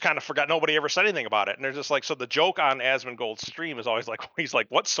they just kind of forgot. Nobody ever said anything about it. And they're just like, so the joke on Asmongold's stream is always like, he's like,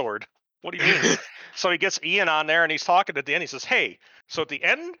 what sword? What do you mean? So he gets Ian on there and he's talking at the end. He says, hey, so at the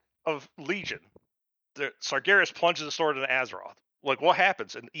end of Legion, Sargeras plunges the sword into Azeroth. Like, what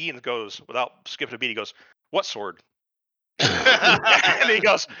happens? And Ian goes, without skipping a beat, he goes, what sword? And he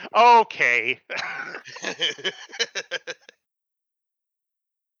goes, okay.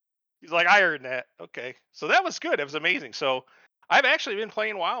 He's like, I heard that. Okay. So that was good. It was amazing. So I've actually been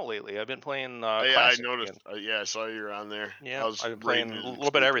playing WoW lately. I've been playing I Classic noticed. again. Yeah, I saw you were on there. Yeah, I was I've been playing raiding a and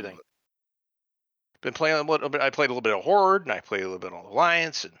little bit of scooping, everything. Been playing a little bit. I played a little bit of Horde, and I played a little bit of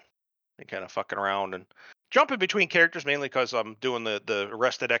Alliance, and been kind of fucking around and jumping between characters mainly because I'm doing the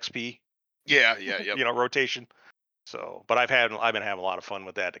Arrested XP, Yeah, yep. rotation. So, but I've been having a lot of fun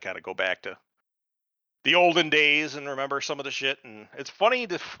with that to kind of go back to the olden days and remember some of the shit. And it's funny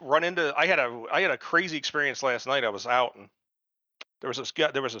to run into. I had a crazy experience last night. I was out and there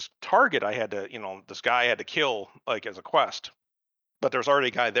was this target I had to, this guy I had to kill like as a quest, but there was already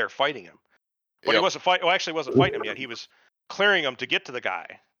a guy there fighting him. But he wasn't fighting. Well, actually, wasn't fighting him yet. He was clearing him to get to the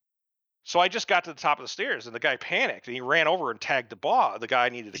guy. So I just got to the top of the stairs, and the guy panicked, and he ran over and tagged the guy I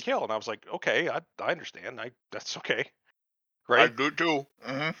needed to kill. And I was like, okay, I understand. That's okay, right? I do too.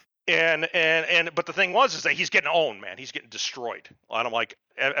 And but the thing is that he's getting owned, man. He's getting destroyed. And I'm like,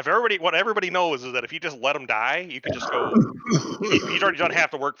 what everybody knows is that if you just let him die, you can just go. He's already done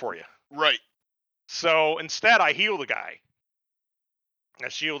half the work for you. Right. So instead, I heal the guy. I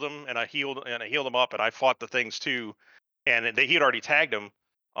shield him, and I healed him up, and I fought the things too. And he had already tagged him.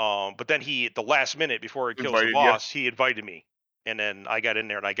 But then he, at the last minute before he kills the boss, he invited me, and then I got in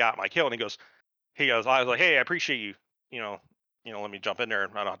there and I got my kill. And he goes, I was like, hey, I appreciate you, let me jump in there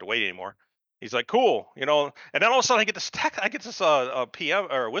and I don't have to wait anymore. He's like, cool, and then all of a sudden I get this PM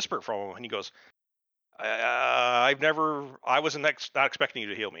or a whisper from him, and he goes, I wasn't not expecting you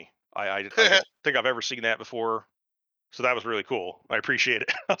to heal me. I don't think I've ever seen that before. So that was really cool. I appreciate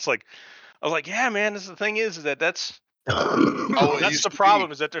it. I was like, yeah, man. The thing is that that's the problem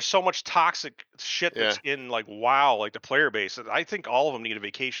is that there's so much toxic shit that's in like WoW, like the player base. I think all of them need a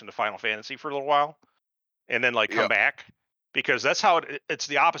vacation to Final Fantasy for a little while, and then like come back, because that's how it's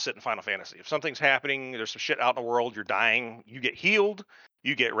the opposite in Final Fantasy. If something's happening, there's some shit out in the world, you're dying, you get healed.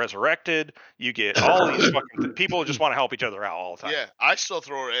 You get resurrected. You get all these fucking people just want to help each other out all the time. Yeah, I still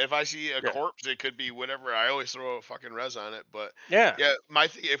throw it. If I see a corpse, it could be whatever. I always throw a fucking res on it. But yeah, my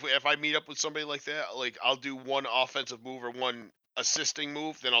if I meet up with somebody like that, like I'll do one offensive move or one assisting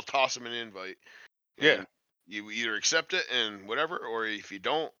move, then I'll toss them an invite. And you either accept it and whatever, or if you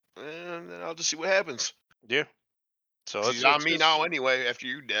don't, then I'll just see what happens. Yeah. So it's on me now anyway. After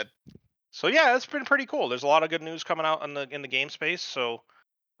you're dead. So yeah, it's been pretty cool. There's a lot of good news coming out in the game space. So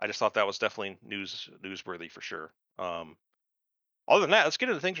I just thought that was definitely newsworthy for sure. Other than that, let's get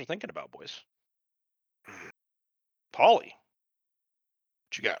into things we're thinking about, boys. Paulie,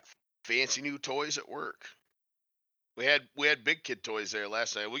 what you got? Fancy new toys at work. We had big kid toys there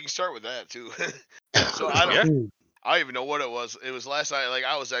last night. We can start with that too. So I don't even know what it was. It was last night. Like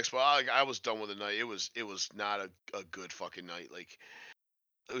I was expo. I was done with the night. It was not a good fucking night. Like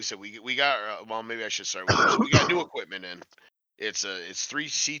we said, we got well, maybe I should start with this. We got new equipment in. It's 3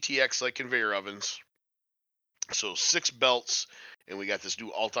 CTX like conveyor ovens. So 6 belts, and we got this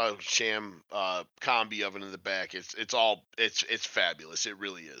new Alta Sham combi oven in the back. It's fabulous. It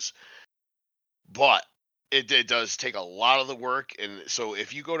really is. But it does take a lot of the work, and so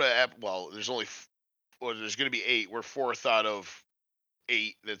if you go to there's going to be 8. We're 4th out of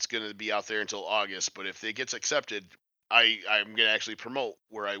 8 that's going to be out there until August. But if it gets accepted, I'm going to actually promote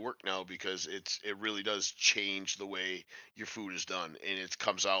where I work now, because it really does change the way your food is done, and it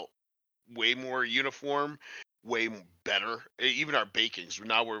comes out way more uniform, way better. Even our bakings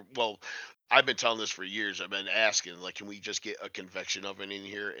now I've been telling this for years. I've been asking, like, can we just get a convection oven in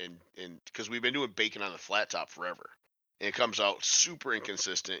here, and because we've been doing bacon on the flat top forever, and it comes out super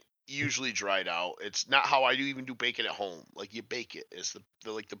inconsistent, usually dried out. It's not how I even do bacon at home. Like, you bake it. It's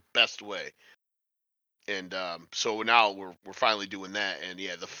the best way. And so now we're finally doing that, and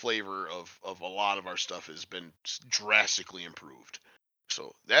yeah, the flavor of a lot of our stuff has been drastically improved.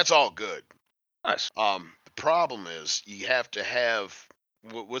 So that's all good. Nice. The problem is you have to have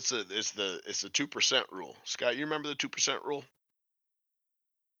it's the 2% rule. Scott, you remember the 2% rule?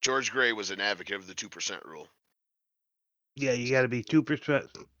 George Gray was an advocate of the 2% rule. Yeah, you got to be 2%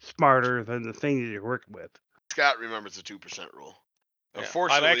 smarter than the thing that you're working with. Scott remembers the 2% rule. Yeah.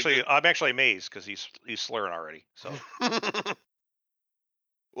 Unfortunately, I'm actually amazed because he's slurring already. So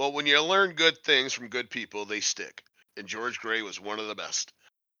well, when you learn good things from good people, they stick. And George Gray was one of the best.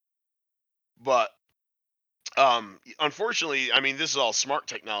 But unfortunately, I mean, this is all smart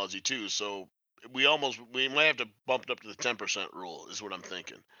technology too, so we might have to bump it up to the 10% rule is what I'm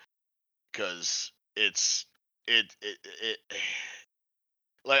thinking. Cuz it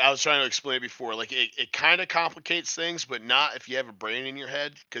like I was trying to explain before, like it kind of complicates things, but not if you have a brain in your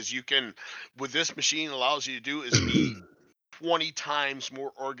head, because you can, what this machine allows you to do is be 20 times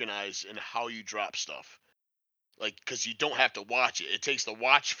more organized in how you drop stuff. Like, because you don't have to watch it. It takes the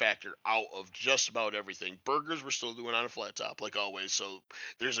watch factor out of just about everything. Burgers we're still doing on a flat top, like always. So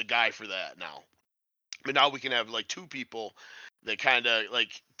there's a guy for that now. But now we can have like two people that kind of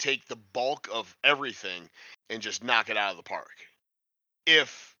like take the bulk of everything and just knock it out of the park.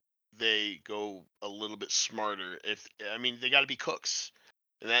 If they go a little bit smarter, if I mean they got to be cooks.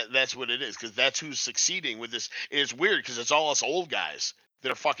 And that's what it is, because that's who's succeeding with this. And it's weird because it's all us old guys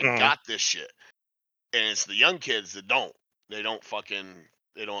that are fucking got this shit, and it's the young kids that don't. They don't fucking,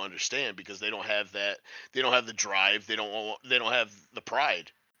 they don't understand because they don't have that. They don't have the drive. They don't have the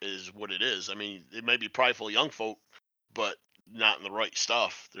pride. Is what it is. I mean, they may be prideful young folk, but not in the right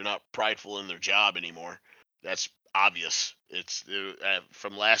stuff. They're not prideful in their job anymore. That's obvious. It's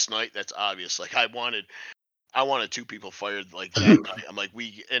from last night. That's obvious. Like I wanted two people fired like that night. I'm like,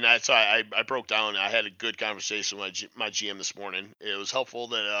 and that's why I broke down. I had a good conversation with my GM this morning. It was helpful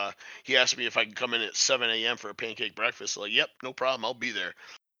that he asked me if I could come in at 7 a.m. for a pancake breakfast. Like, yep, no problem, I'll be there.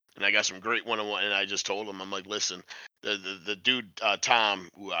 And I got some great one-on-one. And I just told him, I'm like, listen, the dude Tom,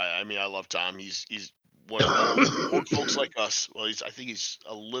 who I mean I love Tom. He's one of the old folks like us. Well, I think he's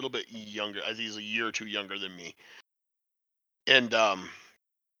a little bit younger. I think he's a year or two younger than me. And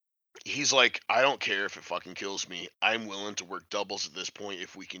he's like, I don't care if it fucking kills me. I'm willing to work doubles at this point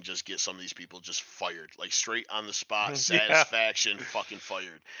if we can just get some of these people just fired, like straight on the spot, satisfaction, fucking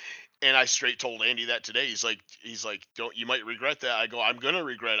fired. And I straight told Andy that today. He's like, don't, you might regret that. I go, I'm gonna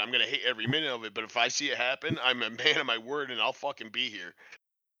regret it. I'm gonna hate every minute of it. But if I see it happen, I'm a man of my word, and I'll fucking be here.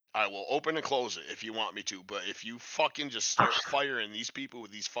 I will open and close it if you want me to. But if you fucking just start firing these people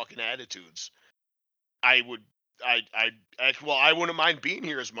with these fucking attitudes, I would, well, I wouldn't mind being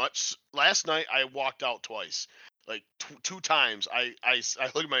here as much. Last night I walked out twice, like two times. I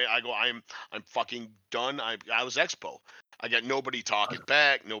look at I go, I'm fucking done. I was expo. I got nobody talking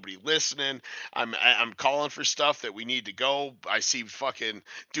back, nobody listening. I'm calling for stuff that we need to go. I see fucking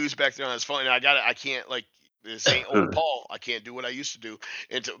dudes back there on his phone, and I can't, like, this ain't old Paul. I can't do what I used to do.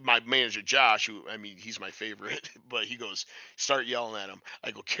 And to my manager Josh, who, I mean, he's my favorite, but he goes, start yelling at him.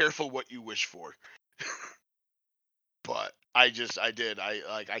 I go, careful what you wish for. But I did.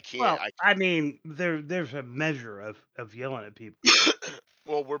 I can't. Well, I mean, there's a measure of yelling at people.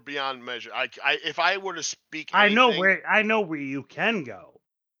 Well, we're beyond measure. If I were to speak I know anything, where you can go,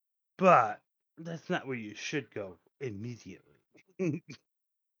 but that's not where you should go immediately.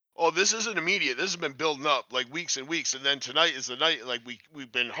 oh, this isn't immediate. This has been building up like weeks and weeks, and then tonight is the night. Like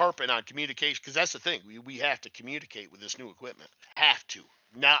we've been harping on communication, because that's the thing. We have to communicate with this new equipment. Have to,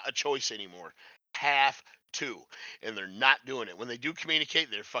 not a choice anymore. Have to, and they're not doing it. When they do communicate,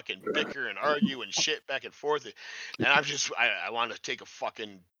 they're fucking bicker and argue and shit back and forth. And I want to take a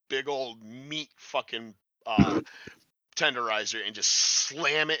fucking big old meat fucking tenderizer and just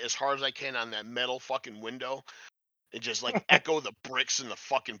slam it as hard as I can on that metal fucking window, and just like echo the bricks in the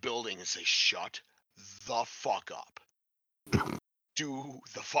fucking building and say, shut the fuck up. Do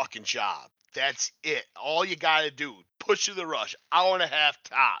the fucking job. That's it. All you gotta do. Push to the rush. Hour and a half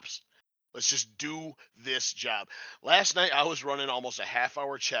tops. Let's just do this job. Last night I was running almost a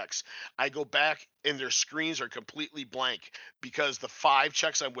half-hour checks. I go back and their screens are completely blank because the 5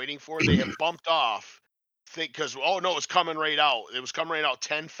 checks I'm waiting for, they have bumped off. Because, oh no, it's coming right out. It was coming right out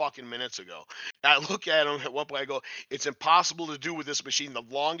 10 fucking minutes ago. And I look at them at one point. I go, it's impossible to do with this machine. The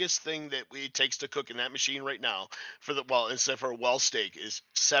longest thing that it takes to cook in that machine right now, instead for a well steak, is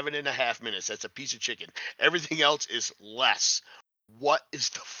 7.5 minutes. That's a piece of chicken. Everything else is less. What is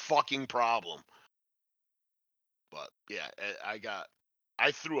the fucking problem? But yeah,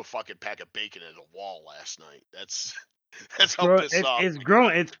 I threw a fucking pack of bacon at a wall last night. That's how pissed off. It's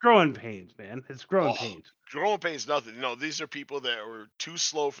growing pains, man. It's growing pains. Growing pains, nothing. No, these are people that were too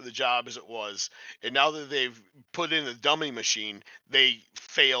slow for the job as it was, and now that they've put in the dummy machine, they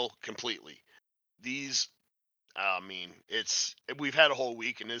fail completely. These, I mean, we've had a whole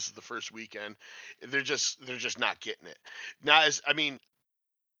week, and this is the first weekend. They're just not getting it. Not as, I mean,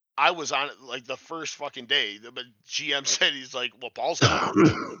 I was on it like the first fucking day, but GM said, he's like, well, Paul's not.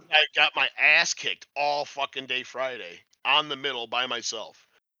 I got my ass kicked all fucking day Friday. on the middle by myself.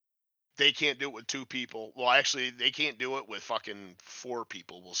 They can't do it with 2 people. Well, actually, they can't do it with fucking 4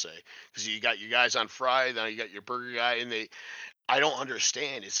 people, we'll say, because you got your guys on fry, then you got your burger guy, and I don't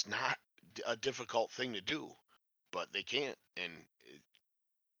understand. It's not a difficult thing to do, but they can't. And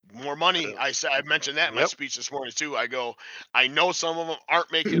more money. I mentioned that in my Yep. speech this morning too. I go, I know some of them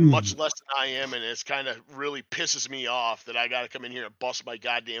aren't making much less than I am, and it's kind of really pisses me off that I got to come in here and bust my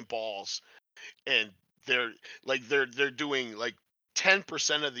goddamn balls. And they're doing like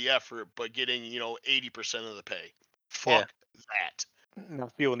 10% of the effort, but getting 80% of the pay. Fuck that.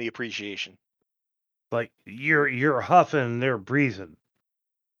 Not feeling the appreciation. Like you're huffing, they're breathing.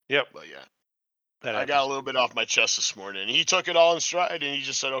 Yep. But yeah. That I got a little bit off my chest this morning. And he took it all in stride, and he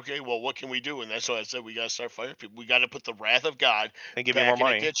just said, "Okay, well, what can we do?" And that's why I said we got to start firing people. We got to put the wrath of God and give me back more in the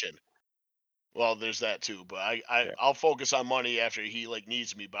money. kitchen. Well, there's that too, but Yeah. I'll focus on money after he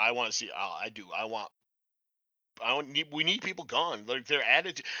needs me. But I want to see. We need people gone. Like their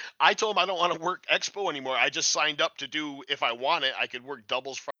attitude. I told him I don't want to work Expo anymore. I just signed up to do. If I want it, I could work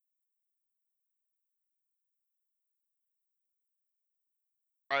doubles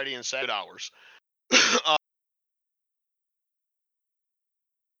Friday and Saturday hours.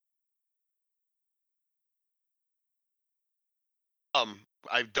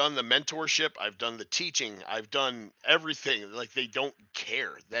 I've done the mentorship, I've done the teaching, I've done everything. Like they don't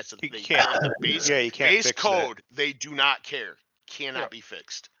care. That's You the can't. base Yeah, you can't base fix code. They do not care. Cannot Yep. be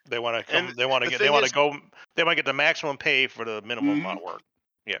fixed. They want to And come. They want to the get. They thing want is, to go. They want to get the maximum pay for the minimum amount of work.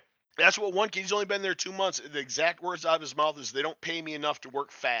 Yeah. that's what one kid. He's only been there 2 months. The exact words out of his mouth is, "They don't pay me enough to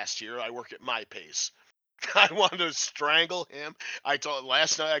work fast here. I work at my pace." I want to strangle him. I told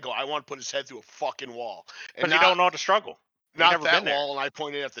last night. I go, I want to put his head through a fucking wall. And Because you don't know how to struggle. You've not never that been there. wall, and I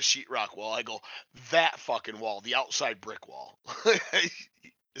pointed at the sheetrock wall. I go, that fucking wall, the outside brick wall.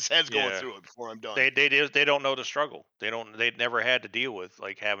 His head's going through it before I'm done. They don't know the struggle. They never had to deal with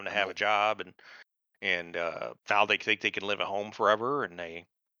like having to have a job and now they think they can live at home forever and they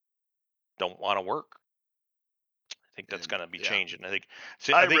don't want to work. I think that's going to be changing. I think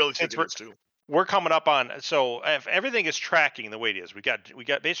really think it is too. We're coming up on, so if everything is tracking the way it is, we got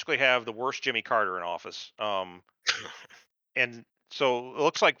basically have the worst Jimmy Carter in office. And so it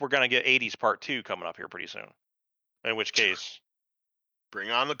looks like we're going to get 80s part 2 coming up here pretty soon. In which case,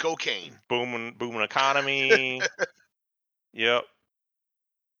 bring on the cocaine. Booming economy. Yep.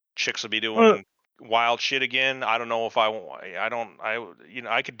 Chicks will be doing wild shit again. I don't know if I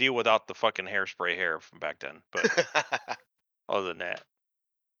could deal without the fucking hairspray hair from back then, but other than that,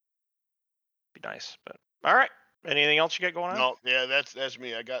 be nice. But all right, anything else you got going on? No, yeah, that's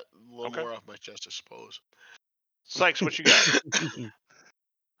me. I got a little more off my chest, I suppose. Sykes, what you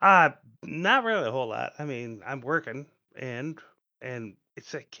got? Not really a whole lot. I mean, I'm working and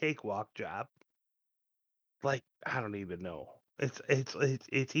it's a cakewalk job. Like I don't even know.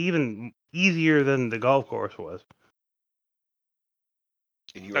 It's even easier than the golf course was.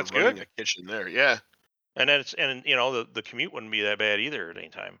 And you were running a kitchen there, yeah. And then the commute wouldn't be that bad either at any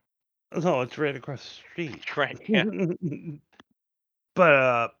time. No, it's right across the street. Right. Yeah.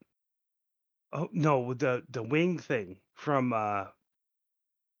 But oh no, the wing thing from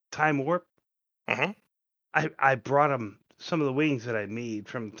Time Warp. Mm-hmm. I brought them some of the wings that I made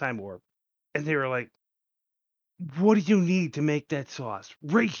from Time Warp, and they were like, "What do you need to make that sauce?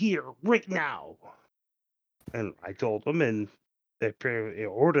 Right here, right now." And I told them, and they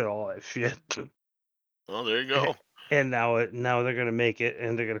ordered all that shit. Oh, there you go. And now they're gonna make it,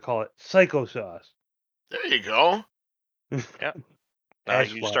 and they're gonna call it Psycho Sauce. There you go. Yeah.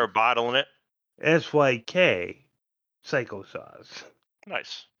 You start bottling it. SYK Psycho Sauce.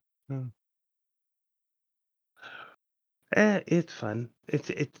 Nice. It's fun.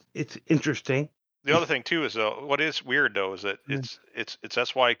 It's interesting. The other thing too is what is weird though is that it's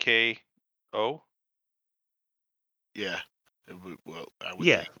SYKO. Yeah. I would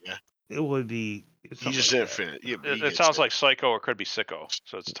Yeah. think, yeah. It would be. He just didn't finish. It sounds like psycho or could be sicko,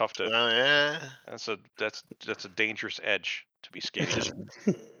 so it's tough to. Yeah. That's a dangerous edge to be skating.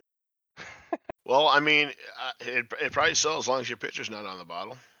 Well, I mean, it probably sells as long as your picture's not on the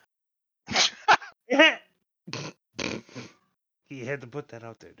bottle. He had to put that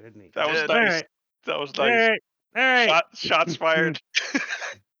out there, didn't he? That was nice. Right. That was nice. All right. Shots fired.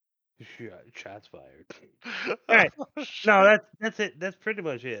 Shots fired. All right. No, that's it. That's pretty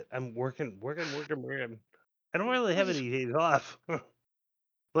much it. I'm working. I don't really have any days off.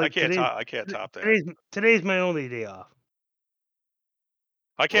 Like I can't top that. Today's my only day off.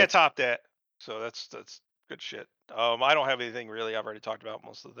 I can't top that. So that's good shit. I don't have anything really. I've already talked about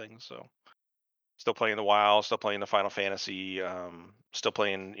most of the things. So still playing the WoW, still playing the Final Fantasy, still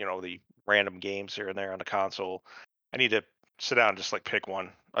playing the random games here and there on the console. I need to sit down and just like pick one.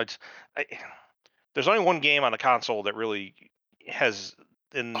 There's only one game on the console that really has,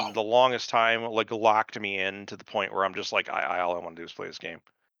 in the longest time, like locked me in to the point where I'm just like, all I want to do is play this game.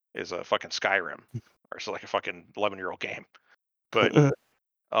 Is a fucking Skyrim, or it's like a fucking 11-year-old game. But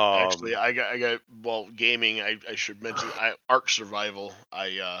Actually, I got gaming. I should mention Ark Survival.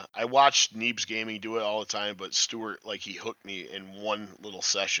 I watched Neebs Gaming do it all the time, but Stuart, like, he hooked me in one little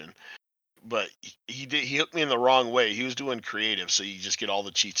session. But he hooked me in the wrong way. He was doing creative, so you just get all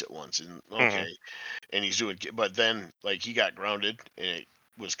the cheats at once, and okay, and he's doing. But then, like, he got grounded, and it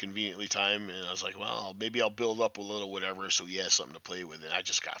was conveniently timed, and I was like, well, maybe I'll build up a little whatever, so he has something to play with. And I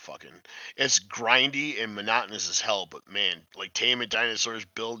just got fucking. It's grindy and monotonous as hell, but man, like taming dinosaurs,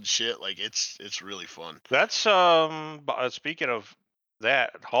 build shit, like it's really fun. That's speaking of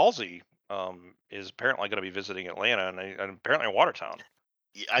that, Halsey is apparently going to be visiting Atlanta and apparently Watertown.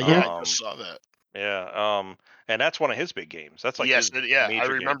 Yeah, I just saw that. Yeah, and that's one of his big games. That's like Yes, his yeah, I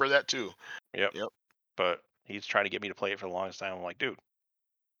major remember that too. game. Yep. Yep. But he's trying to get me to play it for the longest time. I'm like, dude,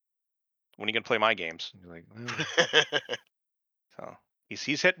 when are you gonna play my games? He's like, well. So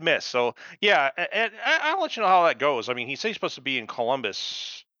he's hit and miss. So yeah, and I'll let you know how that goes. I mean, he says he's supposed to be in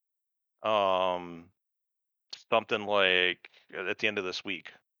Columbus, something like at the end of this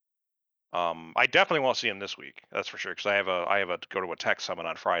week. I definitely want to see him this week. That's for sure. Because I have to go to a tech summit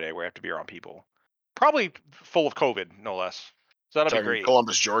on Friday where I have to be around people, probably full of COVID, no less. So that'll be great.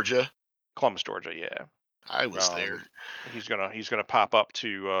 Columbus, Georgia. Columbus, Georgia. Yeah. I was there. He's gonna pop up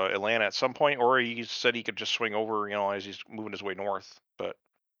to Atlanta at some point, or he said he could just swing over, as he's moving his way north. But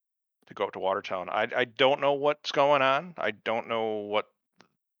to go up to Watertown, I don't know what's going on. I don't know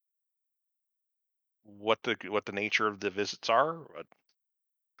what the nature of the visits are. But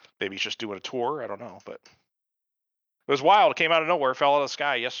maybe he's just doing a tour. I don't know, but it was wild. It came out of nowhere, fell out of the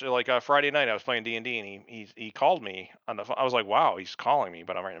sky yesterday. Like Friday night, I was playing D&D, and he called me on the phone. I was like, wow, he's calling me,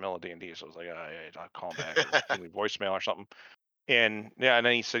 but I'm right in the middle of D&D, so I was like, I'll call him back, or leave voicemail or something. And yeah, and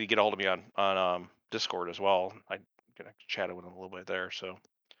then he said he'd get a hold of me on Discord as well. I chatted with him a little bit there, so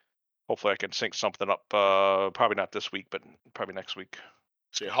hopefully I can sync something up. Probably not this week, but probably next week.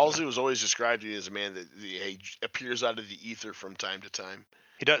 See, Halsey was always described to me as a man that he appears out of the ether from time to time.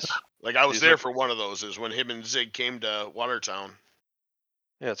 He does. Like, I was there for one of those. Is when him and Zig came to Watertown.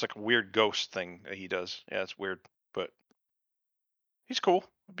 Yeah, it's like a weird ghost thing that he does. Yeah, it's weird, but he's cool.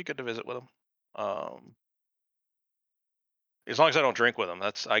 It'd be good to visit with him. As long as I don't drink with him,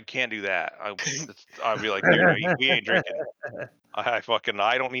 I can't do that. I'll be like, dude, we ain't drinking. I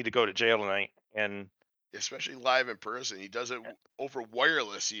don't need to go to jail tonight. And especially live in person, he does it over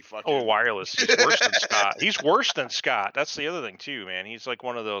wireless. He fucking wireless. He's worse than Scott. He's worse than Scott. That's the other thing too, man. He's like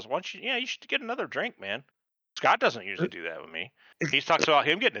one of those. You should get another drink, man. Scott doesn't usually do that with me. He talks about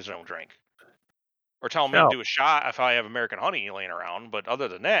him getting his own drink, or telling me to do a shot if I have American honey laying around. But other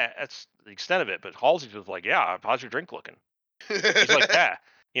than that, that's the extent of it. But Halsey's just like, yeah, how's your drink looking? He's like, yeah,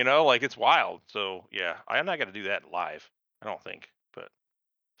 like it's wild. So yeah, I'm not gonna do that live. I don't think. But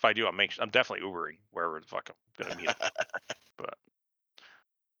if I do, I'm definitely Ubering wherever the fuck I'm gonna meet him.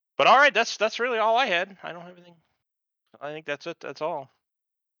 But all right, that's really all I had. I don't have anything. I think that's it. That's all.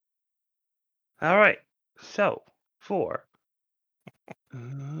 All right. So for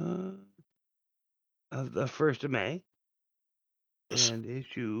the 1st of May and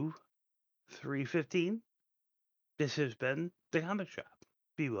issue 315, this has been the Comic Shop.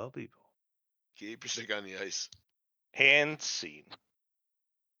 Be well, people. Keep your stick on the ice. Hand scene.